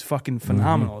too is fucking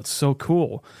phenomenal. It's so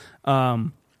cool.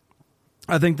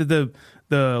 I think that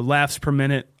the laughs per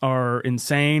minute are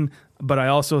insane, but I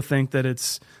also think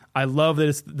that I love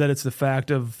that it's the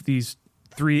fact of these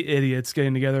three idiots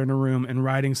getting together in a room and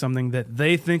writing something that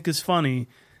they think is funny.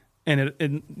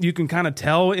 And you can kind of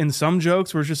tell in some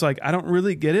jokes where it's just like, I don't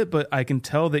really get it, but I can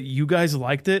tell that you guys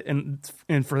liked it. And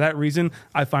for that reason,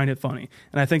 I find it funny.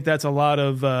 And I think that's a lot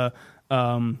of Wet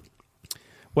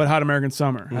Hot American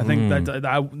Summer. I think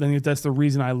that's the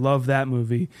reason I love that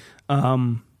movie.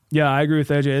 Yeah, I agree with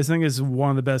AJ. I think it's one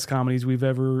of the best comedies we've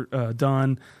ever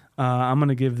done. I'm going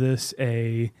to give this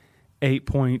a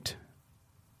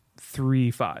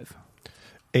 8.35.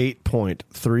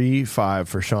 8.35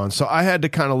 for Sean. So I had to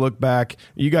kind of look back.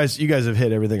 You guys have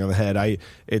hit everything on the head.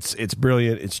 It's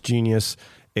brilliant. It's genius.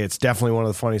 It's definitely one of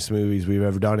the funniest movies we've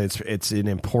ever done. It's an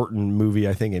important movie,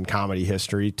 I think, in comedy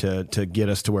history to get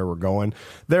us to where we're going.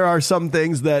 There are some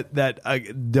things that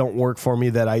don't work for me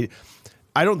that I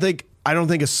don't think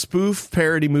a spoof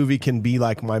parody movie can be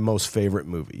like my most favorite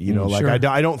movie. Sure.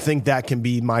 I don't think that can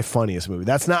be my funniest movie.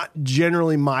 That's not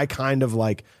generally my kind of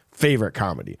like favorite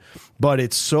comedy, but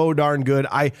it's so darn good.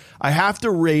 I have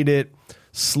to rate it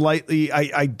slightly.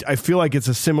 I feel like it's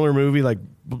a similar movie like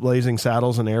Blazing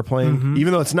Saddles and Airplane,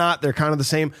 even though it's not. They're kind of the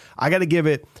same. I got to give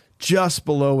it just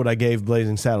below what I gave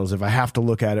Blazing Saddles if I have to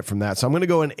look at it from that. So I'm going to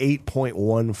go an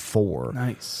 8.14.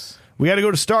 Nice. We got to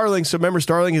go to Starling. So remember,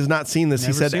 Starling has not seen this.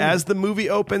 He said, as the movie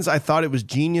opens, I thought it was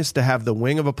genius to have the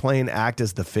wing of a plane act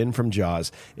as the fin from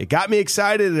Jaws. It got me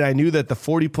excited, and I knew that the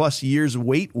 40-plus years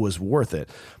wait was worth it.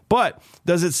 But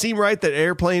does it seem right that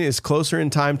Airplane is closer in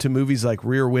time to movies like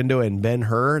Rear Window and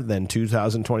Ben-Hur than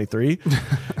 2023?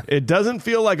 It doesn't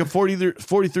feel like a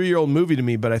 43-year-old movie to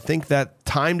me, but I think that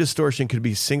time distortion could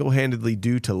be single-handedly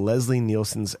due to Leslie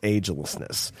Nielsen's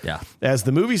agelessness. Yeah. As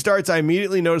the movie starts, I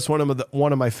immediately notice one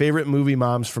of my favorite movie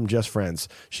moms from Just Friends.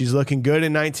 She's looking good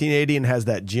in 1980 and has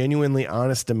that genuinely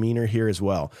honest demeanor here as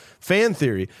well. Fan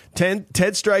theory: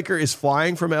 Ted Stryker is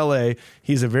flying from L.A.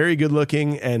 He's a very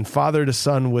good-looking and father to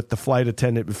son with the flight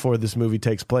attendant before this movie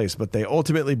takes place, but they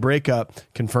ultimately break up,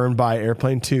 confirmed by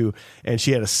Airplane 2, and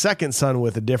she had a second son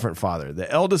with a different father.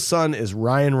 The eldest son is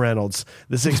Ryan Reynolds.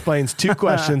 This explains two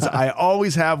questions I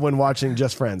always have when watching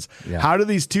Just Friends. How do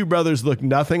these two brothers look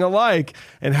nothing alike?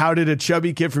 And how did a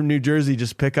chubby kid from New Jersey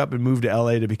just pick up and move to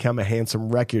LA to become a handsome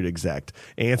record exec?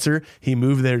 Answer, he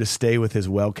moved there to stay with his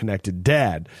well-connected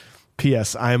dad.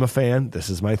 P.S. I am a fan. This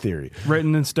is my theory.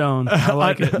 Written in stone. I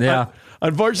like it. Yeah.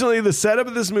 Unfortunately, the setup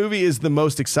of this movie is the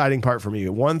most exciting part for me.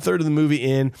 1/3 of the movie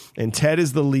in, and Ted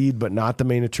is the lead, but not the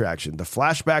main attraction. The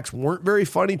flashbacks weren't very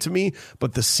funny to me,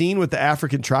 but the scene with the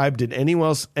African tribe, did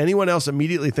anyone else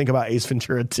immediately think about Ace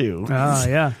Ventura 2? Oh,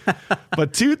 yeah.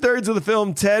 But 2/3 of the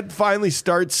film, Ted finally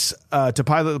starts to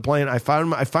pilot the plane. I found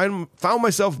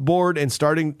myself bored and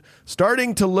starting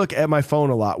to look at my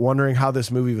phone a lot, wondering how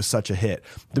this movie was such a hit.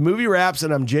 The movie wraps,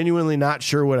 and I'm genuinely not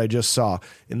sure what I just saw.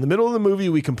 In the middle of the movie,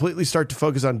 we completely start to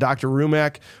focus on Dr.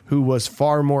 Rumack, who was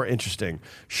far more interesting.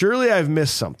 Surely I've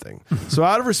missed something. So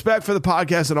out of respect for the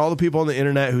podcast and all the people on the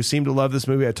internet who seem to love this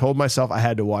movie, I told myself I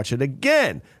had to watch it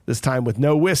again, this time with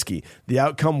no whiskey. The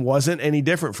outcome wasn't any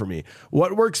different for me.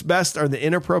 What works best are the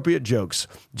inappropriate jokes.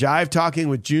 Jive talking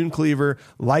with June Cleaver,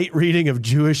 light reading of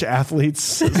Jewish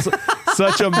athletes,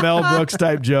 such a Mel Brooks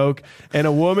type joke, and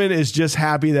a woman is just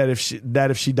happy that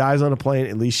if she dies on a plane,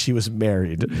 at least she was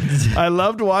married. I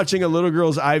loved watching a little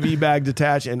girl's IV bag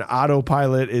detach, and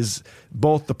Autopilot is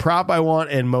both the prop I want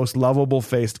and most lovable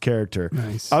faced character.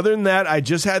 Nice. Other than that, I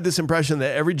just had this impression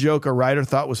that every joke a writer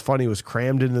thought was funny was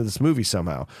crammed into this movie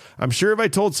somehow. I'm sure if I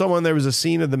told someone there was a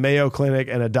scene of the Mayo Clinic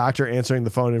and a doctor answering the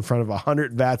phone in front of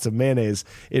 100 vats of mayonnaise,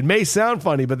 it may sound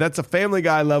funny, but that's a Family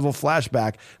Guy level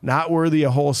flashback, not worthy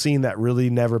a whole scene that really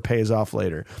never pays off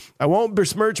later. I won't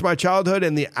besmirch my childhood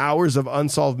and the hours of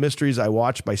unsolved mysteries I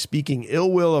watched by speaking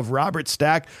ill will of Robert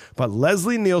Stack, but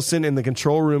Leslie Nielsen in the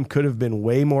control room could have been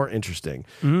way more interesting.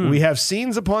 We have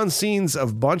scenes upon scenes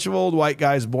of bunch of old white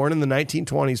guys born in the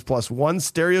 1920s plus one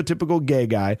stereotypical gay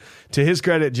guy. To his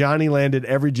credit, Johnny landed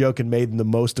every joke and made the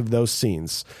most of those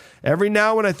scenes. Every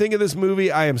now when I think of this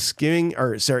movie,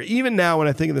 even now when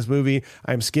I think of this movie,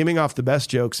 I am skimming off the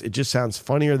best jokes. It just sounds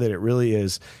funnier than it really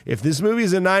is. If this movie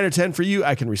is a 9 or 10 for you,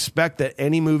 I can respect that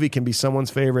any movie can be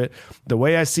someone's favorite. The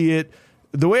way I see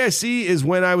is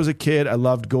when I was a kid, I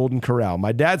loved Golden Corral.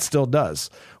 My dad still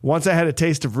does. Once I had a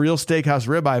taste of real steakhouse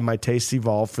ribeye, my tastes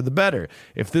evolved for the better.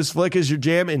 If this flick is your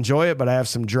jam, enjoy it, but I have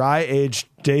some dry aged,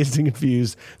 dazed and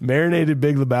confused, marinated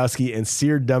Big Lebowski and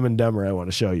seared Dumb and Dumber I want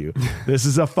to show you. This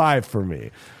is a 5 for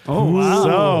me. Oh, wow.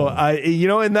 So,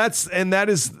 and that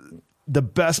is the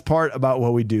best part about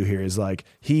what we do here is like,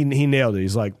 he nailed it.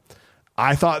 He's like,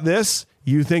 I thought this,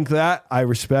 you think that, I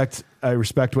respect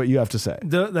what you have to say.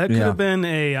 That could have been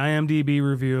a IMDb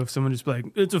review of someone just like,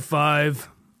 it's a 5.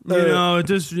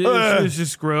 It's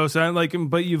just gross.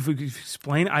 But you've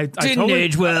explained. I totally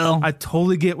age well. I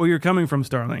totally get where you're coming from,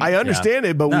 Starling. I understand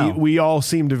it, but we all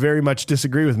seem to very much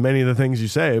disagree with many of the things you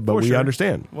say, but we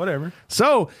understand. Whatever.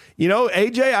 So,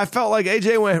 AJ, I felt like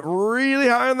AJ went really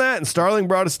high on that, and Starling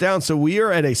brought us down. So we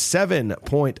are at a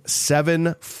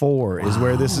 7.74 is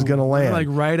where this is going to land. Like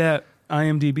right at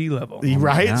IMDb level.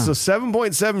 Right? Yeah. So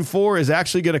 7.74 is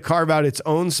actually going to carve out its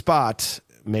own spot.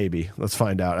 Maybe. Let's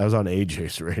find out. I was on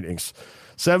AJ's ratings.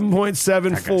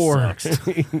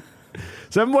 7.74.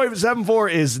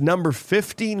 7.74 is number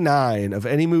 59 of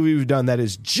any movie we've done that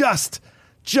is just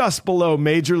below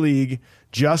Major League,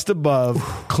 just above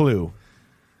Clue. What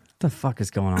the fuck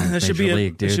is going on with Major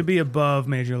League, dude? It should be above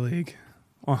Major League.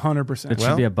 100%. It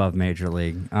should be above Major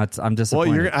League. I'm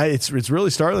disappointed. Well, it's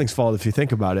really Starling's fault if you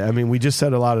think about it. I mean, we just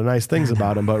said a lot of nice things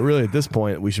about him, but really at this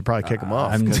point, we should probably kick him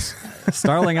off.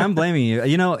 Starling, I'm blaming you.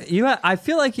 I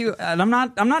feel like you. And I'm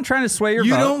not trying to sway your vote.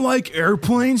 You don't like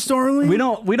airplanes, Starling? We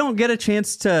don't get a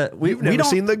chance to. We've never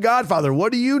seen The Godfather.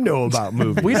 What do you know about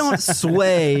movies? We don't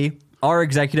sway our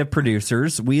executive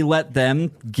producers. We let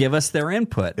them give us their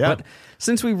input. Yeah. But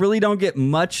since we really don't get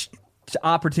much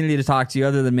opportunity to talk to you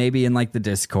other than maybe in like the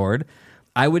Discord,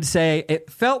 I would say it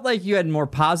felt like you had more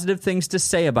positive things to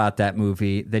say about that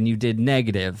movie than you did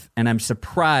negative, and I'm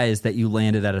surprised that you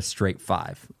landed at a straight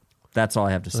 5. That's all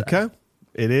I have to say. Okay.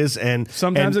 It is, and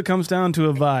sometimes it comes down to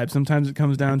a vibe. Sometimes it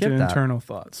comes down to internal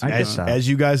thoughts. As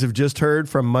you guys have just heard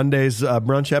from Monday's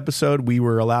brunch episode, we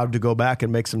were allowed to go back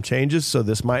and make some changes, so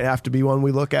this might have to be one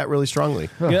we look at really strongly.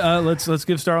 Let's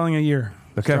give Starling a year.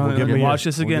 Okay, we'll give him a year. Watch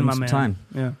this again, my man. Time.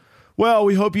 Yeah. Well,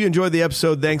 we hope you enjoyed the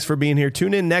episode. Thanks for being here.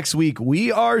 Tune in next week.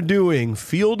 We are doing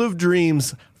Field of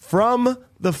Dreams from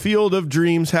the Field of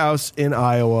Dreams house in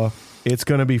Iowa. It's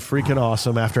going to be freaking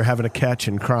awesome after having a catch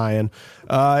and crying.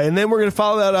 And then we're going to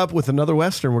follow that up with another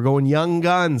Western. We're going Young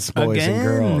Guns, boys and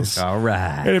girls. All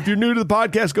right. And if you're new to the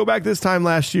podcast, go back this time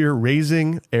last year,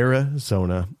 Raising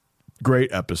Arizona.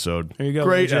 Great episode. There you go.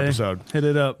 Great AJ. episode. Hit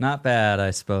it up. Not bad, I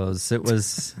suppose. It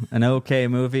was an okay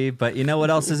movie, but you know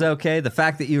what else is okay? The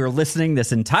fact that you were listening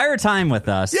this entire time with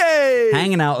us. Yay!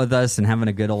 Hanging out with us and having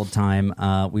a good old time.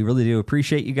 We really do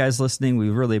appreciate you guys listening. We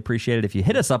really appreciate it if you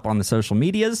hit us up on the social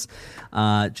medias.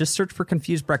 Just search for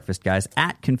Confused Breakfast, guys.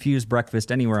 At Confused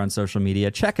Breakfast anywhere on social media.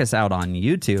 Check us out on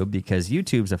YouTube, because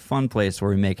YouTube's a fun place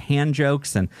where we make hand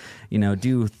jokes and,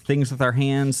 do things with our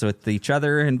hands, with each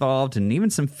other involved, and even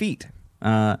some feet.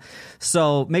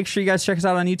 So make sure you guys check us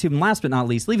out on YouTube. And last but not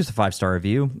least, leave us a 5-star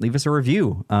review. Leave us a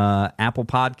review. Apple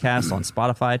Podcasts, on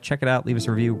Spotify. Check it out. Leave us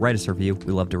a review. Write us a review.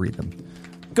 We love to read them.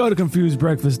 Go to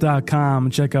confusedbreakfast.com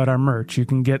and check out our merch. You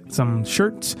can get some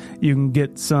shirts. You can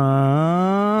get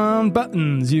some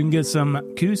buttons. You can get some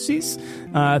koozies.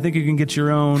 I think you can get your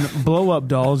own blow-up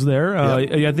dolls there.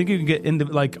 I think you can get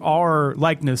into our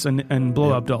likeness and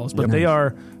blow-up dolls, but they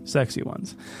are sexy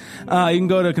ones. You can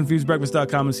go to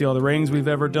confusedbreakfast.com and see all the ratings we've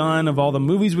ever done, of all the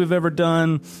movies we've ever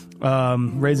done.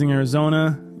 Raising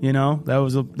Arizona,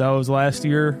 that was last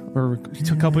year or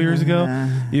a couple years ago.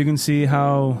 You can see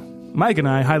how Mike and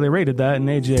I highly rated that, and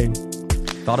AJ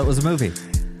thought it was a movie.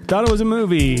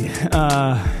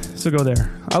 So go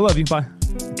there. I love you. Bye.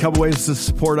 A couple ways to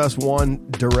support us. One,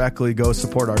 directly go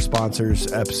support our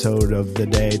sponsors. Episode of the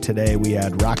day today, we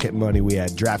had Rocket Money, we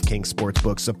had DraftKings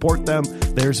Sportsbook. Support them.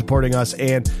 They're supporting us.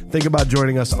 And think about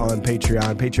joining us on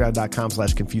Patreon.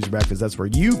 Patreon.com/ConfusedBreakfast. That's where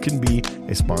you can be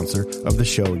a sponsor of the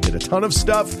show and get a ton of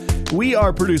stuff. We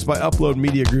are produced by Upload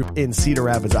Media Group in Cedar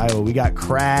Rapids, Iowa. We got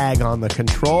Craig on the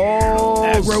controls.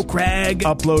 Aggro Craig.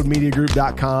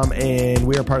 UploadMediaGroup.com. And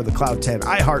we are part of the Cloud 10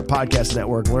 iHeart Podcast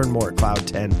Network. Learn more at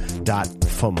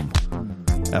cloud10.fm.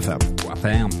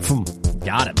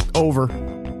 Got it. Over.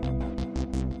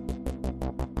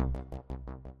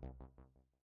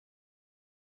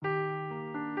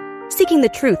 Seeking the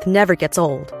truth never gets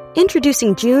old.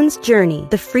 Introducing June's Journey,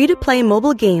 the free-to-play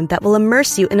mobile game that will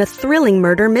immerse you in a thrilling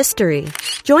murder mystery.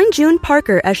 Join June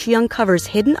Parker as she uncovers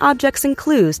hidden objects and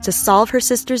clues to solve her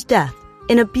sister's death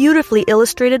in a beautifully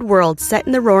illustrated world set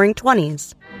in the Roaring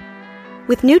 20s.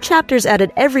 With new chapters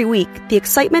added every week, the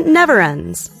excitement never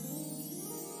ends.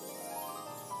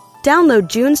 Download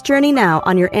June's Journey now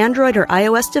on your Android or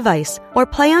iOS device, or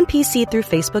play on PC through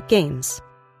Facebook Games.